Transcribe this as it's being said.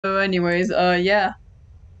Anyways, yeah.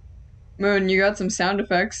 Moon, you got some sound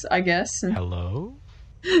effects, I guess. Hello?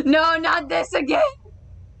 No, not this again!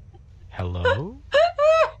 Hello?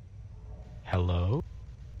 Hello?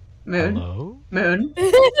 Moon. Hello? Moon.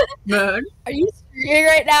 Moon. Are you streaming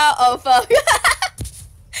right now? Oh fuck.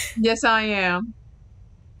 Yes, I am.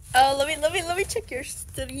 Oh, let me check your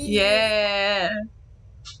stream. Yeah.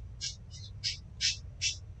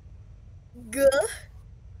 Good.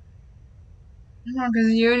 No, because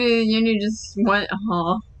Uni just went,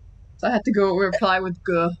 So I had to go reply with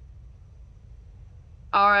guh.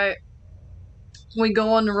 Alright. We go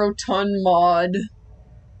on the rotund mod.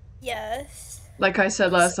 Yes. Like I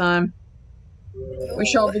said last time. We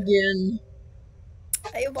shall Ooh. begin.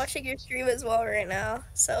 I am watching your stream as well right now,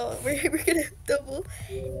 so we're gonna double.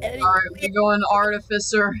 And Alright, we go on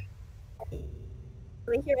Artificer.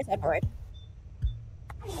 let me hear my soundboard.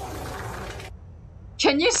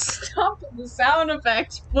 Can you stop the sound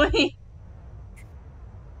effects, please?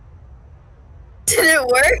 Did it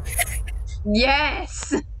work?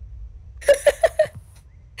 Yes!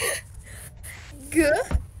 Good.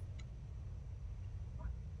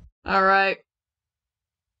 Alright.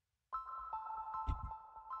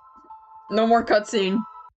 No more cutscene.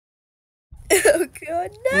 Oh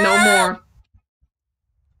god, no! No more.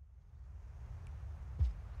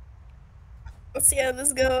 Let's see how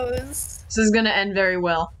this goes. This is gonna end very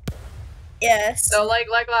well. Yes. So like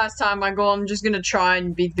last time, my goal, I'm just gonna try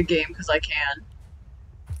and beat the game because I can.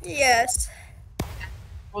 Yes.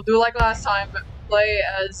 We'll do like last time, but play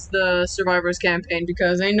as the Survivors campaign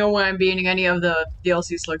because ain't no way I'm beating any of the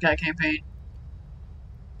DLC Slug Cat campaign.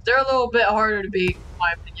 They're a little bit harder to beat, in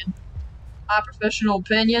my opinion. My professional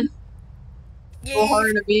opinion. A little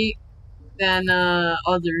harder to beat than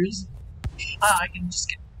others. I can just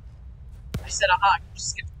get. I said I can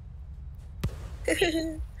just get.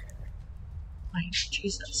 Like,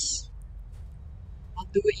 Jesus. I'll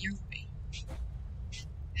do it your way.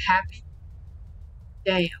 Happy?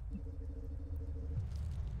 Damn.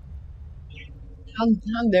 How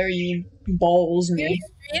dare you balls Your me?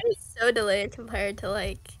 stream is so delayed compared to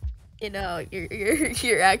like, you know,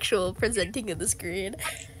 your actual presenting of the screen.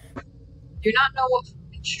 Do you not know what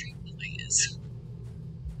fucking stream delay is?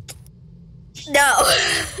 No.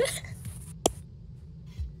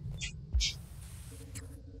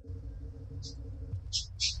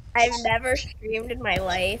 I've never streamed in my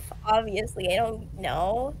life. Obviously, I don't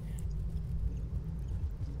know.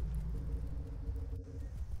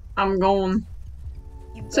 I'm going.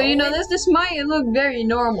 So you know this might look very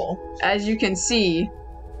normal, as you can see.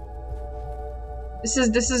 This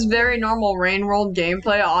is very normal Rain World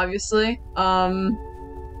gameplay, obviously.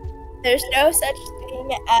 There's no such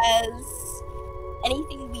thing as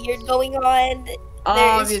anything weird going on.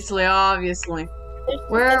 Obviously.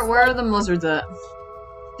 Where are the lizards at?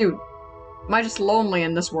 Dude, am I just lonely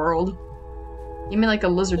in this world? You mean like a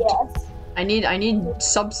lizard? Yes. I need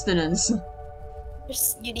substance.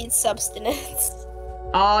 You need substance.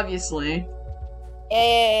 Obviously.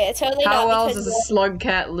 Yeah, totally. How not else does a slug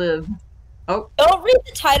cat live? Oh. Don't read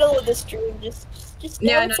the title of the stream. Just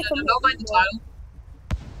yeah, no, don't mind the title.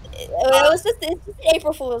 It's just an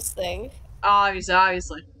April Fool's thing.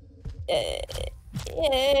 Obviously. Yeah.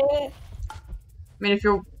 I mean, if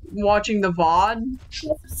you're watching the VOD,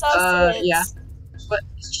 yeah. But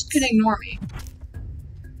it's just gonna ignore me.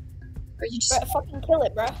 Or you just fucking kill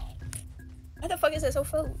it, bro. Why the fuck is it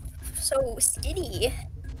so skinny?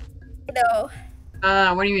 You know.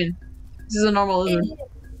 What do you mean? This is a normal lizard.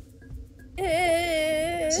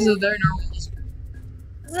 This is a very normal lizard.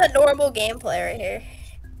 This is a normal gameplay right here.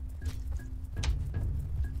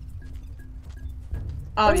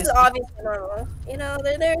 Obviously. This is obviously normal. You know,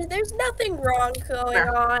 there's nothing wrong going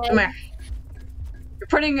on. Come here. You're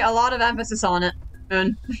putting a lot of emphasis on it,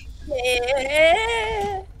 Moon.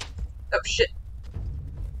 Yeah. Oh shit.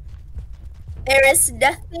 There is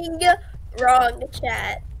nothing wrong,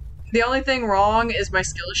 chat. The only thing wrong is my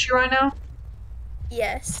skill issue right now.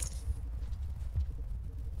 Yes.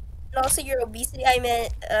 And also your obesity, I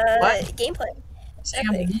meant, what? gameplay. Saying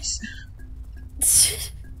I'm obese?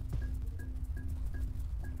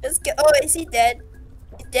 Let's go. Oh, is he dead?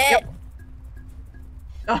 He's dead.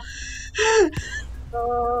 Yep.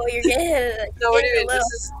 Oh, you're getting, no, what do you mean?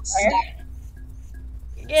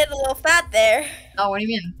 You're getting a little fat there. No, what do you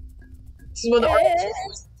mean? This is what the artificer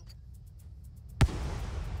was.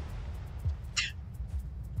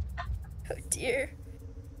 Oh dear.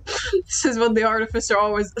 This is what the artificer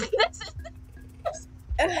always.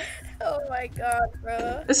 Oh my god,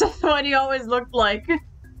 bro. This is what he always looked like.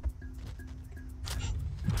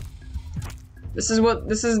 This is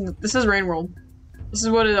Rain World. This is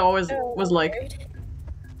what it always was like.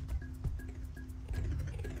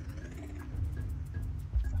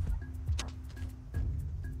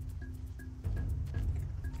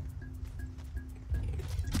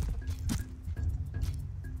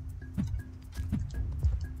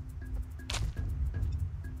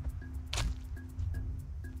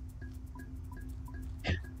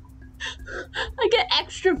 get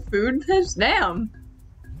extra food? Damn.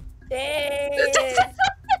 Dang.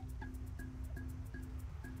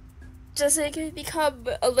 Just so it can become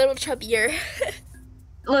a little chubbier.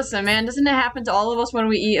 Listen, man, doesn't it happen to all of us when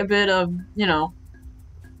we eat a bit of, you know,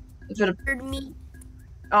 a bit of Meat.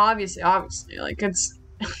 obviously, like it's.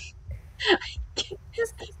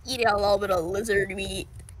 Just eating a little bit of lizard meat.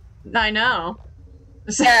 I know.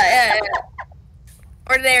 Yeah.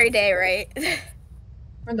 Ordinary day, right?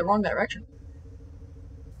 We're in the wrong direction.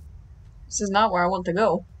 This is not where I want to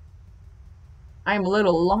go. I am a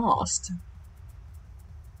little lost.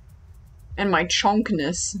 And my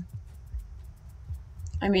chunkness.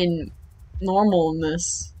 I mean,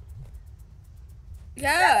 normalness.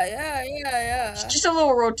 Yeah. It's just a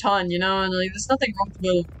little rotund, you know, and like, there's nothing wrong with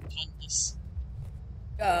little rotundness.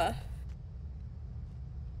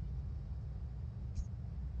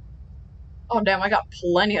 Oh damn, I got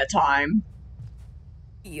plenty of time.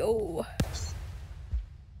 Yo.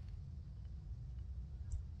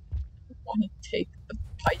 I wanna take the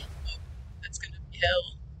pipe. That's gonna be hell.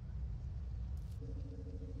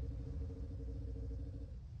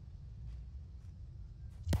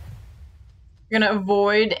 You're gonna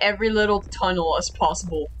avoid every little tunnel as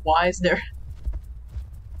possible. Why is there?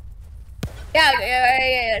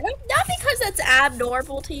 Yeah. Not because it's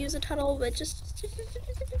abnormal to use a tunnel, but just.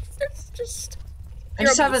 I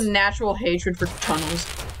just have a natural hatred for tunnels.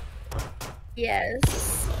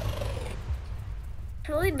 Yes.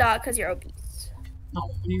 Totally not because you're obese. No,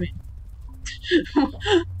 what do you mean?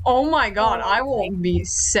 Oh my god, I will be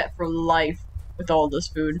set for life with all this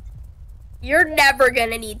food. You're never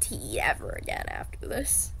gonna need to eat ever again after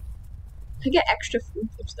this. I get extra food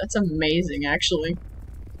tips. That's amazing, actually.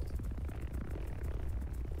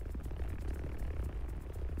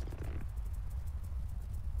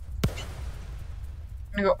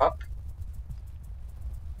 I'm gonna go up.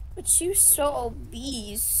 But you so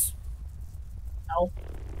obese. No.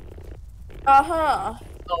 Uh-huh.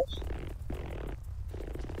 No.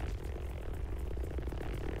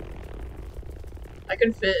 I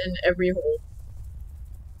can fit in every hole.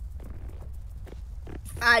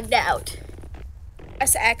 I doubt.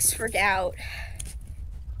 Press X for doubt.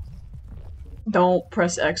 Don't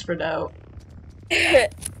press X for doubt.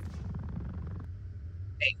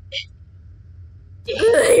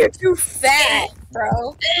 You're too fat,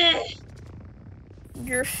 bro.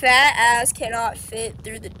 Your fat ass cannot fit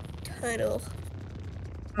through the tunnel.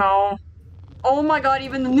 No. Oh my god,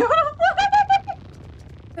 even the noodle.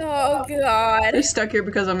 Oh god. They're stuck here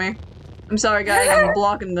because of me. I'm sorry, guys. I'm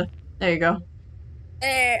blocking the. There you go.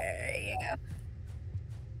 There you go.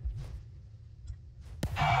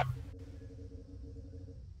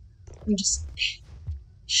 Let me just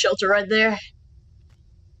shelter right there.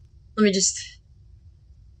 Let me just.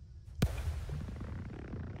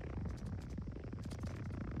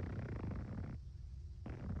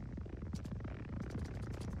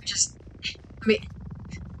 Let me.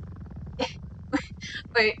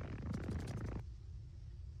 Wait.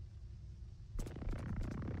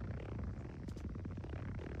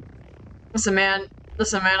 Listen, man.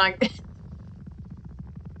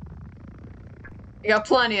 I got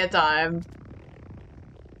plenty of time.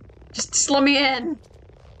 Just let me in.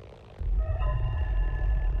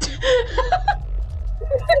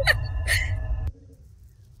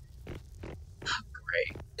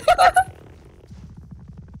 Great.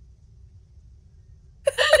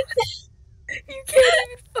 You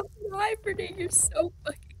can't even fucking hibernate. You're so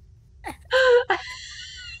fucking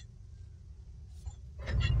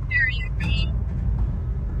There you go.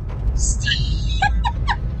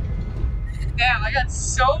 Damn, I got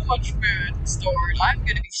so much food stored. I'm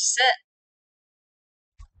gonna be set.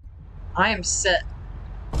 I am set.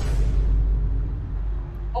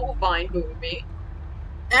 Oh, fine, boo me.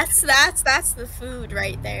 That's the food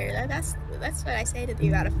right there. That's what I say to the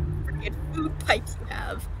amount of freaking food pipes you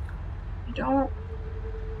have. You don't.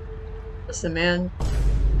 Listen, man.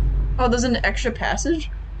 Oh, there's an extra passage?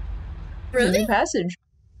 There's a new passage.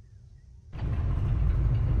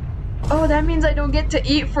 Oh, that means I don't get to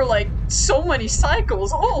eat for like so many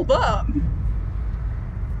cycles. Hold up.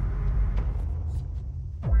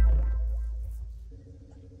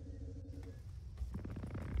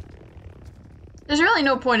 There's really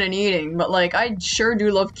no point in eating, but like, I sure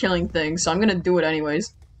do love killing things, so I'm gonna do it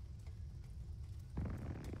anyways.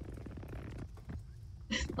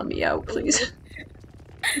 Let me out, please.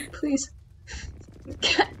 Please.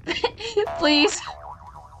 Please.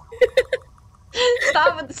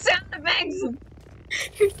 Stop with the sound effects!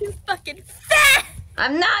 You're too fucking fat!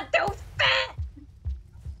 I'm not too fat!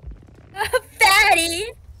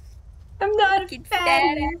 Fatty! I'm not Fucking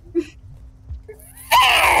fatty.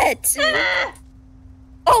 fat! Ah!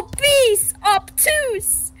 Obese!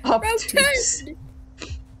 Obtuse! Obtuse.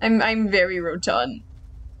 Rotund! I'm very rotund.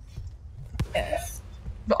 Yes.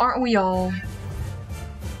 But aren't we all?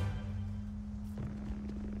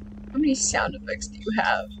 How many sound effects do you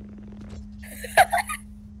have?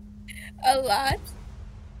 A lot.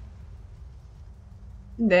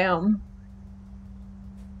 Damn.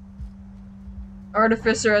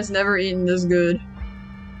 Artificer has never eaten this good.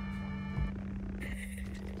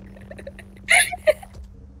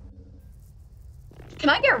 Can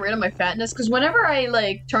I get rid of my fatness? Because whenever I,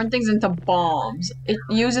 like, turn things into bombs, it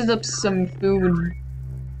uses up some food.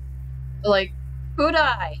 Like, could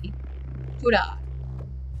I?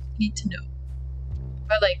 Need to know.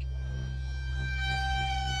 But, like...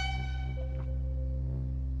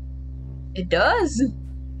 It does?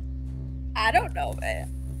 I don't know,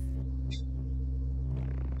 man.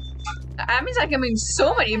 That means I can make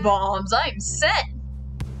so many bombs. I'm set.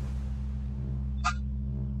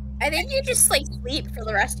 I think you just like sleep for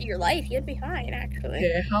the rest of your life. You'd be fine, actually.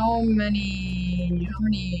 Okay, how many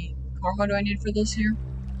karma do I need for this here?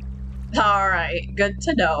 Alright, good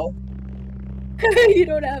to know. You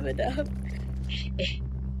don't have enough.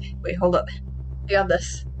 Wait, hold up. I got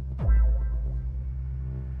this.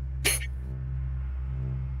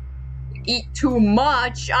 Eat too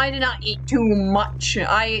much? I did not eat too much.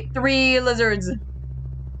 I ate 3 lizards.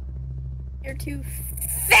 You're too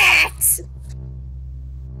fat!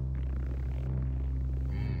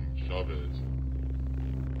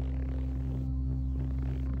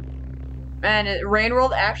 Man, Rain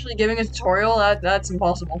World actually giving a tutorial? That's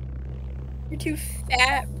impossible. You're too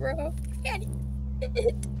fat, bro. Can't eat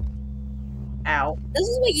it. Ow. This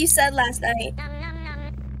is what you said last night.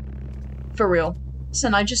 For real.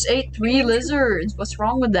 Listen, I just ate 3 lizards. What's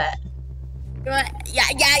wrong with that?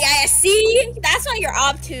 Yeah. See? That's why you're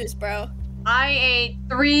obtuse, bro. I ate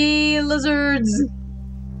 3 lizards.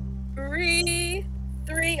 3.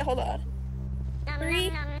 Hold on.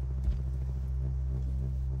 3.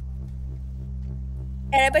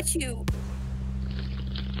 And I bet you.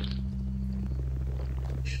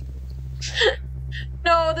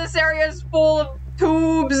 No, this area is full of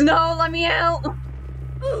tubes. No, let me out.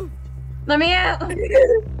 Let me out.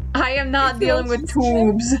 I am not dealing with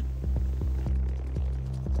tubes.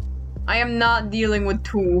 I am not dealing with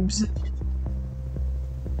tubes.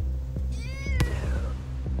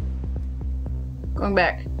 Going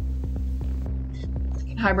back.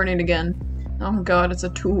 Hibernate again. Oh god, it's a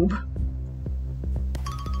tube.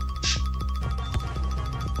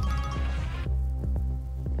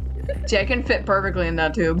 See, I can fit perfectly in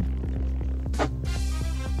that tube.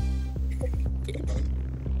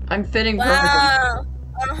 I'm fitting perfectly. Wow.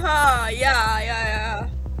 Uh-huh. Yeah.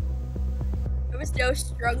 There was no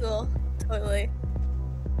struggle. Totally.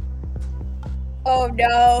 Oh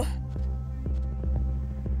no.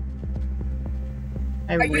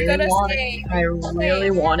 I really want to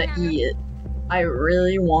eat it. I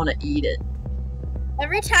really want to eat it.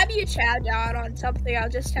 Every time you chow down on something, I'll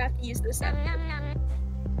just have to use this.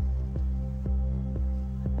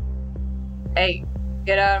 Hey,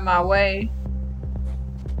 get out of my way.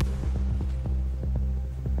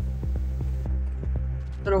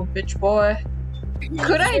 Little bitch boy.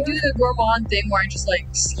 Could I do the Gourmand thing where I just like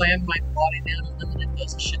slam my body down on them and it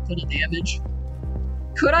does a shit ton of damage?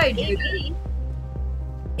 Could I do that?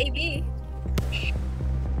 Maybe.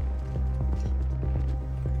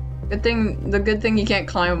 The good thing you can't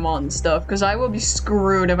climb on stuff, because I will be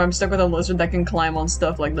screwed if I'm stuck with a lizard that can climb on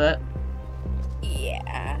stuff like that.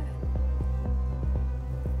 Yeah.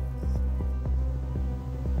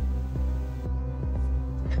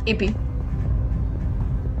 Ippy.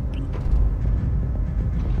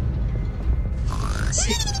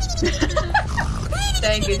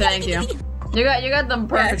 Thank you. You got the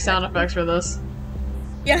perfect sound effects for this.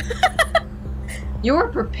 Yeah. You were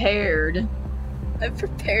prepared. I'm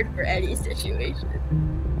prepared for any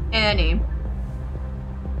situation. Annie.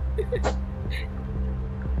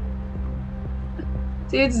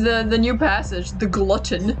 See, it's the new passage, the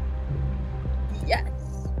glutton. Yes.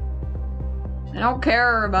 I don't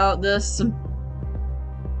care about this.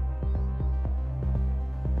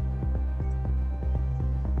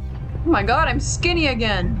 Oh my god, I'm skinny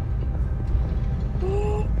again.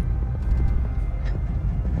 You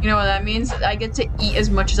know what that means? I get to eat as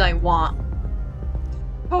much as I want.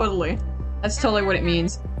 Totally. That's totally what it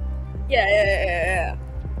means. Yeah.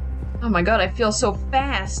 Oh my god, I feel so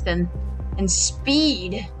fast and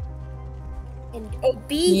speed. And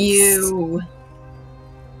obese. You.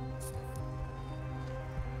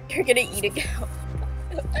 You're gonna eat again.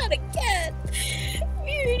 Not again.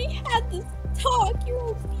 We already had this talk. You're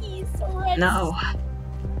obese already. No.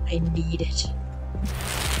 I need it.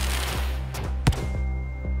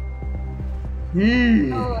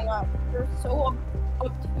 Mmm. Oh my god, you're so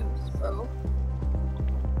obtuse, bro.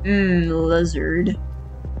 Mmm, lizard.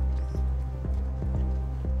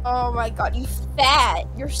 Oh my god, you fat.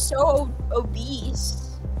 You're so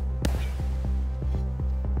obese.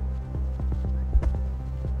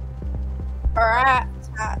 Alright,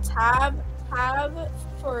 tab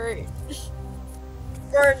for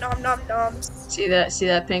nom nom noms. See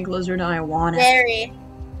that pink lizard? I want it. Very,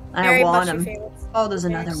 I very want much your him. favorite. Oh, there's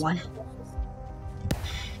Very another one. delicious.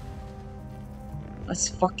 Let's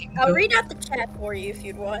fucking I'll go. read out the chat for you if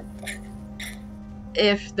you'd want.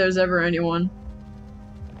 If there's ever anyone.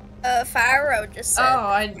 Fyro just said.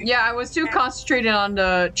 I was too concentrated on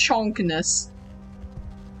the chonkness.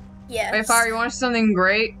 Yes. Wait, Fire, you want something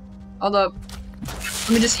great? Hold up. Let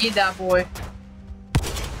me just eat that boy.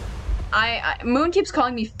 Moon keeps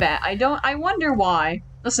calling me fat. I wonder why.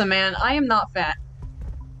 Listen, man, I am not fat.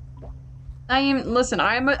 Listen,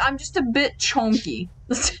 I'm just a bit chunky.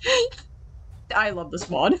 I love this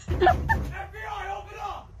mod. FBI, open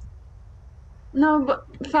up! No, but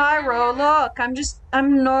Fyro, look,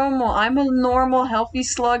 I'm normal. I'm a normal, healthy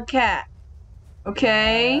slug cat.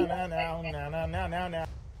 Okay? No.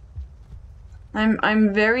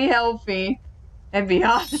 I'm very healthy.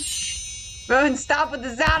 FBI. Moon, stop with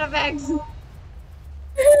the sound effects! I'm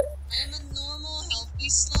a normal, healthy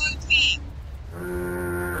slug cat.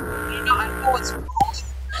 I don't know what's wrong.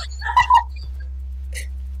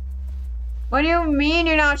 What do you mean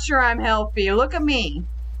you're not sure I'm healthy? Look at me.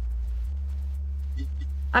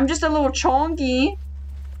 I'm just a little chonky.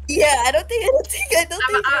 Yeah, I don't think. I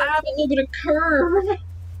have a little bit of curve.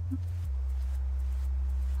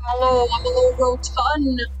 I'm a little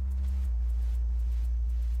rotund.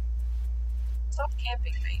 Stop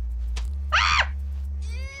camping me. Ah!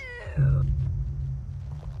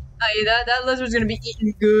 Oh, yeah, that lizard's gonna be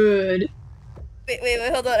eating good.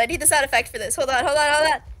 Wait, hold on. I need the sound effect for this. Hold on.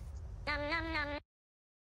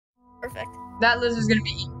 Perfect. That lizard's gonna be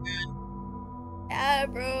eating good. Yeah,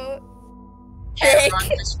 bro. I am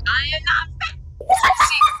not fat.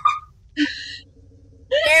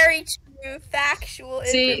 Very true, factual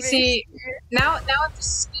information. See, now I'm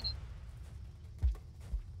just skinny.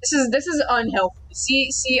 This is unhealthy.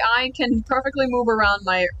 See, I can perfectly move around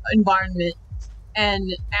my environment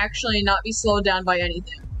and actually not be slowed down by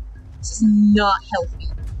anything. This is not healthy.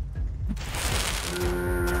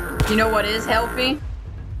 You know what is healthy?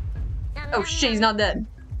 Oh shit, he's not dead.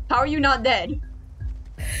 How are you not dead?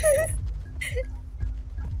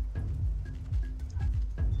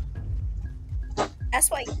 That's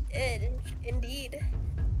why you did, indeed.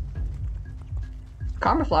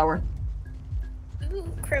 Karma flower. Ooh,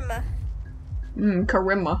 Krima.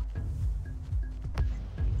 Karima.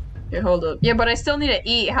 Yeah, hold up. Yeah, but I still need to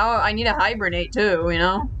eat. I need to hibernate too, you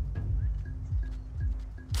know?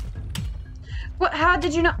 What? How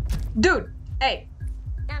did you not? Dude! Hey!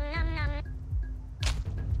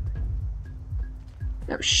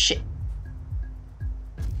 Oh shit.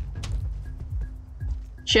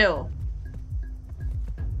 Chill.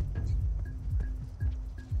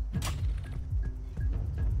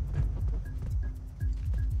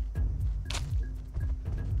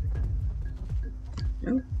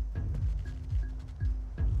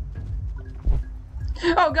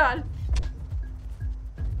 Oh god.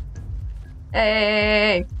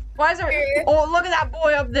 Hey. Why is there? Oh, look at that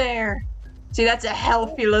boy up there. See, that's a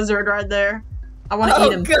healthy lizard right there. I want to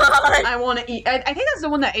eat him. God. I want to eat. I think that's the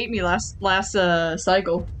one that ate me last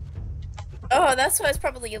cycle. Oh, that's why it's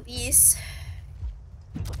probably obese.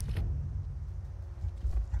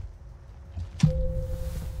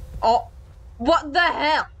 Oh, what the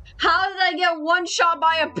hell? How did I get one shot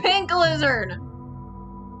by a pink lizard?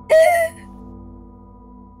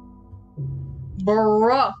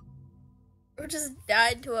 Bruh. Or just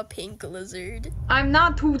died to a pink lizard. I'm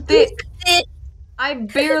not too thick. I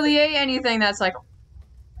barely ate anything that cycle.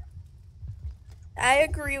 I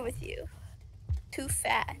agree with you. Too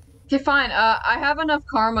fat. Okay, fine. I have enough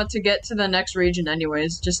karma to get to the next region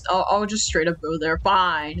anyways. I'll just straight up go there.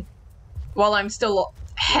 Fine. While I'm still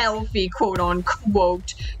healthy, quote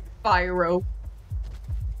unquote, Fyro.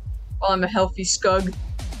 While I'm a healthy scug.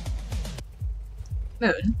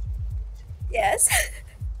 Moon. Yes.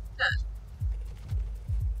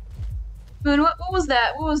 Moon, what was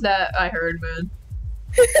that? What was that I heard, Moon?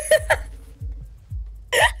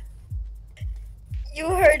 You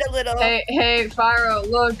heard a little. Hey, Fyro,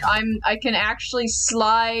 look, I can actually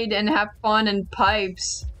slide and have fun in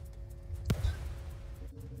pipes.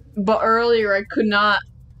 But earlier I could not.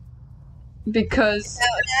 Because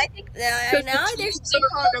I think now there's something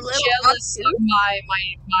called a little jealous of my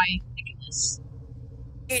thickness.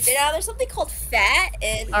 Now there's something called fat,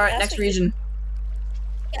 and Alright, next region.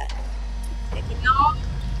 Yeah. No.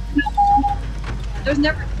 No. There's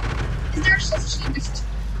never. Is there such thing as too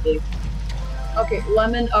big? Okay,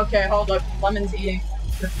 lemon. Okay, hold up. Lemon's eating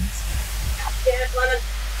cookies. Damn it, lemon.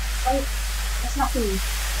 Oh, that's not food.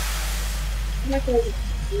 I'm not gonna eat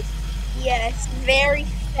cookies. Yes, very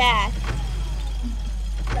fast.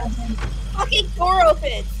 Fucking door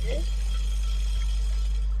opens.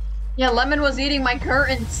 Yeah, lemon was eating my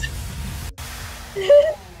curtains.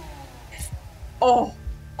 Oh,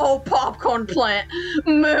 popcorn plant.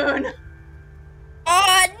 Moon.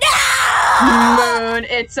 Oh no! Moon,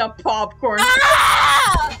 it's a popcorn.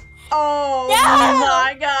 Ah! Oh No!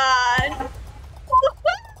 my god.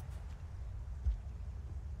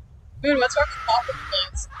 Moon, what's wrong with popcorn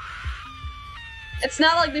plants? It's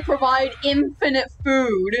not like they provide infinite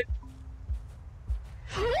food.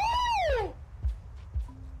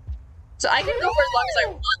 So I can go for as long as I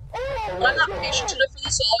want. But I'm not patient enough for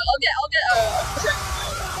this, so I'll get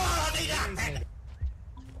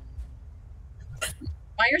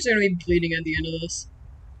my ears are gonna be bleeding at the end of this.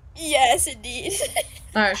 Yes, indeed.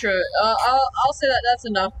 Alright, sure. I'll say that that's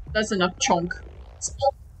enough. That's enough chunk. Let's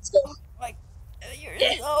go. Like, you're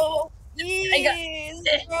Yeah. so I got- please,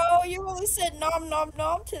 bro. You really said nom nom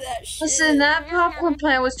nom to that shit. Listen, that popcorn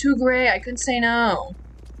plant was too great. I couldn't say no.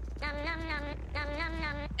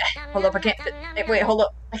 Hold up, I can't fit. Hey, wait, hold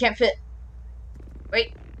up. I can't fit.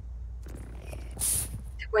 Wait.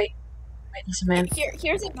 Wait, listen, man.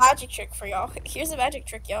 Here's a magic trick for y'all. Here's a magic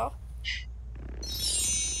trick, y'all.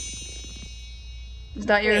 Is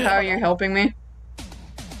that how you're helping me?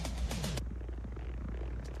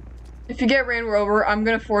 If you get ran over, I'm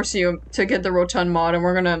gonna force you to get the rotund mod, and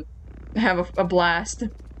we're gonna have a blast.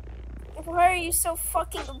 Why are you so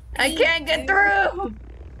fucking I weak, can't get dude? through!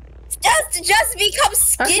 Just become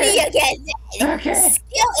skinny Okay. again. Okay.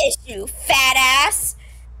 Skill issue, fat ass.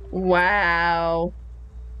 Wow.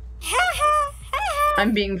 Ha ha ha ha.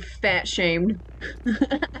 I'm being fat shamed.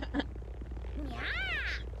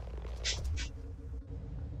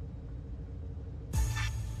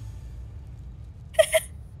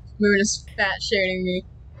 Moon is fat shaming me.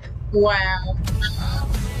 Wow.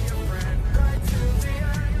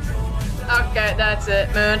 Okay, that's it,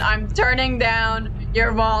 Moon. I'm turning down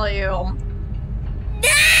your volume. No!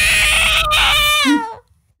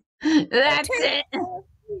 That's it.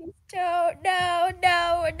 Don't, no.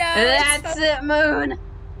 That's it, Moon.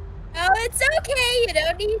 No, it's okay. You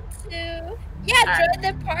don't need to. Yeah, join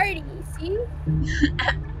the party. See?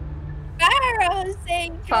 Pharaoh's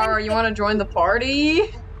saying. Farah, you want to join the party?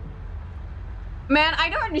 Man, I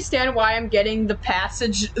don't understand why I'm getting the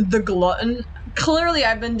passage, the glutton. Clearly,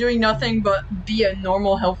 I've been doing nothing but be a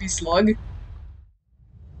normal, healthy slug.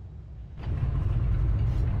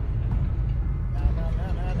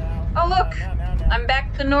 Oh, look! I'm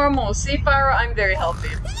back to normal. See, Farah, I'm very healthy.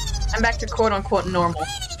 I'm back to quote-unquote normal.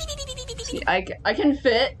 See, I can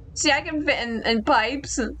fit. See, I can fit in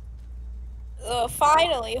pipes.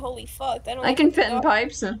 Finally, holy fuck. I can fit in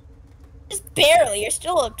pipes. Just barely. You're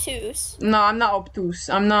still obtuse. No, I'm not obtuse.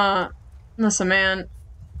 I'm not. Listen, man.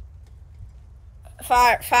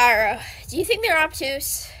 Pharaoh, do you think they're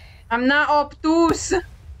obtuse? I'm not obtuse.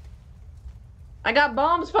 I got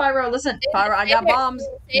bombs, Pyro. Listen, Pyro, I got bombs.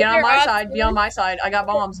 Get on my side. Be on my side. I got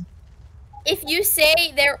bombs. If you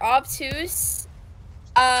say they're obtuse,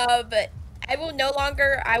 I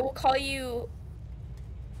will call you,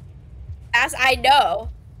 as I know,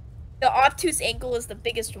 the obtuse ankle is the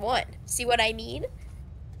biggest one. See what I mean?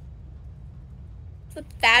 It's the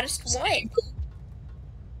fattest one.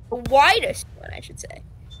 The widest one, I should say.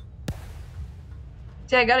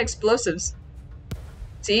 See, I got explosives.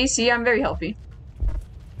 See, I'm very healthy.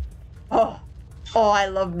 Oh, I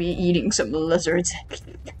love me eating some lizards.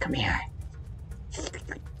 Come here.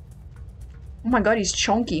 Oh my god, he's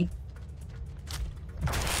chunky.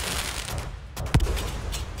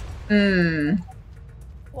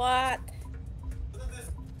 What?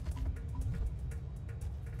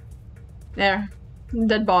 There.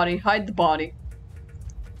 Dead body. Hide the body.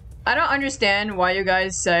 I don't understand why you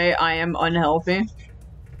guys say I am unhealthy.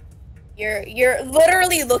 You're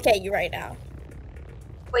literally look at you right now.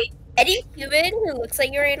 Wait. Any human who looks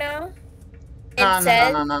like you right now No.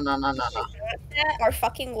 are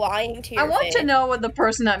fucking lying to your I want face. to know what the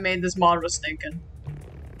person that made this mod was thinking.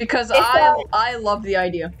 Because If I love the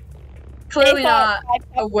idea. Clearly not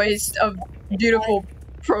a waste of beautiful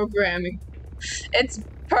programming. It's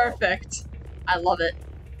perfect. I love it.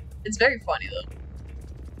 It's very funny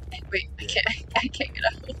though. Wait, I can't get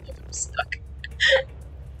out. I'm stuck.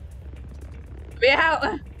 Let me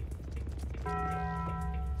out!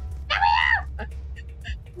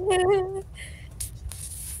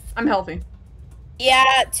 I'm healthy.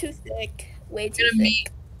 Yeah, too thick. Way too Gonna meet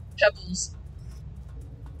thick. Pebbles.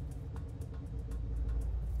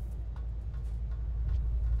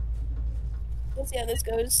 We'll see how this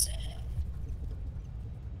goes.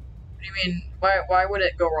 What do you mean? Why would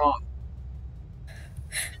it go wrong?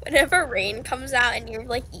 Whenever rain comes out and you're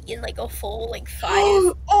like eating like a full like 5.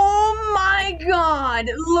 Oh my god!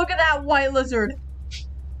 Look at that white lizard!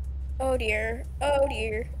 Oh dear. Oh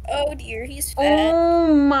dear. Oh dear. He's fat.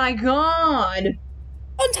 Oh my god!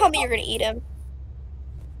 Don't tell me you're gonna eat him.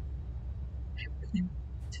 I'm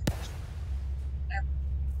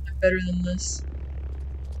better than this.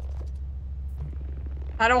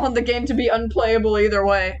 I don't want the game to be unplayable either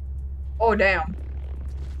way. Oh damn.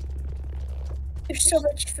 There's so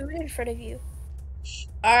much food in front of you.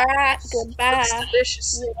 Alright, goodbye. Looks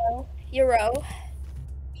delicious. Euro.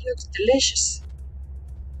 It looks delicious.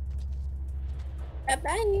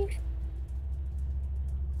 Bye.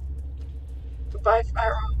 Goodbye,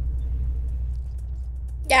 Pharaoh.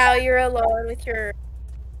 Now you're alone with your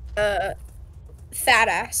fat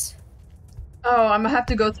ass. Oh, I'm gonna have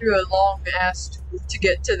to go through a long ass to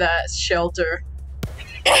get to that shelter.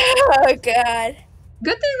 Oh god.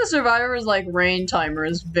 Good thing the Survivor's like rain timer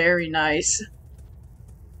is very nice.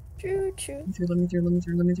 True. Let me through.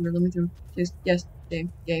 Yes,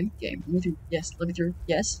 game. Let me through. Yes, let me through.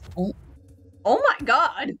 Yes. Oh my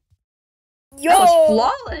god! Yo! That was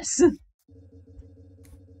flawless!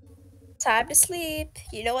 Time to sleep.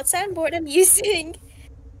 You know what soundboard I'm using.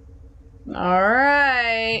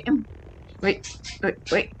 Alright. Wait.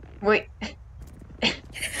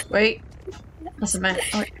 Wait. Listen, man.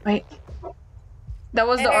 Wait. That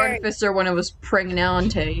was the artificer when it was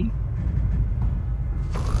pregnante.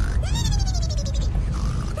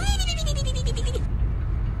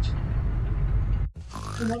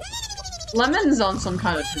 Lemon's on some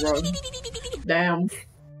kind of drug. Damn.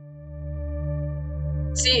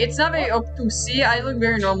 See, it's not very obtuse. See, I look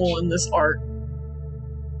very normal in this art.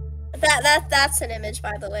 That's an image,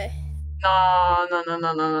 by the way. No. I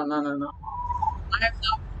have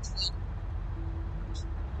no.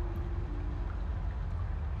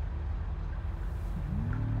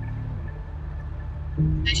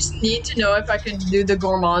 I just need to know if I can do the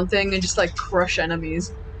gourmand thing and just like crush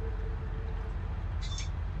enemies.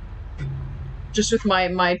 Just with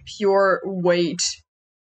my pure weight.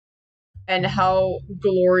 And how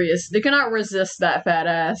glorious. They cannot resist that fat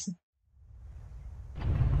ass.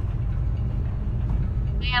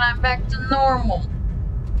 Man, I'm back to normal.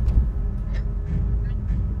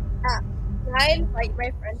 I invite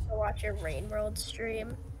my friends to watch a Rain World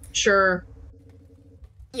stream. Sure.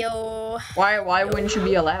 Yo. Why wouldn't you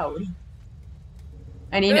be allowed?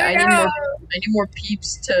 I need more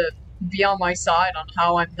peeps to be on my side on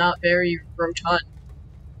how I'm not very rotund.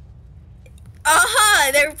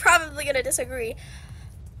 They're probably gonna disagree.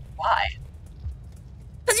 Why?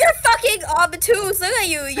 Cause you're fucking obtuse. Look at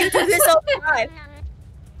you. You do this all the time.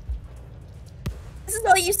 This is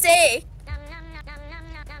all you say.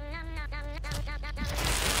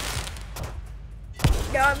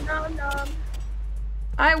 Nom.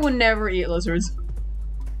 I would never eat lizards.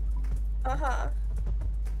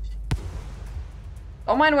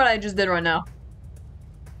 Don't mind what I just did right now.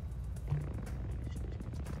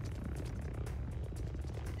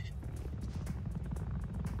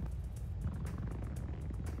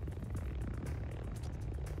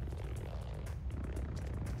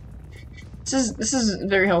 This is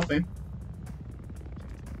very healthy.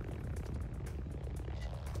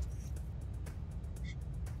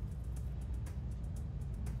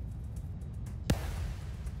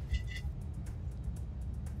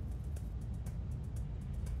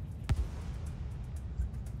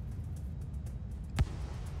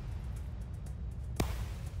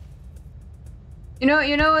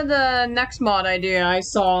 You know the next mod idea I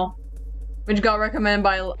saw, which got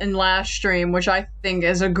recommended in last stream, which I think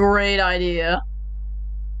is a great idea.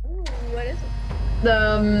 Ooh, what is it?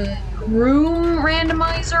 The room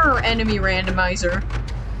randomizer or enemy randomizer.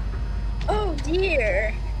 Oh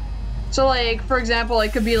dear. So like, for example,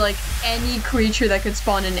 it could be like any creature that could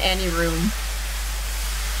spawn in any room.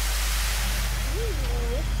 Ooh.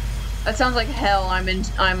 That sounds like hell.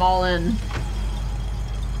 I'm all in.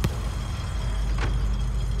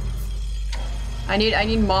 I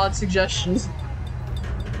need mod suggestions.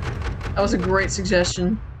 That was a great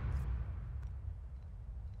suggestion.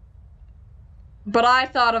 But I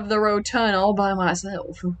thought of the rotund all by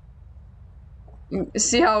myself.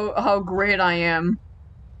 See how great I am.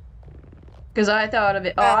 Because I thought of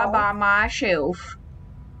it all by myself.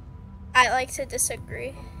 I like to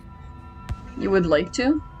disagree. You would like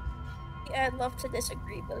to? Yeah, I'd love to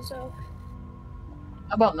disagree, Bozo.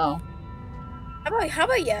 How about no? How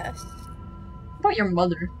about yes? How about your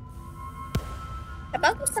mother? How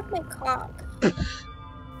about you suck my cock?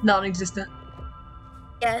 Non-existent.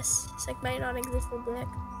 Yes, suck my non-existent dick.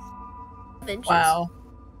 Inches. Wow.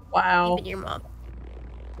 Wow. Even your mom.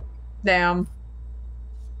 Damn.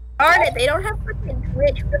 Darn it, they don't have freaking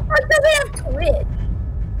Twitch. Who the fuck doesn't have Twitch?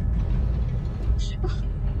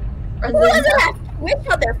 Who doesn't have Twitch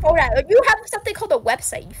on their phone? You have something called a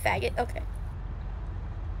website, you faggot. Okay.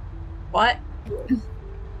 What?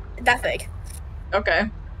 Nothing. Okay.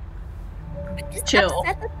 Just Chill.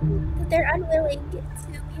 upset that they're unwilling to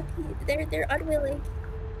they're unwilling.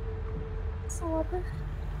 So,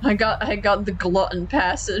 I got the glutton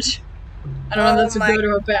passage. I don't know if that's a good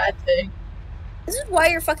or a bad thing. This is why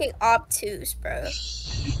you're fucking obtuse, bro.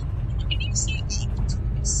 Can you say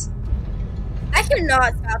obtuse? I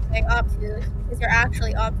cannot stop saying obtuse because you're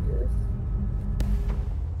actually obtuse.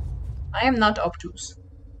 I am not obtuse.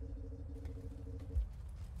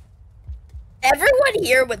 Everyone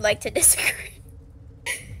here would like to disagree.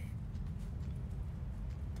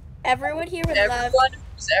 Everyone here would love. Everyone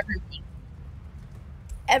who's everyone.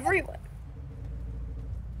 Everyone.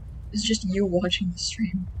 It's just you watching the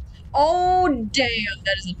stream. Oh damn,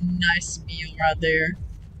 that is a nice meal right there.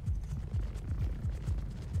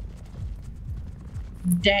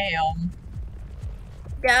 Damn.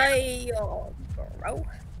 Damn, bro.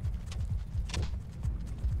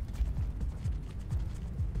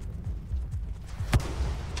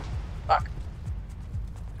 Fuck.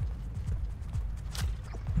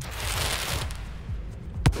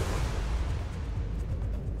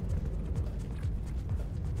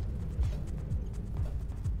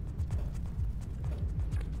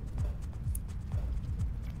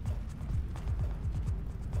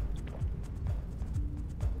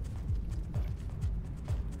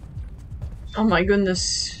 Oh my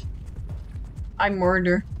goodness. I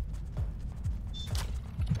murder.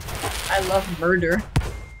 I love murder.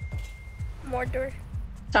 Mordor.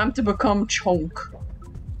 Time to become chunk.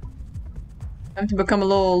 Time to become a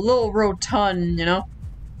little rotund, you know?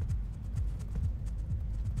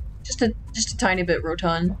 Just a tiny bit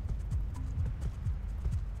rotund.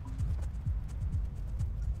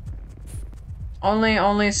 Only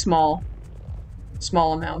a small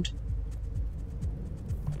amount.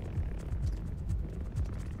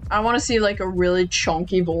 I want to see like a really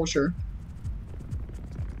chunky vulture.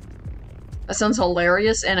 That sounds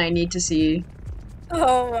hilarious, and I need to see.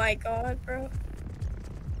 Oh my god, bro.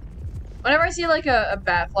 Whenever I see like a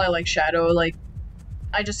batfly like shadow, like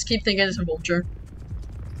I just keep thinking it's a vulture.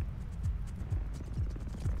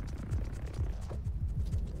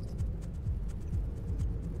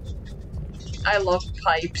 I love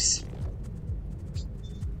pipes.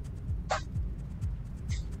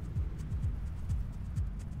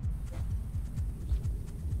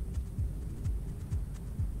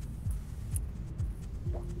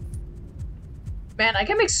 Man, I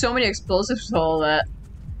can make so many explosives with all that.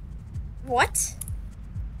 What?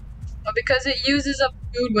 But because it uses up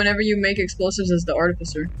food whenever you make explosives as the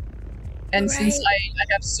artificer. And since I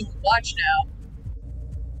have so much now,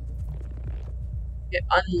 get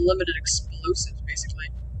unlimited explosives basically.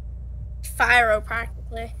 Pyro,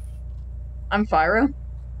 practically. I'm Pyro?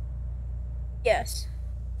 Yes.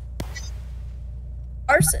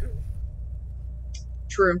 Arson.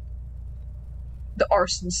 True. The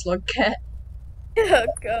arson slug cat. Oh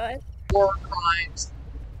god. War crimes.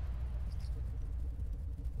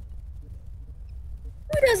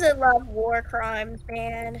 Who doesn't love war crimes,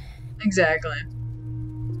 man? Exactly.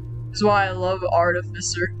 This is why I love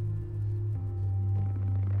Artificer.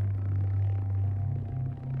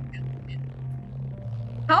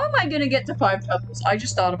 How am I gonna get to 5 pebbles? I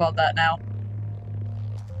just thought about that now.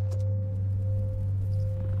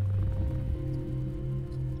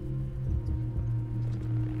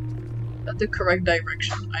 That's the correct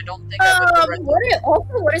direction. I don't think I went the right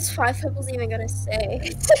what is 5 pebbles even gonna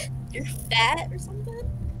say? You're fat or something?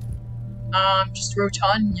 Just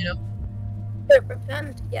rotund, you know?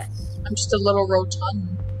 Rotund, yes. I'm just a little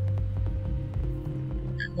rotund.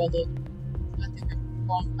 Okay, well, I think I'm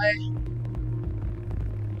wrong way.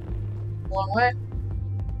 Wrong way.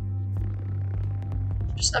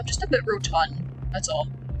 I'm just a bit rotund. That's all.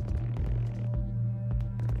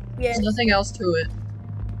 Yes. There's nothing else to it.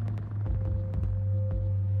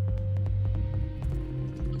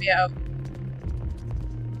 Let me out.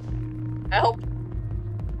 Help!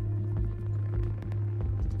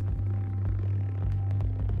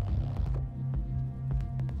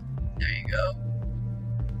 There you go.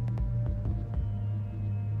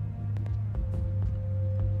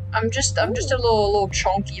 I'm just a little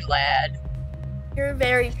chunky lad. You're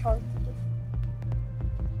very chunky.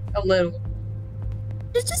 A little.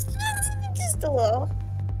 Just a little.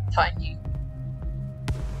 Tiny.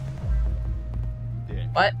 Dick.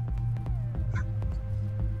 What?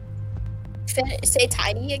 Say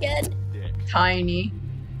tiny again. Dick. Tiny.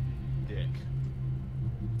 Dick.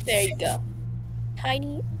 There you go.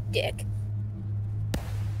 Tiny dick.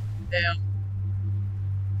 Damn.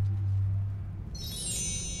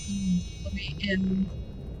 Let me in.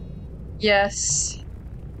 Yes.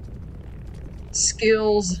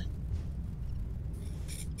 Skills.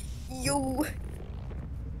 You.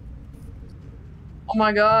 Oh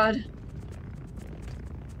my god.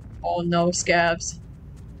 Oh no, scabs.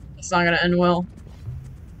 That's not gonna end well.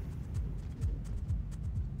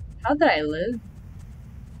 How did I live?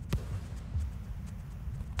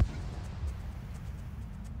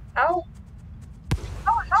 How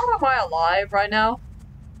am I alive right now?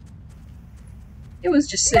 It was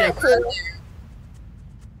just sitting right there.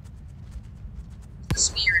 A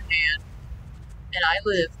spear in hand. And I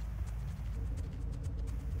lived.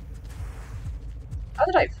 How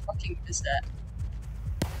did I fucking miss that?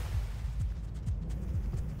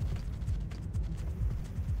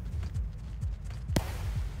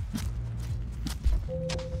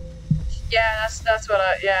 Yeah,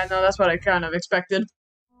 that's what I kind of expected.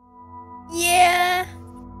 Yeah.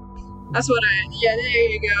 Yeah, there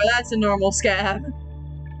you go, that's a normal scab.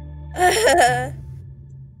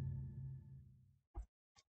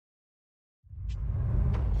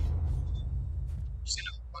 Just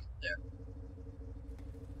gonna run there.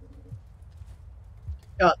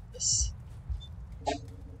 Got this.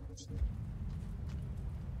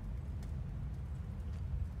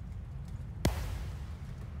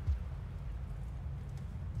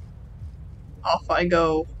 Off I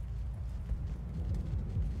go.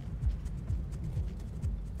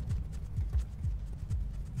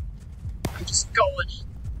 I'm just going.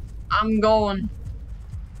 I'm going.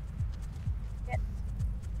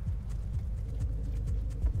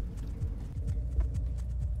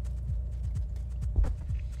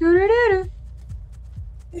 Doo-doo-doo-doo.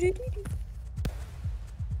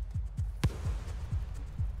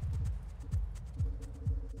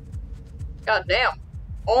 God damn.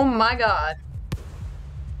 Oh my god.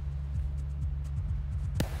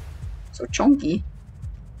 So chunky.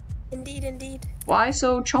 Indeed, indeed. Why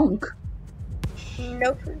so chunk?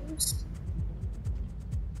 No clues.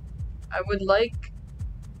 I would like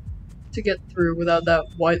to get through without that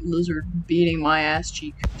white lizard beating my ass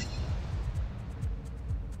cheek.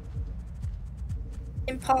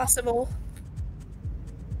 Impossible.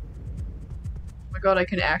 Oh my god, I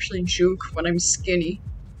can actually juke when I'm skinny.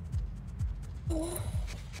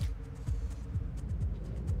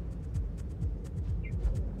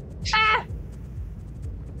 Ah!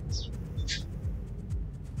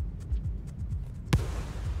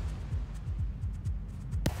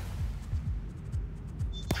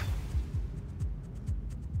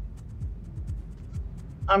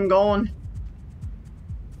 I'm going.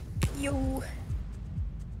 You.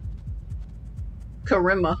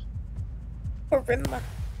 Karima. Karima.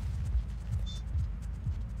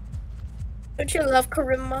 Don't you love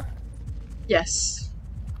Karima? Yes.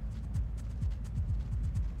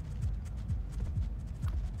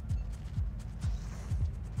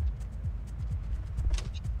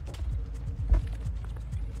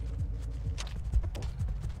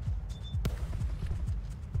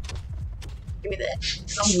 Give me that.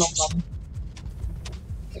 Nom nom nom.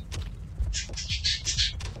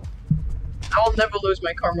 I will never lose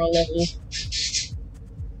my karma level.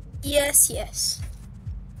 Yes, yes.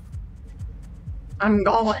 I'm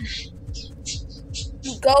going.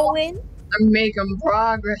 You going? I'm making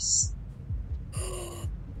progress.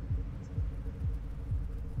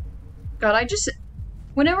 God,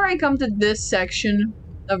 whenever I come to this section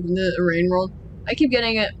of the rain world, I keep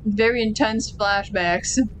getting very intense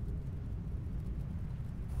flashbacks.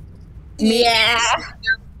 Yeah.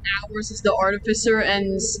 Hours as the artificer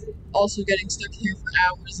and also getting stuck here for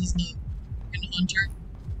hours as the hunter.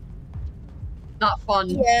 Not fun.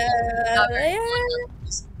 Yeah. Not very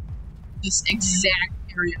fun. This exact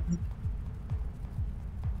area.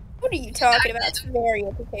 What are you talking about? It's very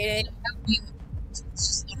entertaining. It's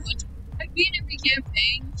just the hunter. I've been every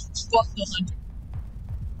campaign, but the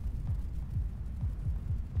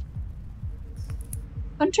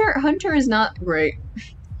hunter. Hunter is not great.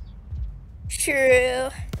 True.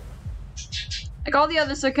 Like all the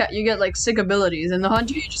other you get like sick abilities, and the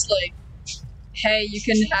hunter you just like, hey, you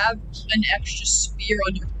can have an extra spear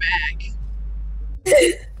on your back.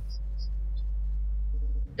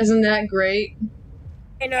 Isn't that great?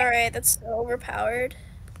 I know, right? That's so overpowered.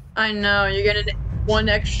 I know, you get one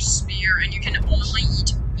extra spear and you can only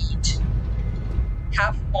eat meat.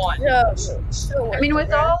 have fun. No, so I mean, worth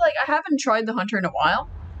with it, man. all, like, I haven't tried the Hunter in a while.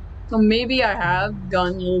 So maybe I have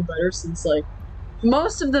gotten a little better since, like,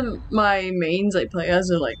 most of my mains I play as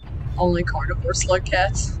are, like, only carnivore slug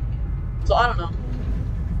cats. So I don't know.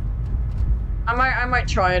 I might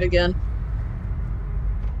try it again.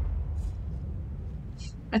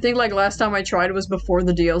 I think, like, last time I tried was before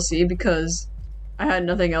the DLC because I had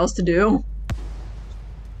nothing else to do.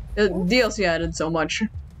 The DLC added so much.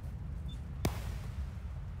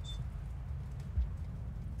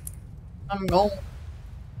 I'm going.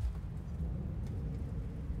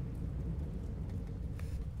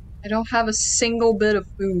 I don't have a single bit of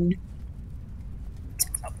food.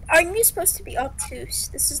 Aren't you supposed to be obtuse?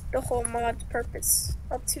 This is the whole mod's purpose.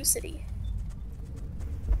 Obtusity.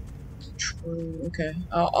 True. Okay.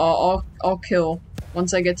 I'll kill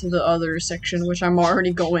once I get to the other section, which I'm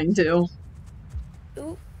already going to.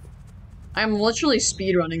 Ooh. I'm literally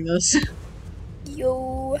speedrunning this.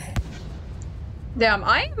 Yo. Damn,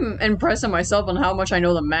 I'm impressed with myself on how much I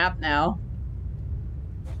know the map now.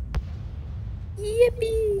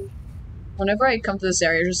 Yippee. Whenever I come to this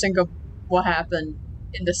area, I just think of what happened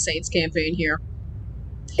in the Saints campaign here.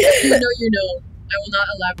 You know, you know. I will not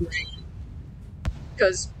elaborate.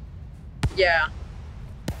 Because, yeah.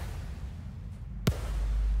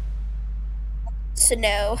 So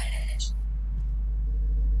no.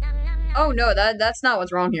 Oh no, that's not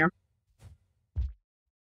what's wrong here.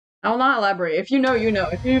 I will not elaborate. If you know, you know.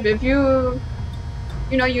 If you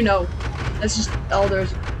know, you know. That's just all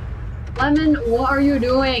there's. Lemon, what are you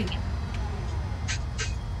doing?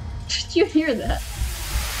 Did you hear that?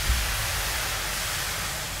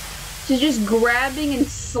 She's just grabbing and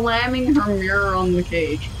slamming her mirror on the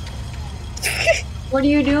cage. What are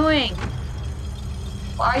you doing?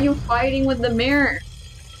 Why are you fighting with the mirror?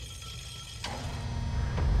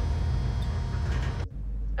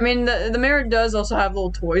 I mean, the mirror does also have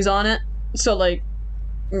little toys on it, so like,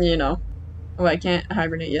 you know. Oh, I can't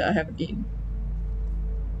hibernate yet. I haven't eaten.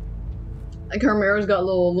 Like her mirror's got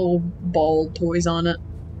little ball toys on it,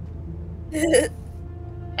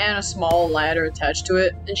 and a small ladder attached to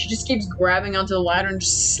it, and she just keeps grabbing onto the ladder and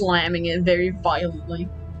just slamming it very violently.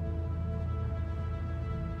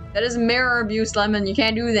 That is mirror abuse, Lemon. You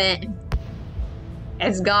can't do that.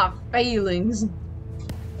 It's got feelings.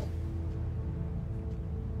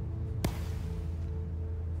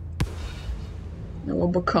 It will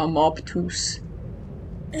become obtuse.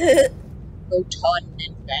 Rotund,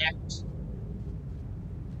 in fact.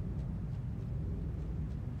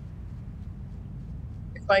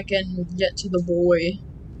 If I can get to the boy.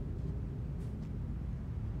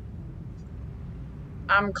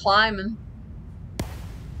 I'm climbing.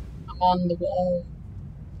 I'm on the wall.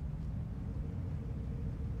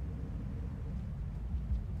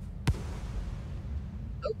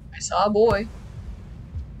 Oh, I saw a boy.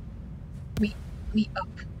 Meet up.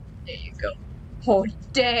 There you go. Oh,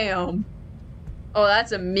 damn. Oh,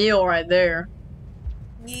 that's a meal right there.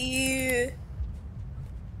 Yeah.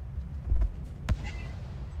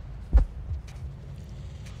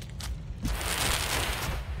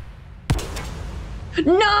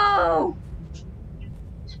 No!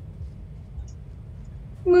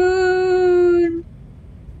 Moon!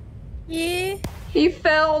 Yeah. He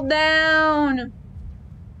fell down!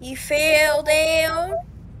 You fell down.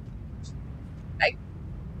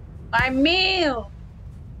 My meal!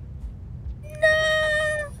 No.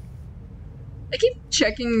 I keep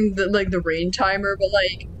checking the rain timer, but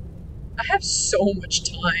like, I have so much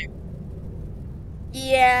time.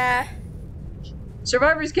 Yeah.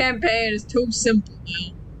 Survivor's campaign is too simple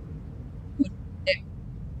now.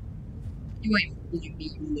 You ain't fooling me,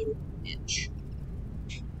 you little bitch.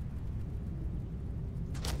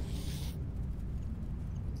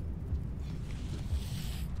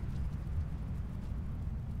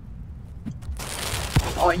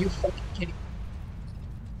 Oh, are you fucking kidding me?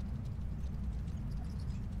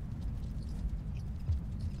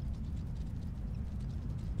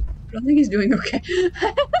 I don't think he's doing okay.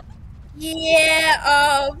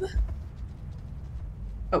 Yeah,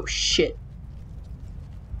 Oh shit.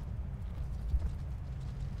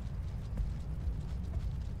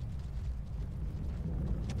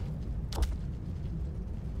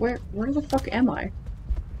 Where the fuck am I?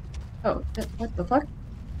 Oh, what the fuck?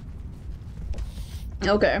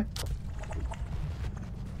 Okay.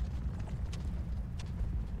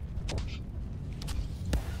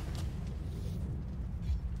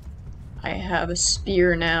 I have a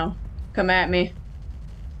spear now. Come at me.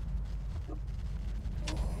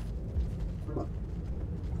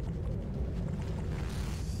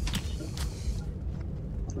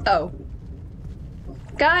 Oh.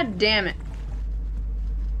 God damn it.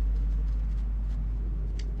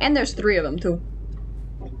 And there's 3 of them, too.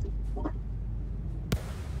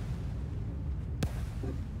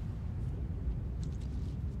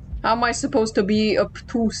 How am I supposed to be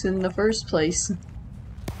obtuse in the first place?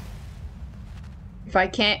 If I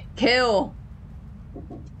can't kill?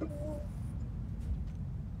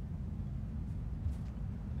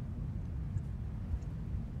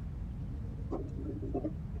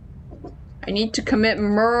 I need to commit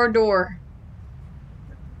murder.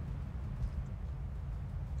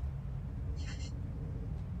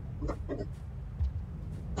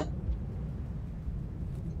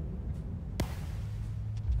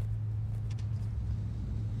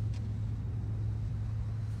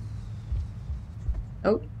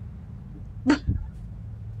 Oh.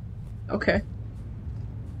 Okay.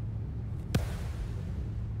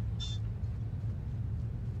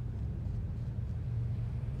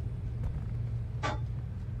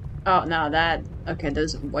 Oh, no, that... Okay,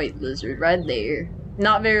 there's a white lizard right there.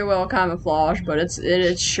 Not very well camouflaged, but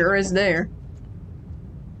it sure is there.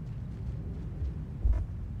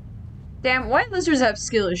 Damn, white lizards have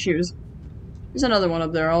skill issues. There's another one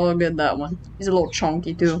up there, I'll get that one. He's a little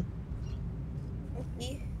chunky, too.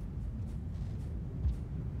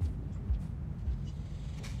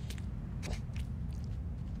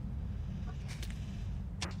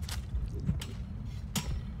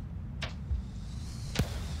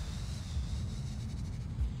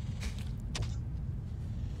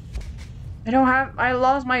 I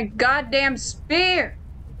lost my goddamn spear!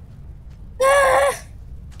 Ah!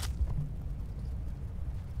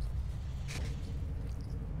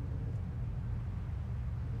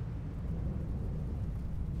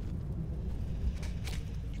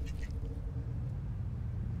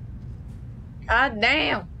 God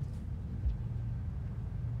damn!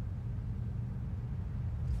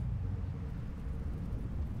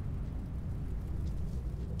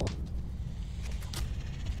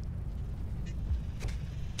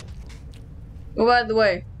 Move out of the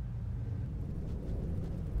way.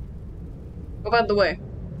 Move out of the way.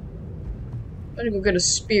 I'm gonna go get a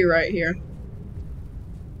spear right here.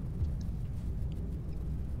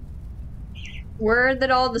 Where did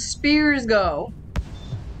all the spears go?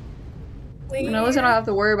 I mean, at least I don't have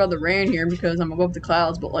to worry about the rain here because I'm above the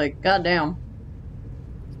clouds, but like, goddamn.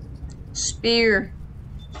 Spear.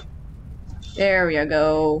 There we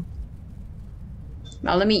go.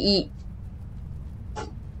 Now let me eat.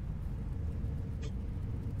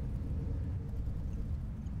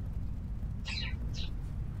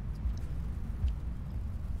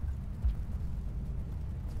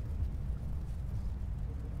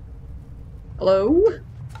 Hello?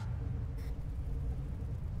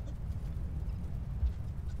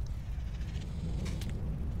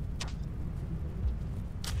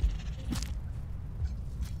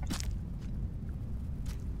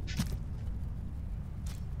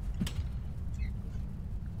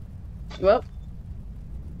 Well,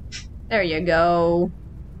 there you go.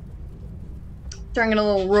 Turning a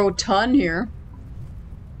little rotund here.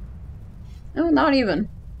 No, not even.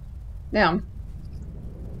 Damn.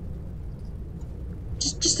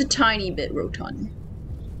 Just a tiny bit rotund.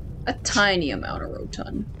 A tiny amount of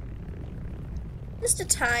rotund. Just a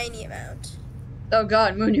tiny amount. Oh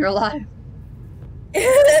god, Moon, you're alive.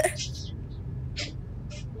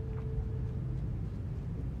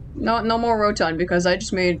 No more rotund because I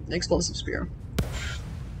just made explosive spear.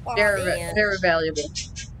 Oh, Very valuable.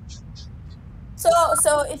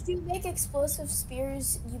 So if you make explosive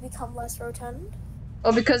spears, you become less rotund?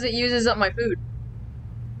 Oh, because it uses up my food.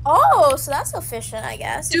 Oh, so that's efficient, I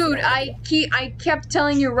guess. Dude, I kept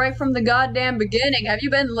telling you right from the goddamn beginning. Have you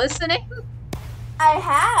been listening? I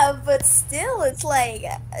have, but still, it's like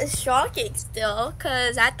shocking still,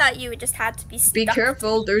 because I thought you would just have to be stuck. Be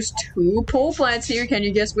careful, there's 2 pole plants here. Can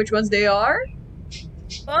you guess which ones they are?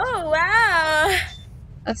 Oh, wow.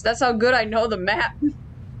 That's how good I know the map.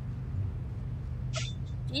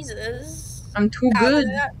 Jesus. I'm too good.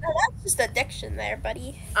 That's just addiction there,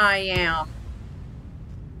 buddy. I am.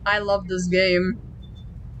 I love this game.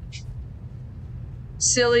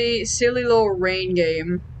 Silly little rain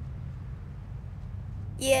game.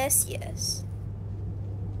 Yes, yes.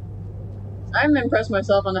 I'm impressed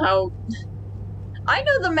myself on how... I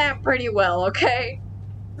know the map pretty well, okay?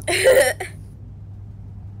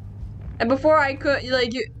 And before I could,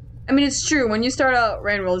 like, I mean, it's true, when you start out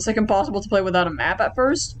Rain World, it's like impossible to play without a map at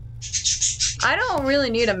first. I don't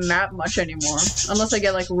really need a map much anymore, unless I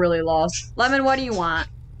get, like, really lost. Lemon, what do you want?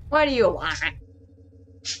 What do you want?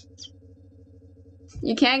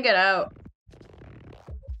 You can't get out.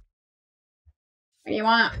 What do you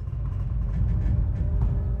want?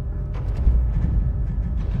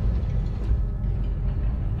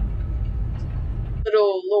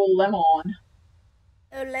 Little lemon.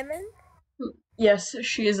 Oh, lemon? Yes,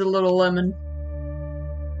 she is a little lemon.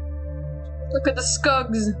 Look at the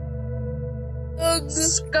scugs. Ugh.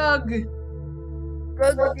 Scug.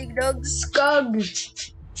 Rug, dig dug. Scug.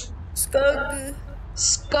 Skug.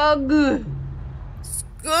 Scug.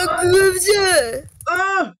 Skug.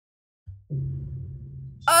 Ah!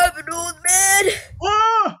 I'm an old man.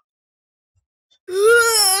 Ah!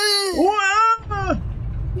 Ah!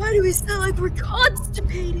 Why do we sound like we're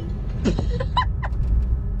constipated?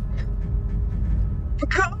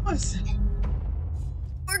 Because.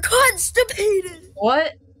 We're constipated.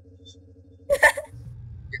 What?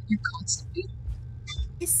 You're constipated?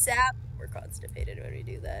 We sound we're constipated when we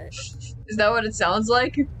do that. Is that what it sounds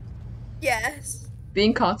like? Yes.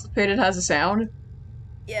 Being constipated has a sound?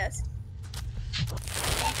 Yes. You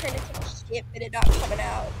trying to take shit, but it not coming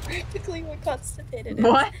out. Practically, we're constipated.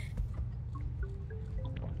 What?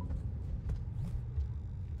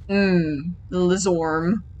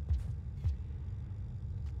 Lizorm.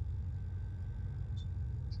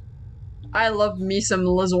 I love me some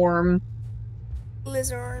Lizorm.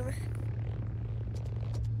 Lizorm.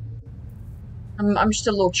 I'm just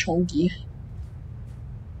a little chunky.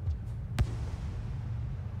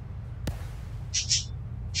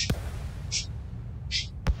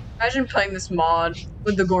 Imagine playing this mod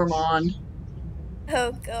with the Gourmand.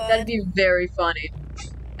 Oh god. That'd be very funny.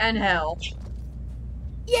 And hell.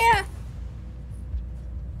 Yeah.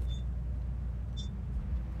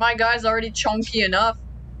 My guy's already chunky enough.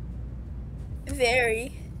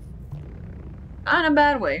 Very. Not in a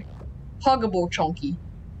bad way. Huggable chunky.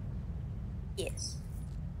 Yes.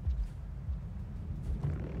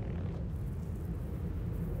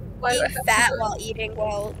 Why do I Being have fat to- while eating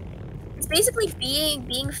well. It's basically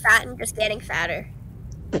being fat and just getting fatter.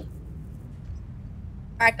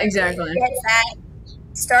 Practically. Exactly. Get fat.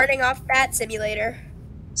 Starting off fat simulator.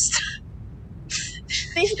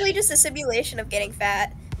 Basically just a simulation of getting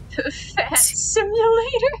fat. Fat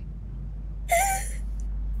simulator?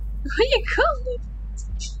 What you call it?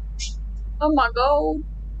 Oh my god.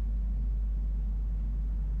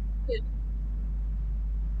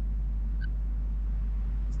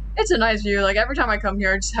 It's a nice view. Like, every time I come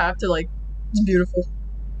here, I just have to, like, it's beautiful.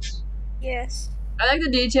 Yes. I like the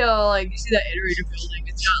detail, like, you see that iterator building.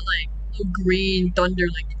 It's got, like, little green thunder,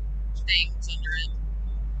 like, things under it.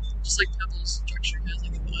 Just like Pebble's structure has,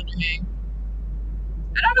 like, a underhang.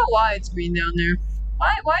 I don't know why it's green down there.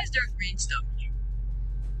 Why is there green stuff?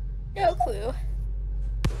 No clue.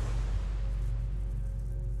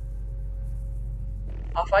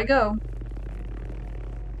 Off I go.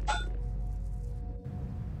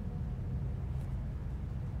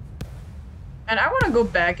 And I want to go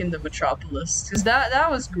back into Metropolis, because that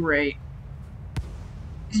was great.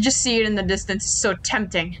 You just see it in the distance, it's so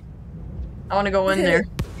tempting. I want to go in there.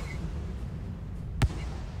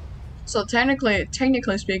 So technically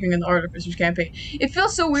speaking, in the Artificer's campaign, it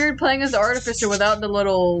feels so weird playing as the Artificer without the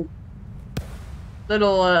little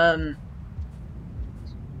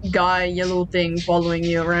guy yellow thing following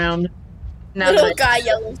you around. Now Little that- guy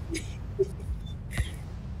yellow.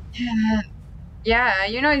 Yeah,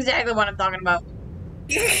 you know exactly what I'm talking about.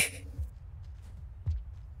 You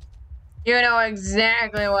know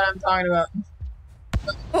exactly what I'm talking about.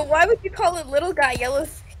 But why would you call it little guy yellow?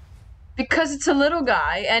 Because it's a little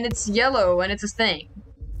guy, and it's yellow, and it's a thing.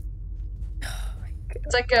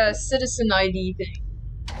 It's like a citizen ID thing.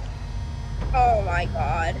 Oh my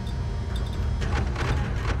god.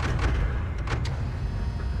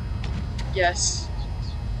 Yes.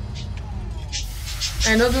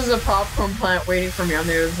 I know there's a popcorn plant waiting for me on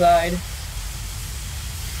the other side.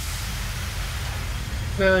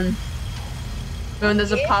 Moon. Moon,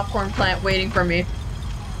 there's a popcorn plant waiting for me.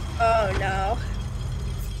 Oh no.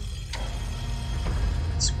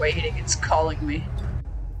 It's waiting, it's calling me.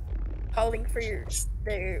 Calling for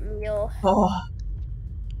their meal. Oh.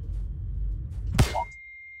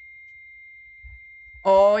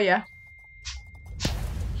 Oh yeah.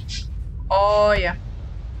 Oh yeah.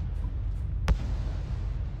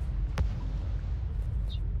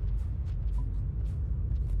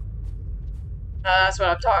 That's what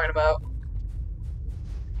I'm talking about.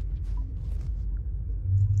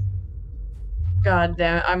 God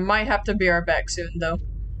damn it. I might have to be right back soon, though.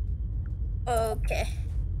 Okay.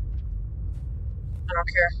 I don't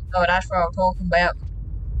care. Oh, that's what I'm talking about.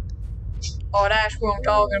 Oh, that's what I'm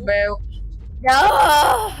talking about.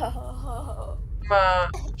 No. Uh,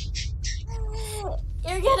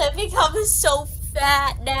 You're gonna become so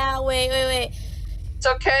fat now. Wait. it's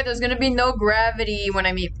okay. There's gonna be no gravity when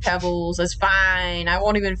I meet Pebbles. It's fine. I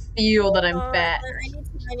won't even feel that I'm fat.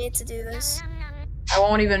 I need to do this. I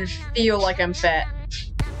won't even feel like I'm fat.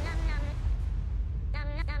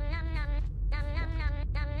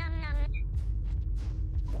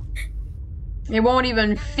 It won't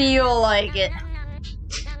even feel like it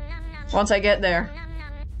once I get there.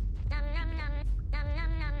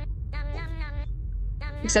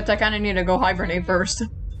 Except I kind of need to go hibernate first.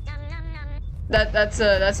 That's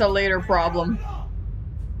a later problem.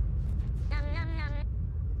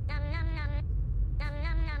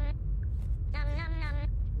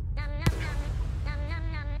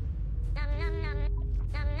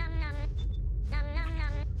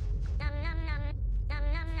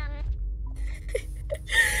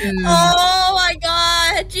 Oh my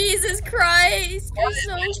god, Jesus Christ! You're so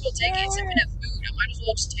might as well take it. It's smart. infinite food. I might as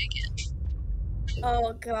well just take it.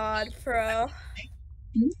 Oh god, bro.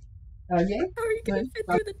 Okay. How are you gonna fit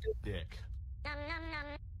through the door? Dick.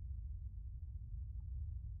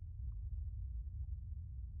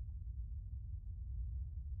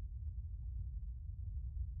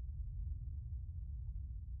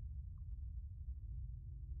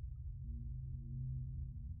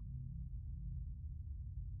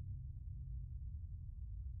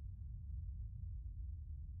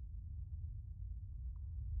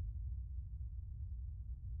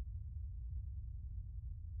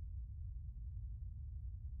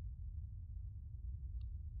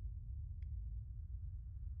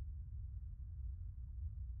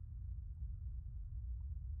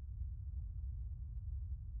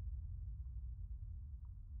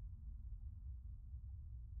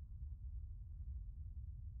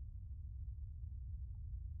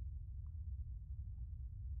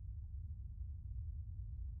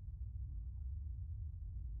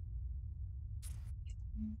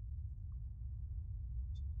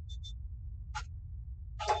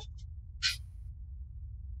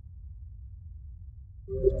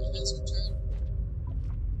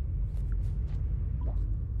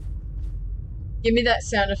 Give me that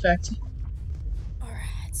sound effect.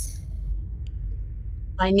 Alright.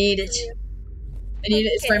 I need it. I need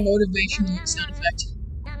it. It's my Okay. motivational sound effect.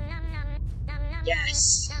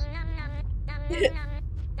 Yes.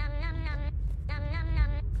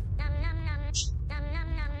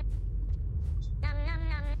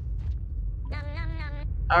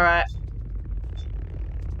 Alright.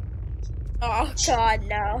 Oh god,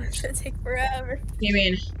 no. It's gonna take forever. You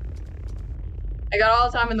mean? I got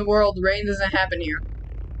all the time in the world. Rain doesn't happen here.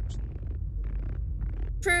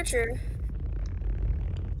 True, true.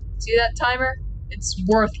 See that timer? It's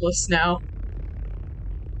worthless now.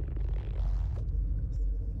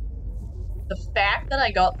 The fact that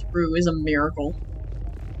I got through is a miracle.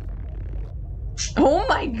 Oh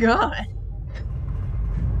my god!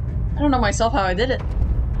 I don't know myself how I did it.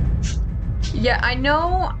 Yeah, I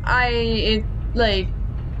know I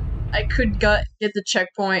could get the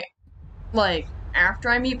checkpoint, like, after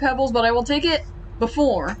I meet Pebbles, but I will take it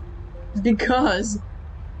before. Because,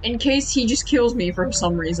 in case he just kills me for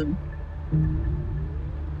some reason.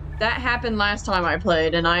 That happened last time I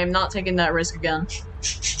played, and I am not taking that risk again.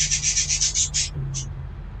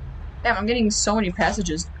 Damn, I'm getting so many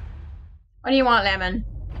passages. What do you want, Lemon?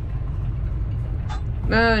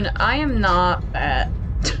 Moon, I am not fat.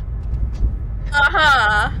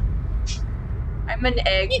 Uh-huh. I'm an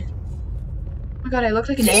egg. Oh my god, I look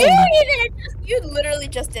like an You, egg. you literally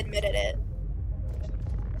just admitted it.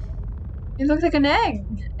 You look like an egg.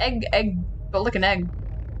 Egg, built like an egg.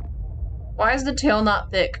 Why is the tail not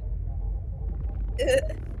thick?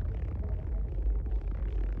 Let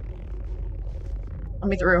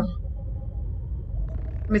me through.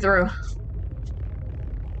 Let me through.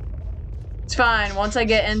 It's fine. Once I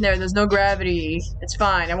get in there, there's no gravity. It's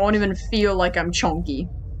fine. I won't even feel like I'm chunky.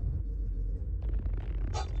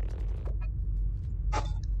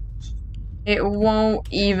 It won't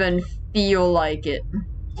even feel like it.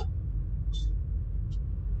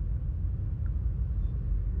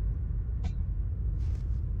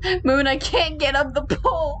 Moon, I can't get up the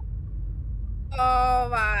pole. Oh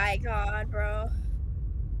my god, bro.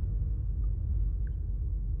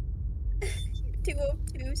 You're too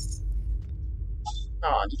obtuse.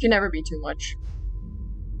 Oh, you can never be too much.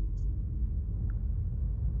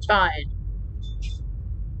 It's fine.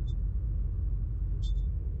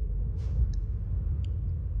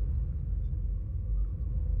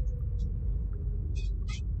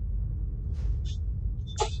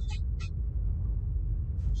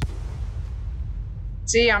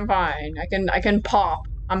 See, I'm fine. I can pop.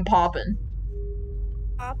 I'm popping.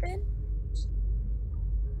 Poppin'?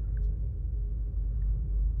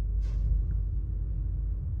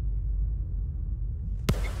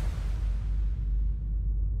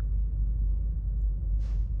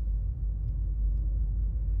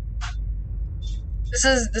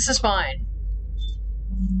 This is fine.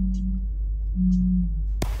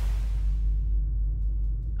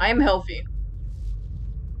 I am healthy.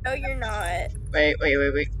 No, you're not. Wait.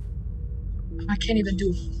 I can't even do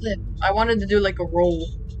a flip. I wanted to do like a roll.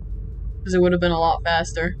 Because it would have been a lot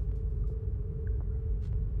faster.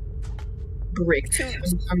 Brick.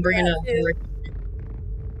 I'm bringing a brick.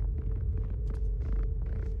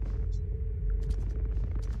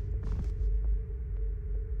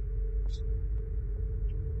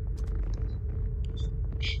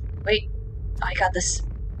 Wait. I got this.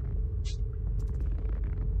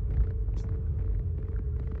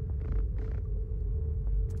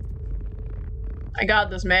 I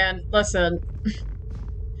got this, man. Listen.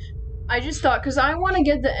 I just thought, because I want to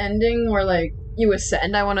get the ending where, like, you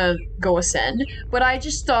ascend. I want to go ascend. But I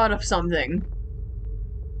just thought of something.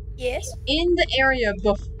 Yes? In the area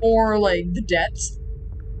before, like, the depths,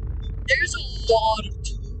 there's a lot of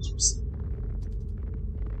tubes.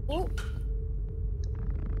 Ooh.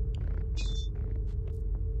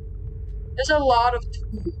 There's a lot of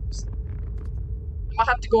tubes. I'll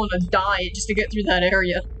have to go on a diet just to get through that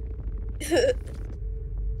area.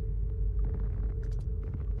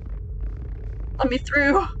 Let me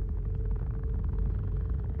through.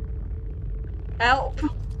 Help.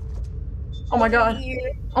 Oh my god.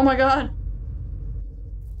 Oh my god.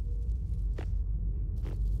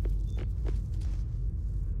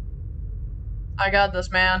 I got this,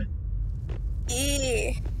 man.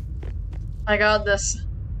 Yeah. I got this.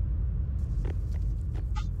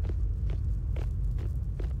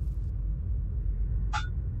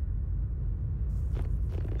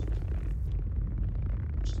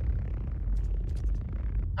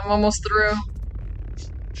 I'm almost through.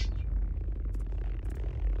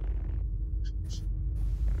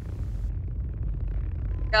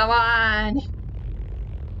 Come on.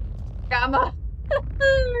 Come on.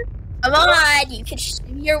 Come on, you can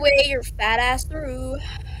swim your way your fat ass through.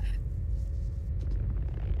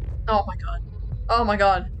 Oh my god. Oh my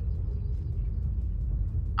god.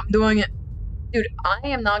 I'm doing it. Dude, I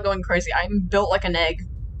am not going crazy. I'm built like an egg.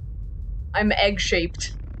 I'm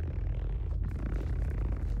egg-shaped.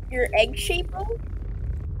 You're egg-shaped?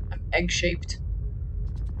 I'm egg-shaped.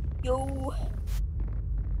 Yo.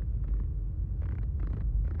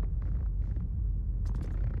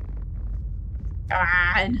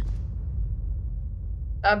 God.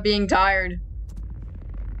 Stop being tired.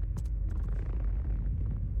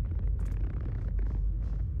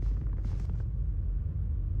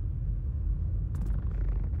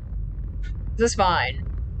 This is fine.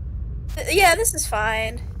 Yeah, this is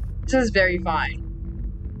fine. This is very fine.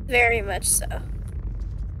 Very much so.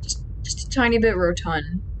 Just a tiny bit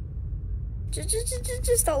rotund.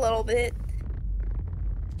 Just a little bit.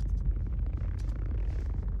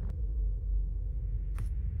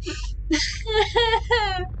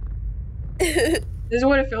 This is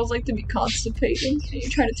what it feels like to be constipated and you're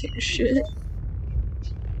trying to take a shit. This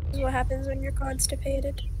is what happens when you're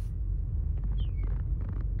constipated.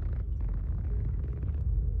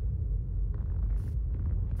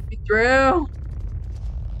 Be through.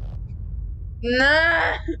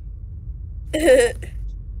 Nah.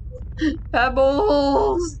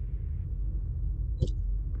 Pebbles.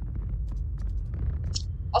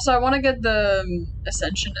 Also, I want to get the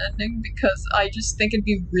Ascension ending because I just think it'd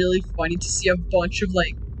be really funny to see a bunch of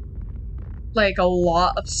like a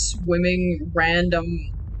lot of swimming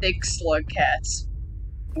random thick slug cats.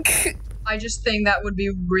 I just think that would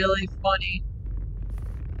be really funny.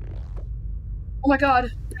 Oh my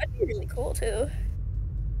god. That'd be really cool too.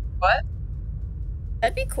 What?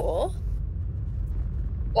 That'd be cool.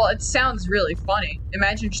 Well, it sounds really funny.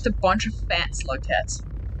 Imagine just a bunch of fat slug cats.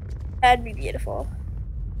 That'd be beautiful.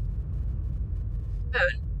 Dude,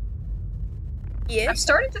 I'm Yeah.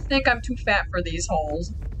 starting to think I'm too fat for these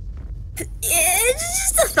holes.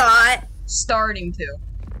 It's just a thought. Starting to.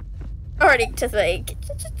 Starting to think.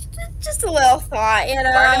 Just a little thought, you know?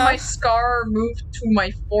 Why did my scar move to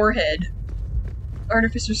my forehead?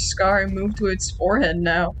 Artificer's scar moved to its forehead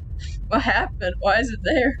now. What happened? Why is it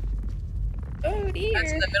there? Oh dear.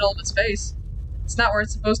 That's in the middle of its face. It's not where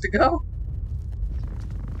it's supposed to go.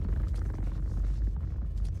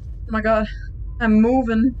 Oh my god. I'm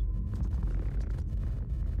moving.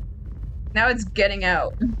 Now it's getting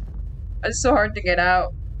out. It's so hard to get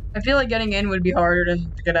out. I feel like getting in would be harder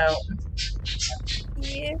than to get out.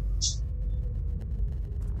 Yeah.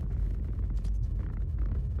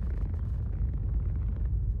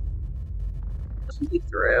 Be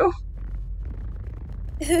through.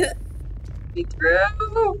 Be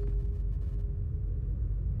through.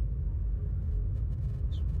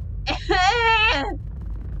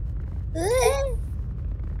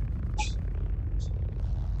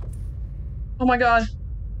 Oh my god.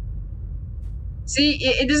 See,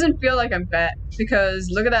 it doesn't feel like I'm fat because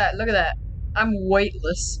look at that, look at that. I'm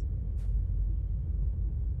weightless.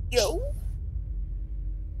 Yo.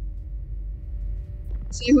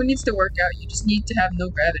 See, who needs to work out? You just need to have no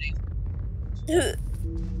gravity.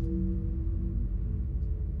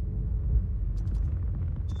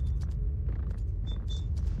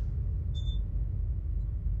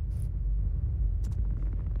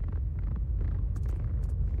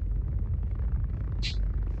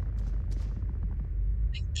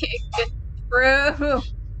 Can't get through.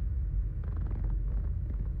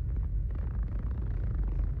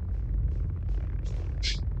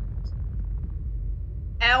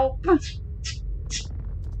 Help.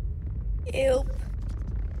 Ew.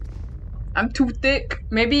 I'm too thick.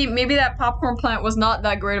 Maybe that popcorn plant was not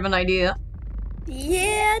that great of an idea.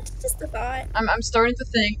 Yeah, it's just a thought. I'm starting to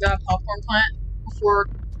think that popcorn plant before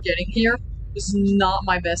getting here was not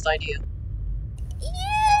my best idea. Yeah,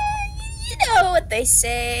 you know what they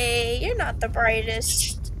say. You're not the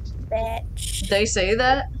brightest batch. They say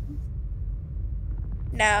that?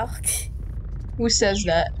 No. Who says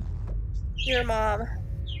that? Your mom.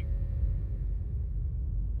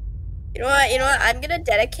 You know what? You know what? I'm gonna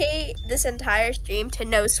dedicate this entire stream to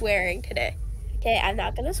no swearing today. Okay, I'm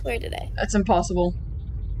not gonna swear today. That's impossible.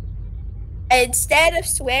 Instead of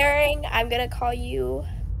swearing, I'm gonna call you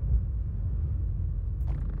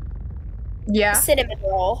Yeah. cinnamon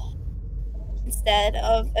roll instead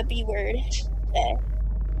of a B word today.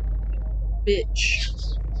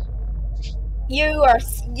 Bitch. You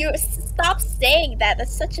stop saying that.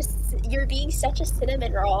 That's such a you're being such a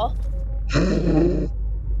cinnamon roll.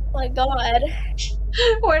 Oh my god.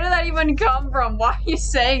 Where did that even come from? Why are you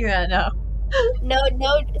saying that now? No,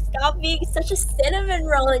 stop being such a cinnamon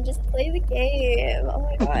roll and just play the game. Oh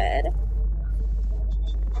my god.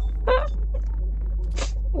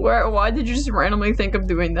 Why did you just randomly think of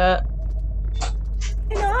doing that?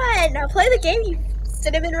 Come on, now play the game, you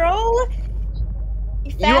cinnamon roll.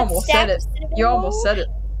 You fat almost stack said it. of cinnamon You roll. almost said it.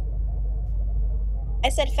 I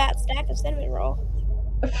said fat stack of cinnamon roll.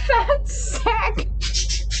 A fat sack.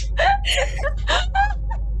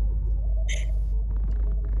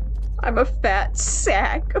 I'm a fat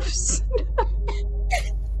sack of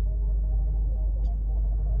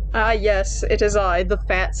Ah, yes, it is I, the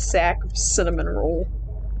fat sack of cinnamon roll.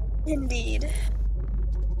 Indeed.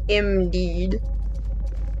 Indeed.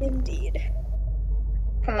 Indeed.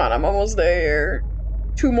 Come on, I'm almost there.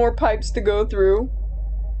 2 more pipes to go through.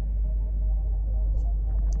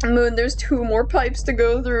 Moon, there's 2 more pipes to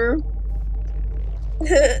go through.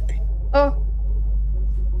 Oh.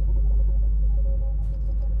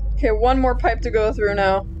 Okay, 1 more pipe to go through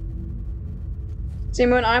now. See,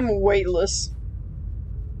 Moon, I'm weightless.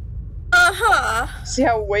 Uh-huh. See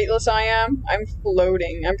how weightless I am? I'm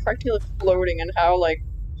floating. I'm practically floating in how, like,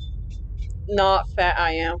 not fat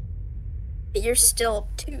I am. You're still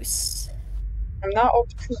obtuse. I'm not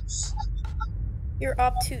obtuse. You're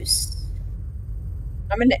obtuse.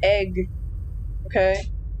 I'm an egg. Okay?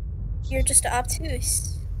 You're just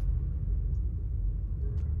obtuse.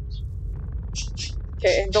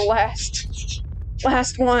 Okay, the last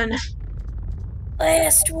one.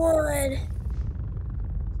 Last one.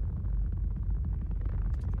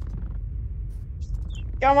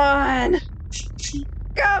 Come on!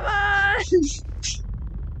 Come on!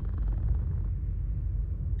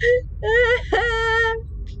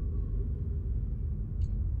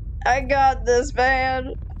 I got this,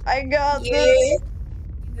 man. I got You this.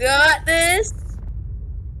 got this.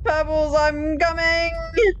 Pebbles, I'm coming.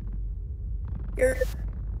 You're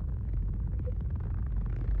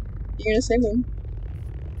gonna say Moon?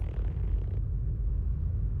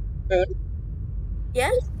 Moon? yeah.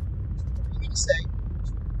 What are you gonna say?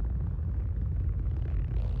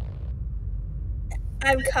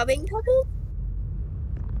 I'm coming, Pebble.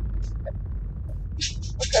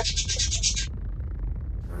 Okay.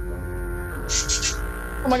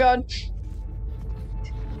 Oh my god.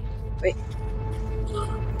 Wait.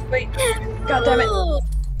 God damn it.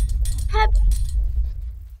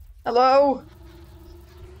 Hello?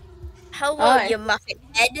 Hello, Hi. you muffin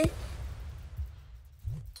head.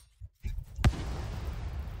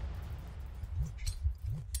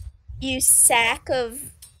 You sack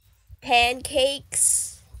of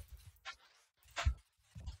pancakes.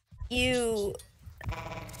 You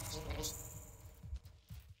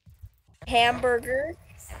hamburger.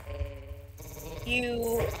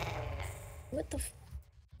 You what the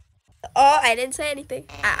oh, I didn't say anything.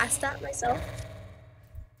 I stopped myself.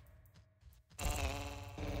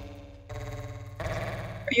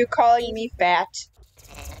 Are you calling me fat?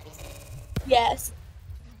 Yes.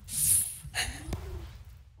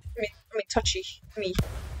 Let me touchy. Let me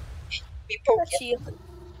poke you. Touchy.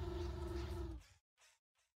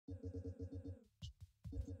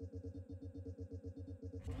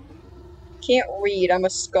 Can't read, I'm a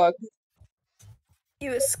scug.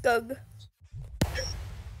 You a scug.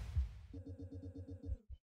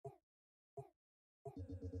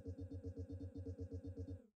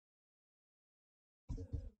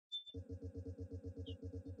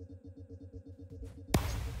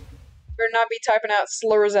 Better not be typing out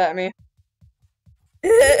slurs at me.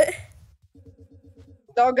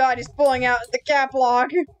 Oh god, he's pulling out the cap lock.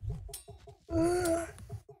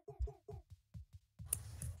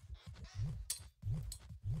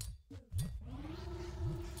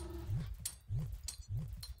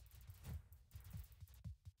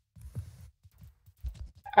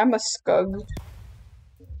 I'm a scug.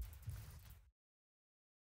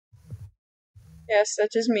 Yes, that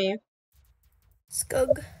is me.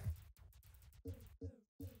 Scug.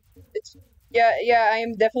 Yeah, I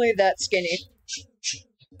am definitely that skinny.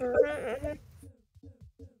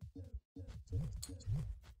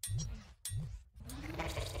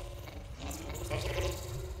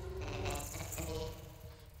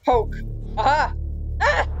 Poke. Aha!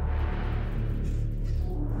 Ah!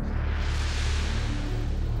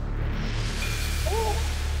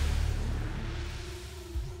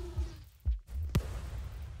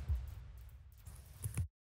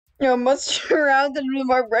 You know, much surrounded with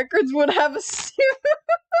my records would have a suit.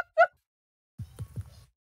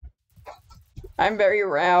 I'm very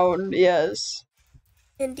round, yes.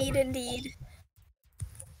 Indeed, indeed.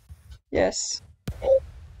 Yes.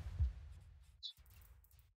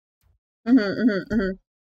 Did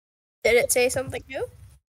it say something new?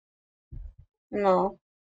 No.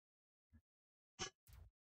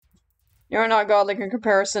 You're not godlike in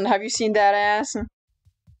comparison. Have you seen that ass?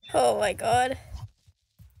 Oh my god.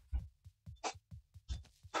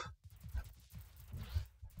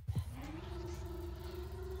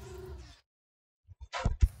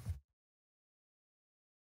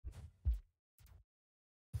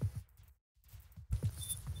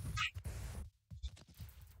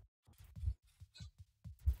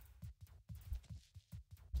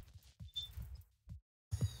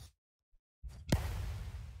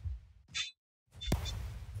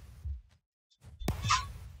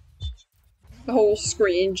 The whole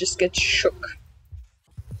screen just gets shook.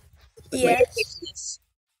 Yes.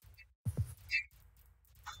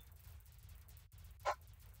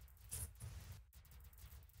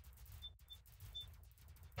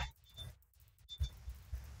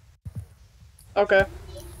 Okay.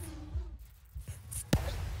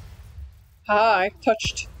 Haha, I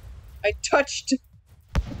touched.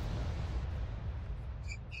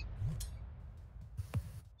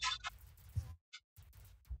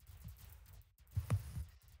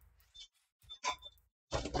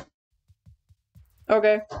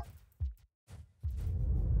 Okay.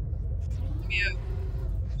 Yeah.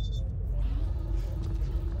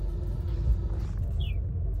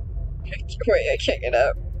 Wait, I can't get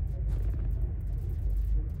out.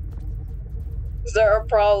 Is there a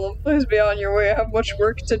problem? Please be on your way. I have much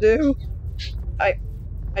work to do. I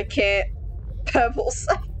can't. Pebbles.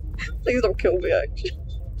 Please don't kill me, actually.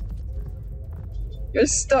 You're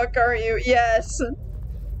stuck, aren't you? Yes.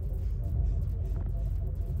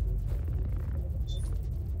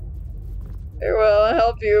 Very well, I'll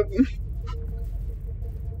help you.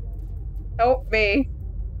 Help me.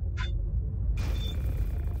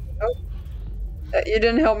 Oh. You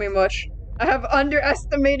didn't help me much. I have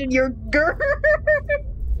underestimated your girth.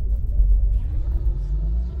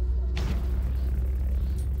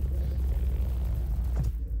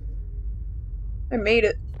 I made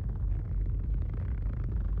it.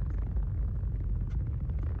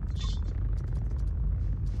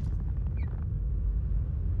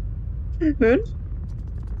 Moon?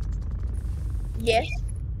 Yes.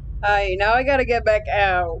 Hi, now I gotta get back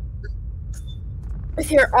out.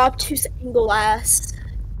 With your obtuse angle ass.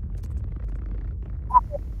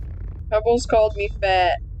 Pebbles called me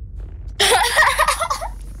fat.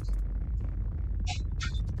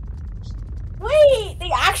 Wait,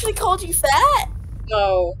 they actually called you fat?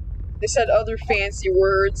 No. They said other fancy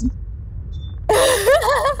words.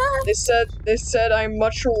 They said I'm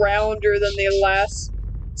much rounder than the last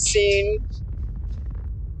scene.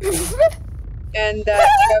 And that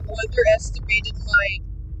I have underestimated my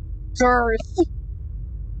girth.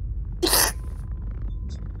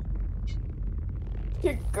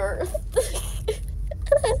 Your girth.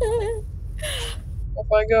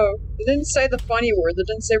 Off I go. It didn't say the funny word, it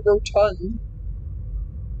didn't say rotund.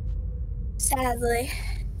 Sadly.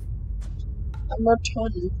 I'm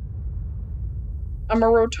rotund. I'm a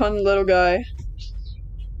rotund little guy.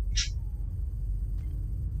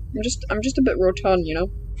 I'm just a bit rotund, you know?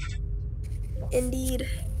 Indeed.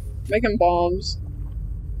 Making bombs.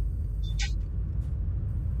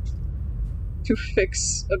 to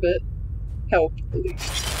fix a bit. Help, at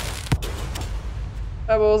least.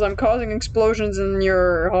 Pebbles, I'm causing explosions in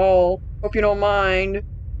your hall. Hope you don't mind.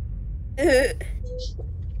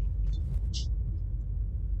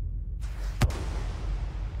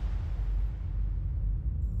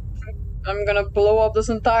 I'm gonna blow up this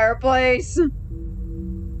entire place!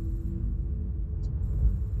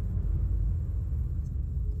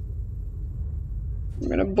 I'm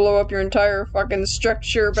gonna blow up your entire fucking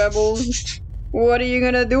structure, Pebbles. What are you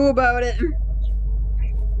gonna do about it?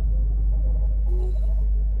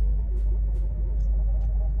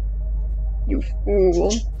 You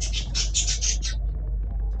fool.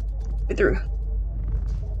 Get through.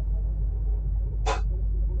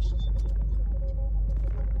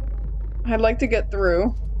 I'd like to get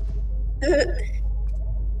through.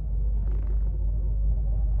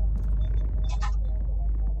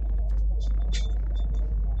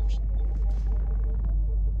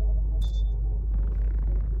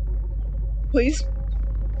 Please?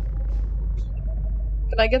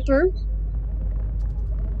 Can I get through?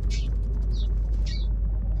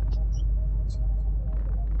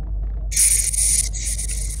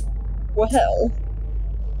 What hell?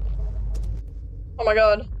 Oh my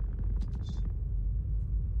god.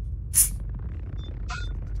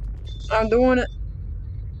 I'm doing it.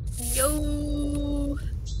 Yo.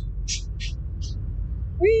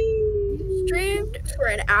 Whee! Streamed for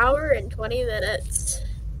an hour and 20 minutes.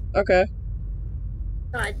 Okay.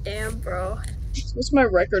 God damn, bro. What's my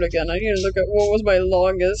record again? I need to look at what was my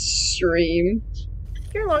longest stream.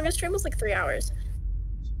 Your longest stream was like 3 hours.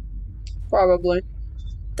 Probably.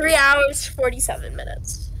 3 hours, 47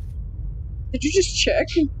 minutes. Did you just check?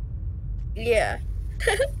 Yeah.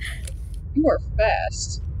 You are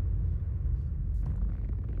fast.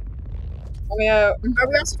 I mean, Are we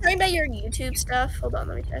also talking about your YouTube stuff? Hold on,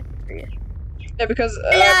 let me check for you. yeah, because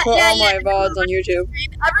I put all my VODs on YouTube.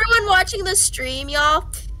 Everyone watching this stream, y'all,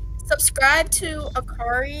 subscribe to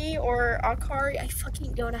Akari or Akari. I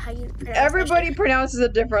fucking don't know how you pronounce Everybody pronounces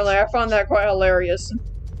it differently. I found that quite hilarious.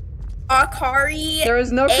 Akari. There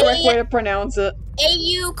is no correct way to pronounce it.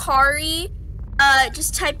 Kari.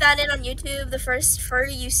 Just type that in on YouTube. The first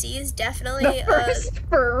furry you see is definitely The first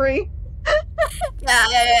furry.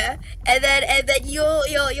 yeah. And then you'll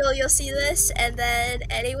see this, and then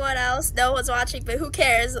anyone else, no one's watching, but who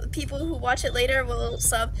cares? People who watch it later will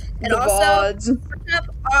sub. And The also VODs. look up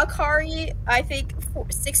Akari, I think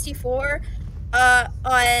 64,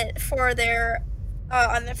 for their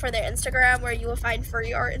Instagram, where you will find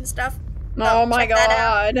furry art and stuff. Oh my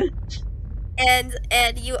god. And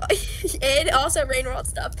you and also Rain World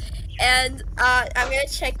stuff. And I'm gonna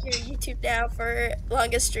check your YouTube now for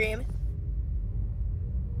longest stream.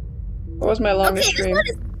 What was my longest Okay, stream?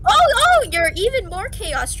 this one is oh, your even more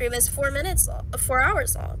chaos stream is 4 minutes long, 4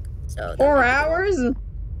 hours long. So 4 hours?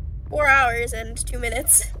 4 hours and 2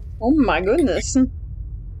 minutes. Oh my goodness.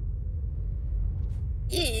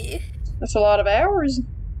 Yeah. That's a lot of hours.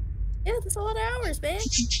 Yeah, that's a lot of hours, man.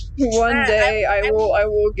 One day I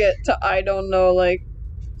will get to, I don't know, like,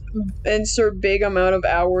 insert big amount of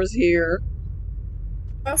hours here.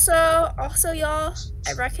 Also, y'all,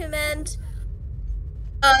 I recommend,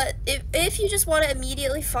 if you just want to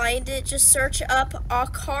immediately find it, just search up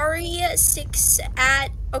Akari6 at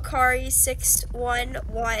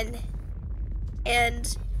Akari611,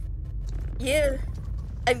 and yeah,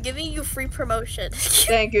 I'm giving you free promotion.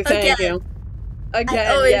 Thank you, thank you.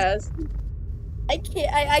 Again, always- yes.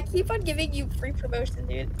 I keep on giving you free promotion,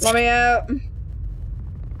 dude. Let me out.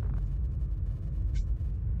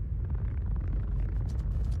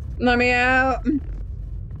 Let me out.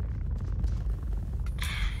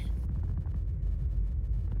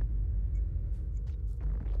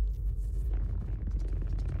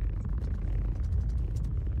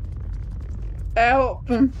 Help.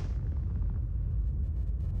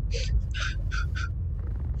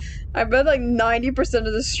 I bet like 90%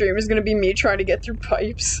 of the stream is gonna be me trying to get through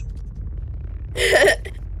pipes.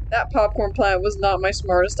 That popcorn plant was not my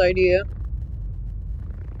smartest idea.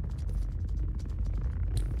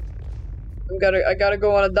 I gotta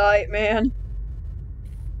go on a diet, man.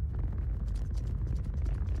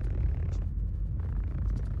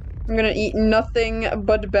 I'm gonna eat nothing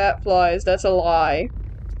but bat flies. That's a lie.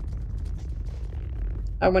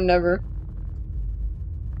 I would never.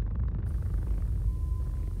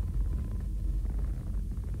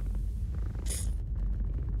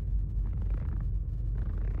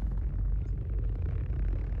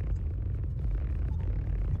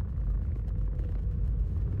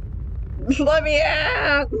 Let me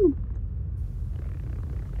out!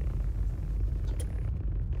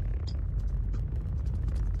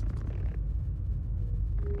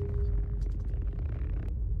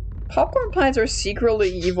 Popcorn plants are secretly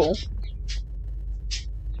evil.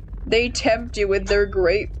 They tempt you with their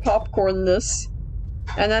great popcornness.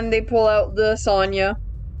 And then they pull out this on you.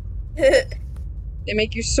 They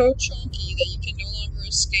make you so chunky that you can no longer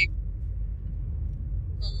escape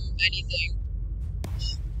from anything.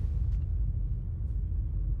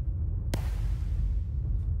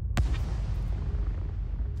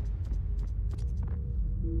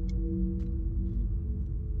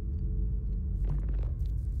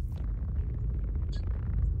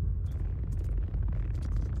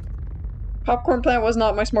 Popcorn plant was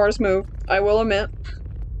not my smartest move, I will admit.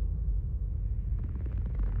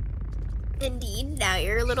 Indeed, now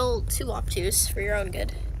you're a little too obtuse for your own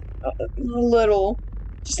good. A little.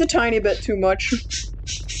 Just a tiny bit too much.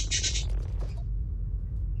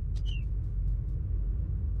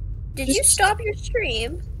 Did you stop your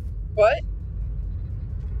stream? What?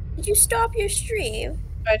 Did you stop your stream?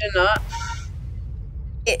 I did not.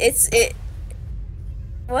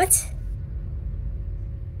 What?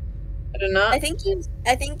 I did not. I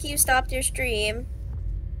think you stopped your stream.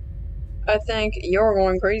 I think you're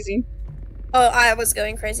going crazy. Oh, I was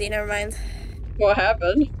going crazy, never mind. What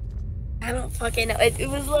happened? I don't fucking know. It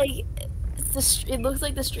was like it looks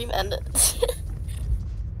like the stream ended.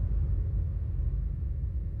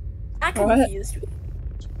 That confused me.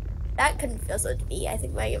 That confused me. I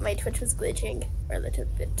think my Twitch was glitching for a little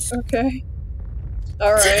bit. Okay.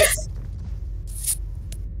 Alright.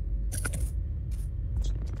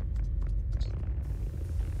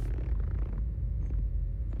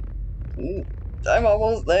 I'm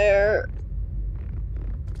almost there.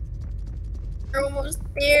 You're almost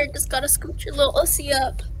there. Just gotta scoot your little ussy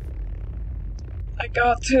up. I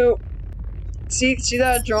got to. See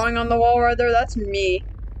that drawing on the wall right there? That's me.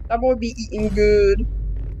 That boy be eating good.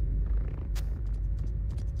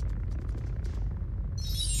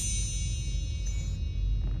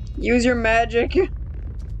 Use your magic.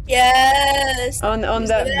 Yes. On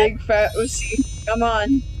that big fat ussy. Come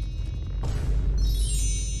on.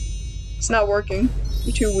 It's not working.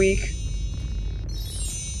 You're too weak.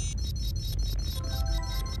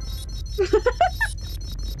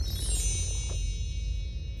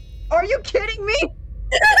 Are you kidding me?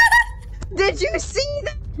 Did you see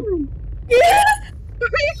that? Yeah.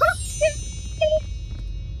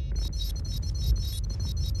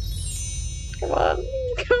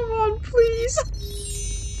 Come on, please.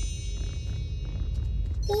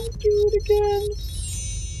 Don't do it again.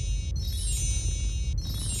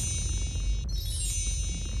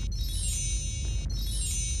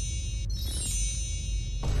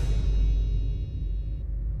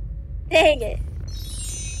 Dang it.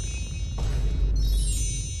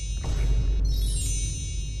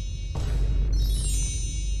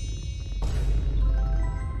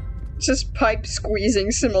 It's just pipe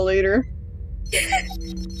squeezing simulator. Dick.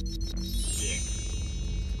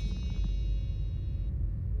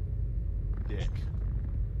 Dick.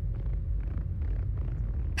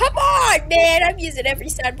 Come on, man! I'm using every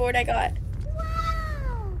soundboard I got.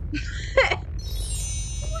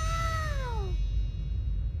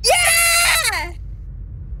 Yeah!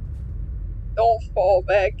 Don't fall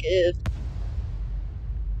back in.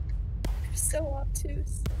 You're so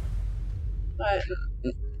obtuse.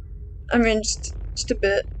 I mean, just a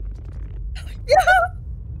bit. Yeah!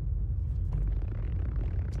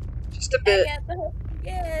 Just a bit. I got the hook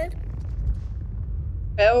again.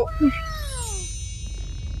 Help.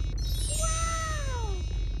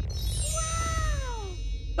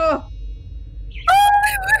 Oh, Oh,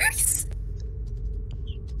 it works!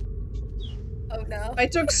 Oh no. I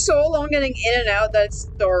took so long getting in and out that it's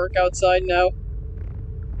dark outside now.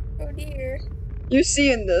 Oh dear. You're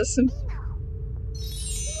seeing this.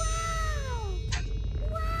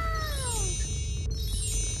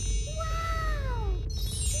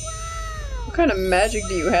 What kind of magic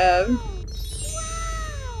do you have?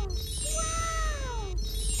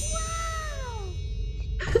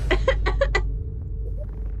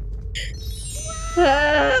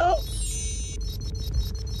 Help!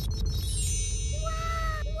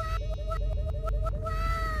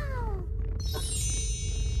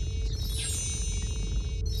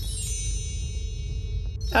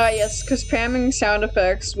 Ah yes, because spamming sound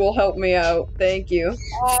effects will help me out. Thank you.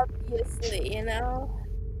 Obviously, you know.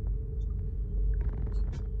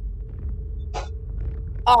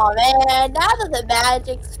 Oh man, now that the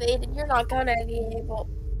magic's faded, you're not gonna be able.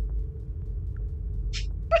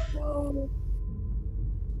 Whoa.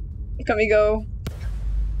 Look at me go.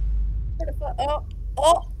 Oh,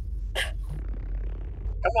 oh.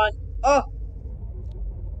 Come on. Oh!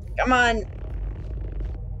 Come on!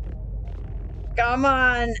 Come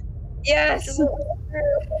on! Yes!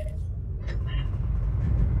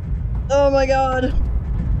 Oh my god.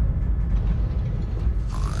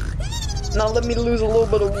 Now let me lose a little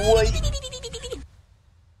bit of weight.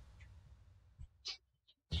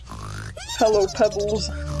 Hello, Pebbles.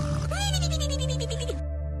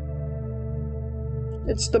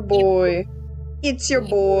 It's the boy. It's your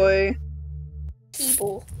boy.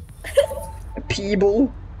 People.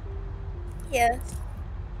 Peeble. Yeah.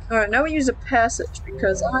 Alright, now we use a passage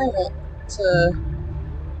because I want to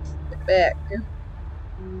get back.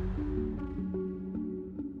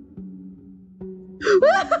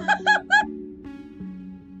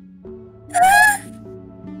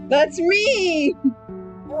 That's me!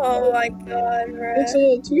 Oh my god, Looks a bruh.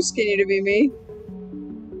 little too skinny to be me.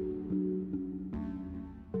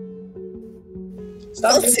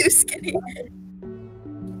 Stop So being too skinny.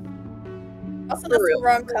 Also, For that's real. the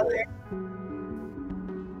wrong color.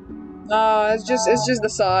 Nah, it's just the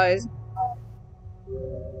size.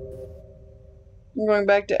 I'm going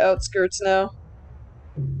back to outskirts now.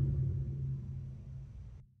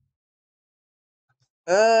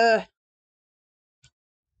 Oh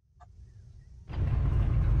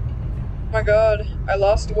my god, I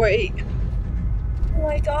lost weight. Oh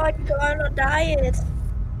my god, you got on a diet.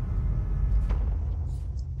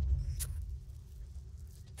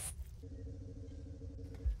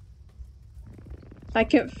 I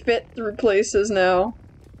can fit through places now.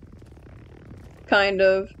 Kind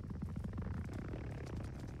of.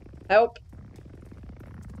 Help.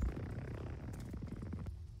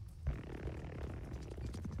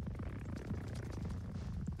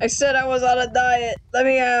 I said I was on a diet. Let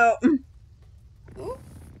me out. Ooh.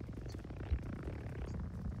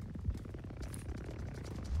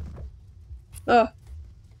 Oh.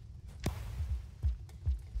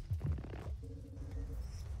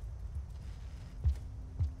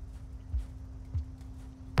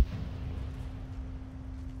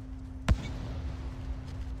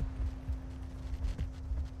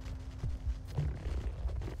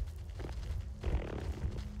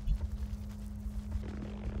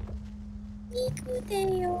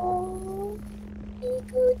 Mikudeyo.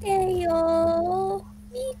 Mikudeyo.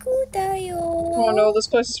 Mikudeyo. Oh no, this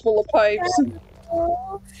place is full of pipes.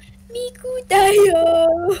 Mikudeyo.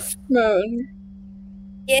 Moon.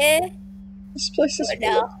 Yeah. This place is What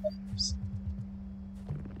full now? of pipes.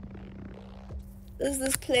 Does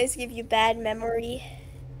this place give you bad memory?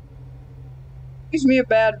 Gives me a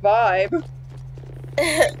bad vibe.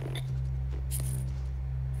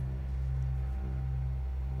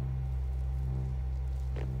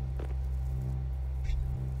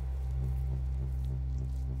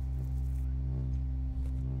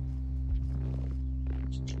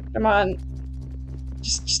 Come on.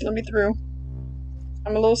 Just let me through.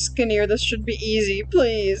 I'm a little skinnier. This should be easy,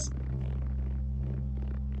 please.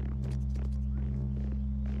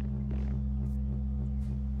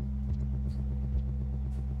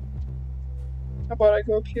 How about I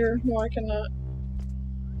go up here? No, I cannot.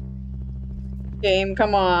 Game,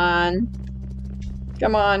 come on.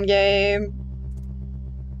 Come on, game.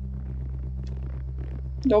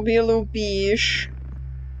 Don't be a little biche.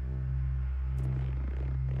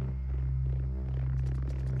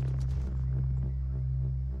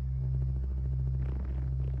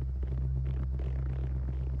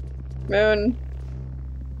 Moon.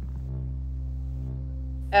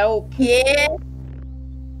 Help. Yeah.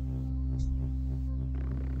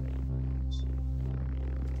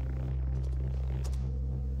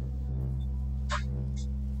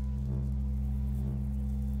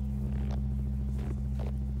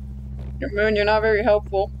 Moon, you're not very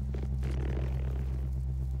helpful.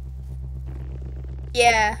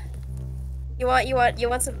 Yeah. You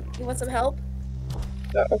want some help?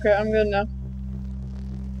 Okay, I'm good now.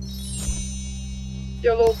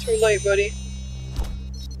 You're a little too late, buddy.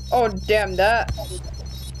 Oh, damn, that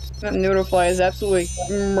noodle fly is absolutely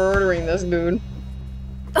murdering this dude.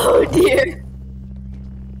 Oh dear.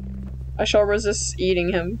 I shall resist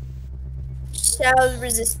eating him. Shall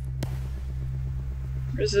resist.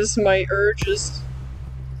 Resist my urges.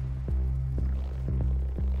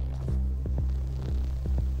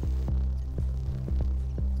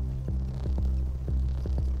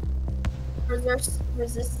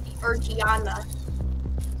 Resist the Urgiana.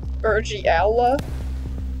 Urgiala?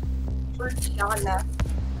 Urgiana.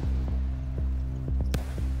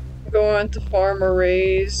 Going to Farmer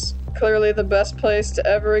Ray's. Clearly the best place to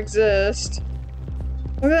ever exist.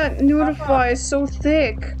 Look at that noodle fly, is so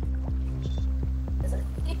thick. It's a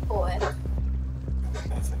thick boy.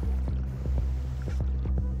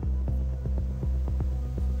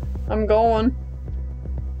 I'm going.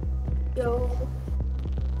 Yo.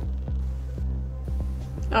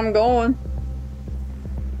 I'm going.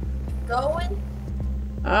 Going?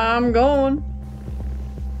 I'm going.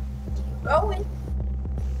 Going.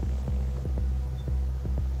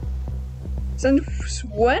 Since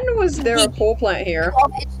when was there a coal plant here?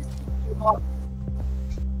 Well, it's just too long.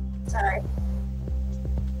 Sorry.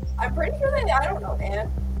 I'm pretty sure that I don't know,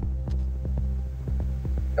 man.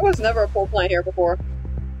 There was never a coal plant here before.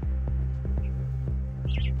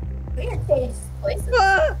 We can change places.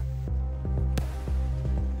 Ah!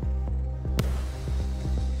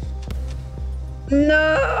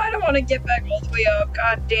 No, I don't want to get back all the way up.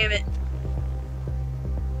 God damn it.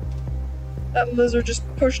 That lizard just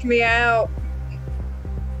pushed me out.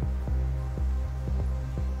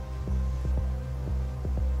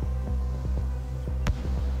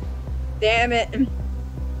 Damn it.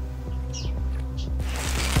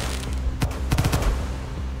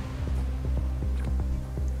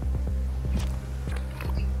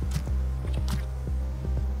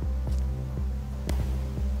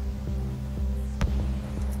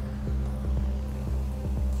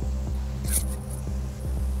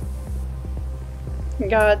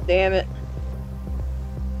 God damn it.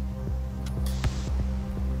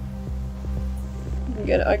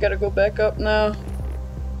 I gotta go back up now.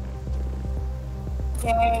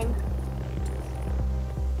 Dang.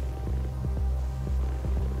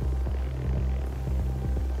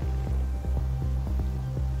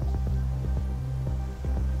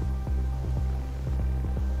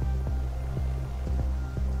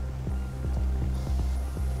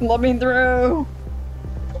 Let me through.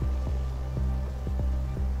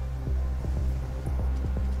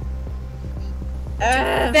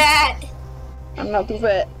 Ah, That. I'm not too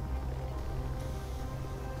fat.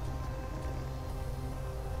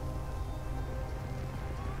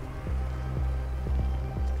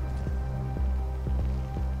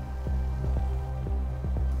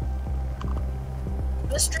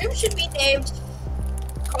 The stream should be named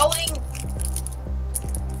calling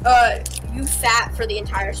you fat for the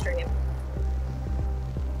entire stream.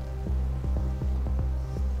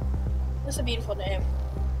 That's a beautiful name.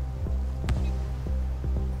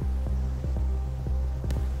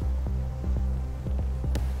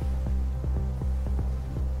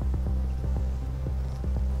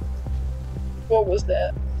 What was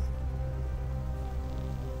that?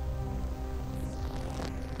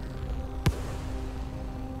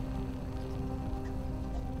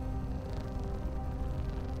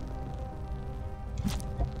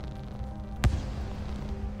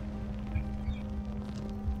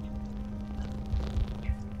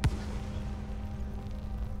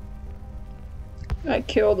 I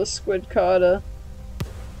killed a squid cotta.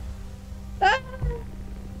 Ah!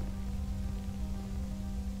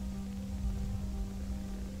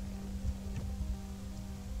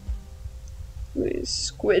 These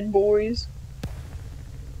squid boys.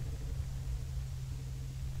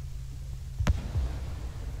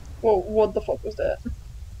 Whoa, what the fuck was that?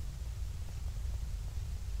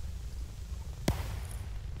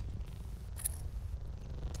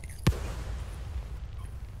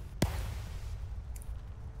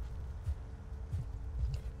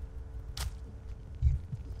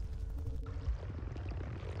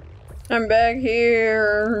 I'm back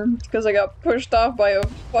here because I got pushed off by a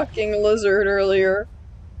fucking lizard earlier.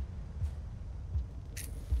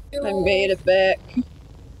 I made it back.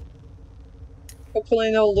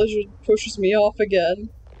 Hopefully no lizard pushes me off again.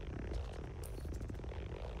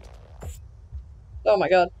 Oh my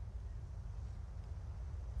god.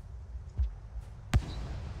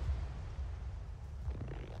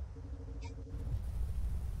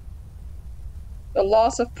 The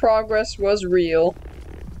loss of progress was real.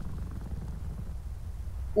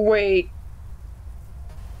 Wait.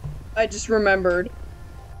 I just remembered.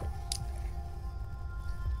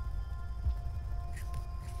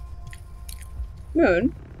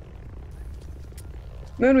 Moon?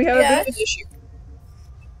 Moon, we have a bit of an issue.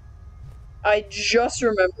 I just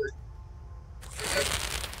remembered.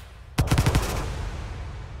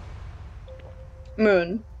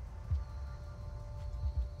 Moon.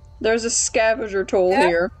 There's a scavenger toll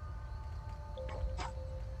here.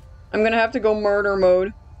 I'm gonna have to go murder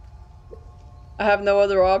mode. I have no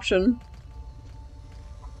other option.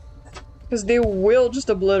 Because they will just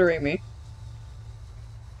obliterate me.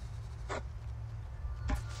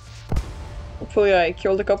 Hopefully I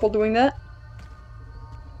killed a couple doing that.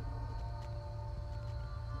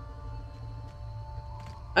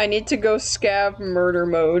 I need to go scav murder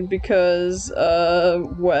mode because,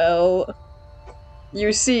 well...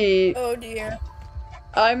 You see... Oh dear.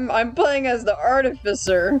 I'm playing as the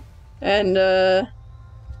Artificer, and,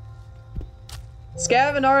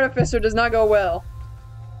 Scav and Artificer does not go well.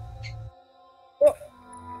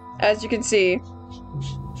 As you can see.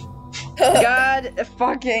 God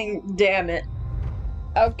fucking damn it.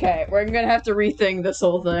 Okay, we're gonna have to rethink this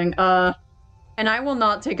whole thing. And I will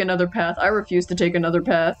not take another path. I refuse to take another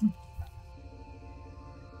path.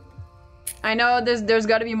 I know there's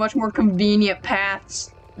gotta be much more convenient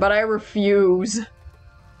paths, but I refuse.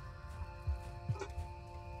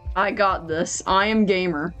 I got this. I am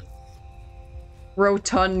gamer.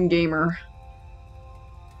 Rotund gamer.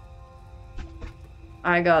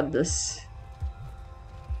 I got this.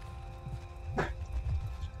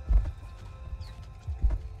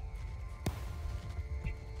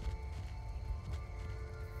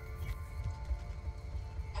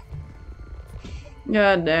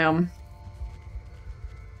 God damn.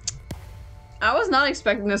 I was not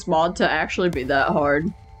expecting this mod to actually be that hard.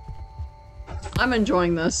 I'm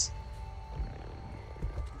enjoying this.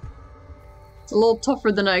 It's a little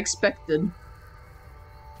tougher than I expected.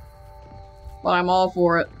 But I'm all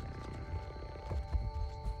for it.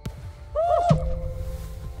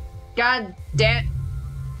 God damn.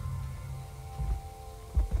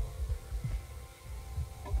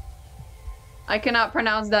 I cannot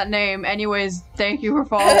pronounce that name. Anyways, thank you for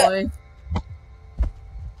following.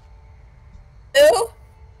 Who?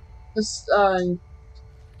 This,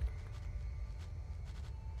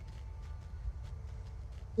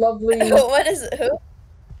 lovely, What is it? Who?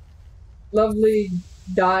 lovely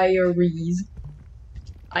diaries.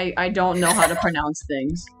 I don't know how to pronounce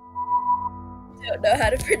things. Don't know how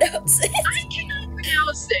to pronounce it. I cannot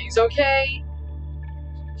pronounce things, okay?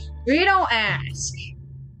 We don't ask.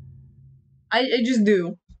 I just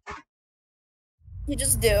do. You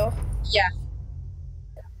just do. Yeah.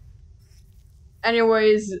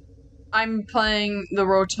 Anyways, I'm playing the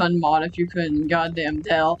Rotund mod, if you couldn't goddamn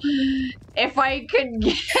tell. If I could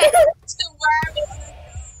get to where I want to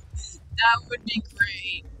go, that would be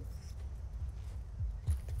great.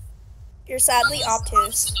 You're sadly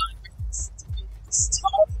obtuse.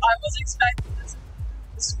 I was expecting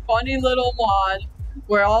this funny little mod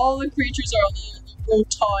where all the creatures are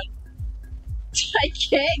rotund. I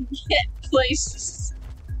can't get places.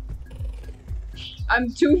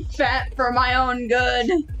 I'm too fat for my own good.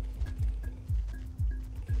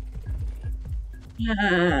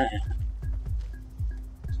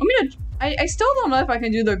 I still don't know if I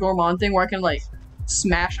can do the gourmand thing where I can like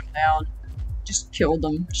smash them down. Just kill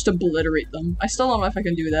them. Just obliterate them. I still don't know if I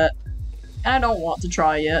can do that. And I don't want to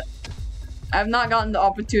try yet. I've not gotten the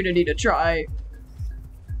opportunity to try.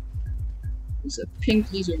 There's a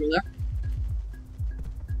pink loser over there.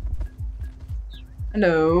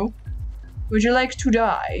 Hello. Would you like to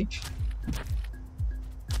die?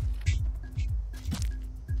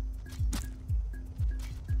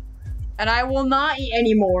 And I will not eat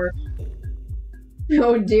anymore.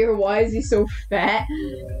 Oh dear, why is he so fat?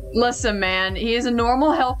 Listen, man, he is a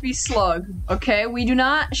normal, healthy slug, okay? We do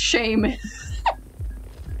not shame him.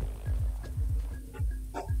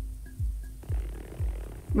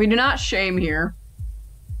 We do not shame here.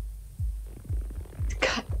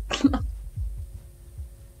 God.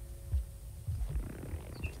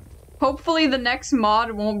 Hopefully the next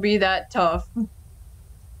mod won't be that tough.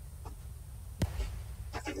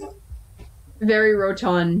 Very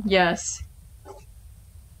rotund, yes.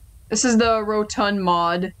 This is the rotund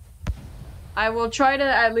mod. I will try to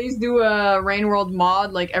at least do a Rain World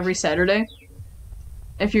mod like every Saturday.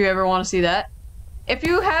 If you ever want to see that. If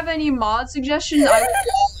you have any mod suggestions, I will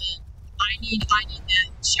call it. I need that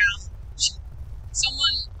challenge.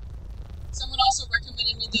 Someone also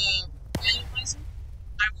recommended me the randomizer.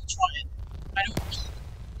 I will try it. I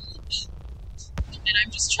don't beat. And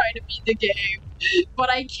I'm just trying to beat the game. But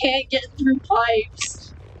I can't get through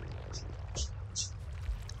pipes.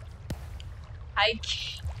 I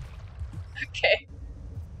can't. Okay.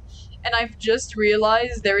 And I've just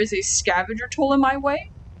realized there is a scavenger toll in my way.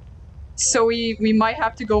 So we might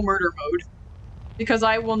have to go murder mode. Because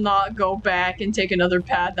I will not go back and take another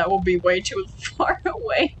path that will be way too far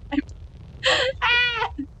away.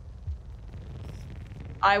 Ah!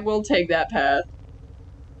 I will take that path.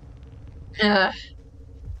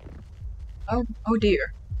 Oh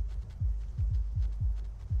dear.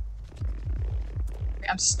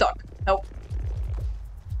 I'm stuck. Help.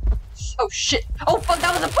 Oh shit. Oh fuck,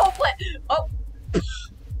 that was a pole plant! Oh.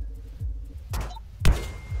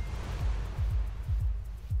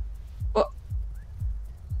 What?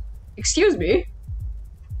 Excuse me?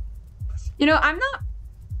 You know, I'm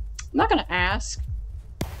not gonna ask.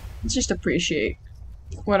 Let's just appreciate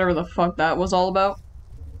whatever the fuck that was all about.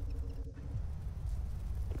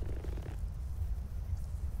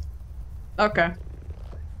 Okay.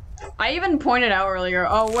 I even pointed out earlier,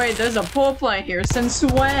 oh wait, there's a pole plant here, since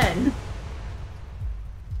when?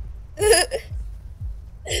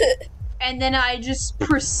 and then I just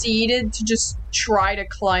proceeded to just try to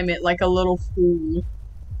climb it like a little fool.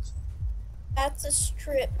 That's a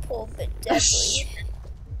strip pull, but deadly.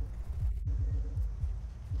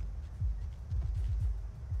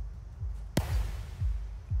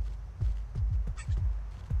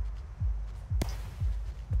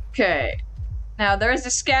 Okay. Now there's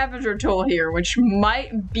a scavenger tool here, which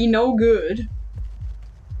might be no good.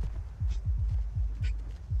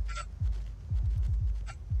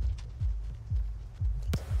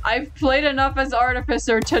 I've played enough as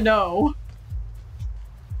Artificer to know.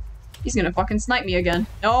 He's gonna fucking snipe me again.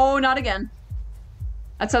 No, not again.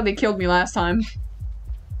 That's how they killed me last time.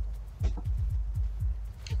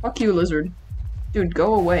 Fuck you, lizard. Dude,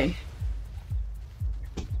 go away.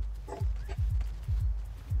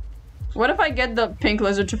 What if I get the pink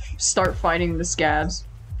lizard to start fighting the scabs?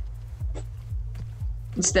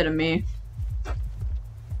 Instead of me.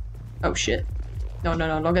 Oh shit. No, no,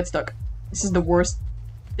 no, don't get stuck. This is the worst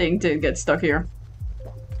thing to get stuck here.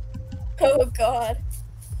 Oh god.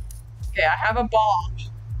 Okay, I have a bomb.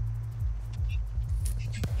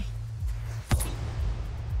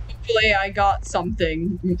 Hopefully I got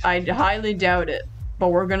something. I highly doubt it, but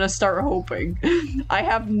we're gonna start hoping. I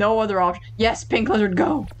have no other option. Yes, pink lizard,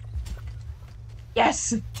 go!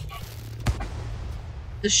 Yes!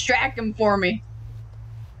 Distract him for me.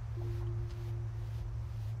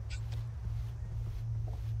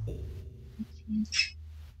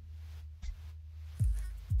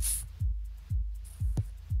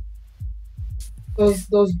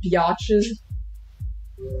 Those biatches.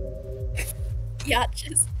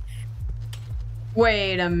 Yachts.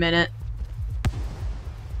 Wait a minute.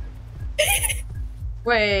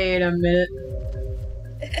 Wait a minute.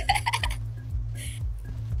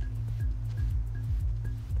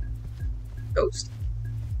 Ghost.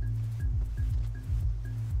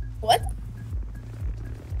 What?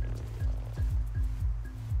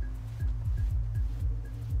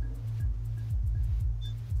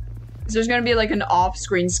 There's gonna be like an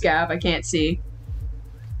off-screen scab I can't see.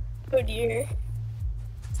 Oh dear.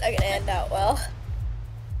 It's not gonna end out well.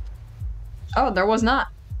 Oh, there was not.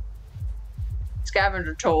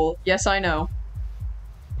 Scavenger toll. Yes, I know.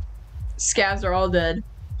 Scabs are all dead.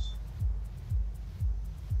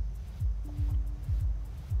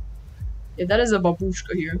 Yeah, that is a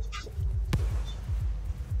babushka here.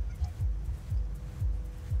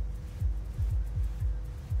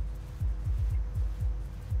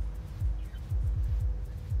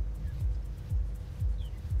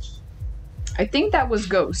 I think that was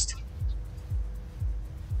Ghost.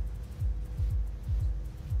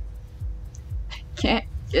 Can't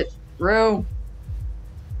get through.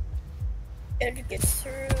 Gotta get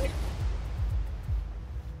through.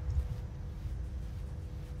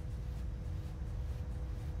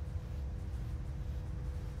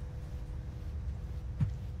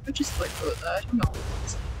 I just like, I don't know.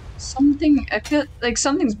 Something, I feel like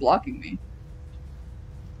something's blocking me.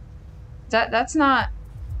 That's not,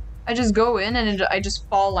 I just go in and I just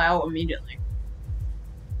fall out immediately.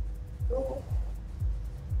 Ooh.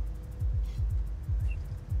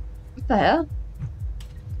 What the hell?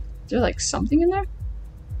 Is there like something in there?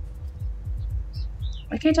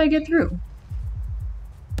 Why can't I get through?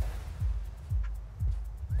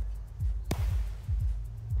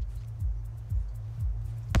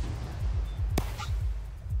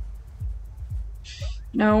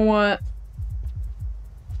 You know what?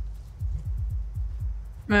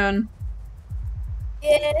 Man,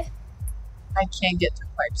 Yeah. I can't get through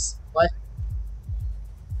pipes. What?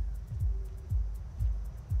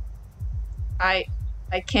 I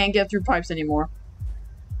can't get through pipes anymore.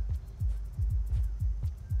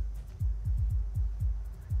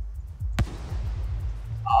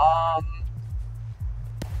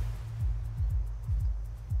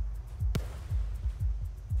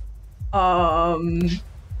 Um.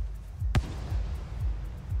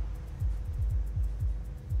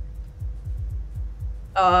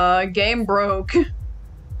 Game broke.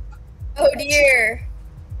 Oh dear.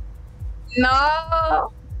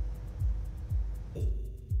 No!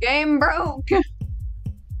 Game broke!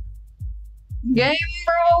 Game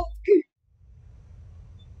broke!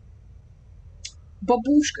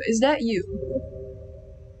 Babushka, is that you?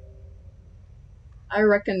 I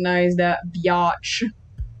recognize that biatch.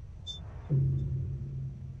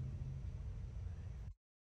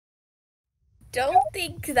 Don't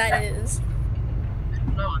think that is. I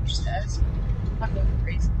don't know, I'm just asking. I'm going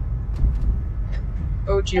crazy. OG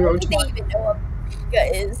I don't think Rotund. they even know what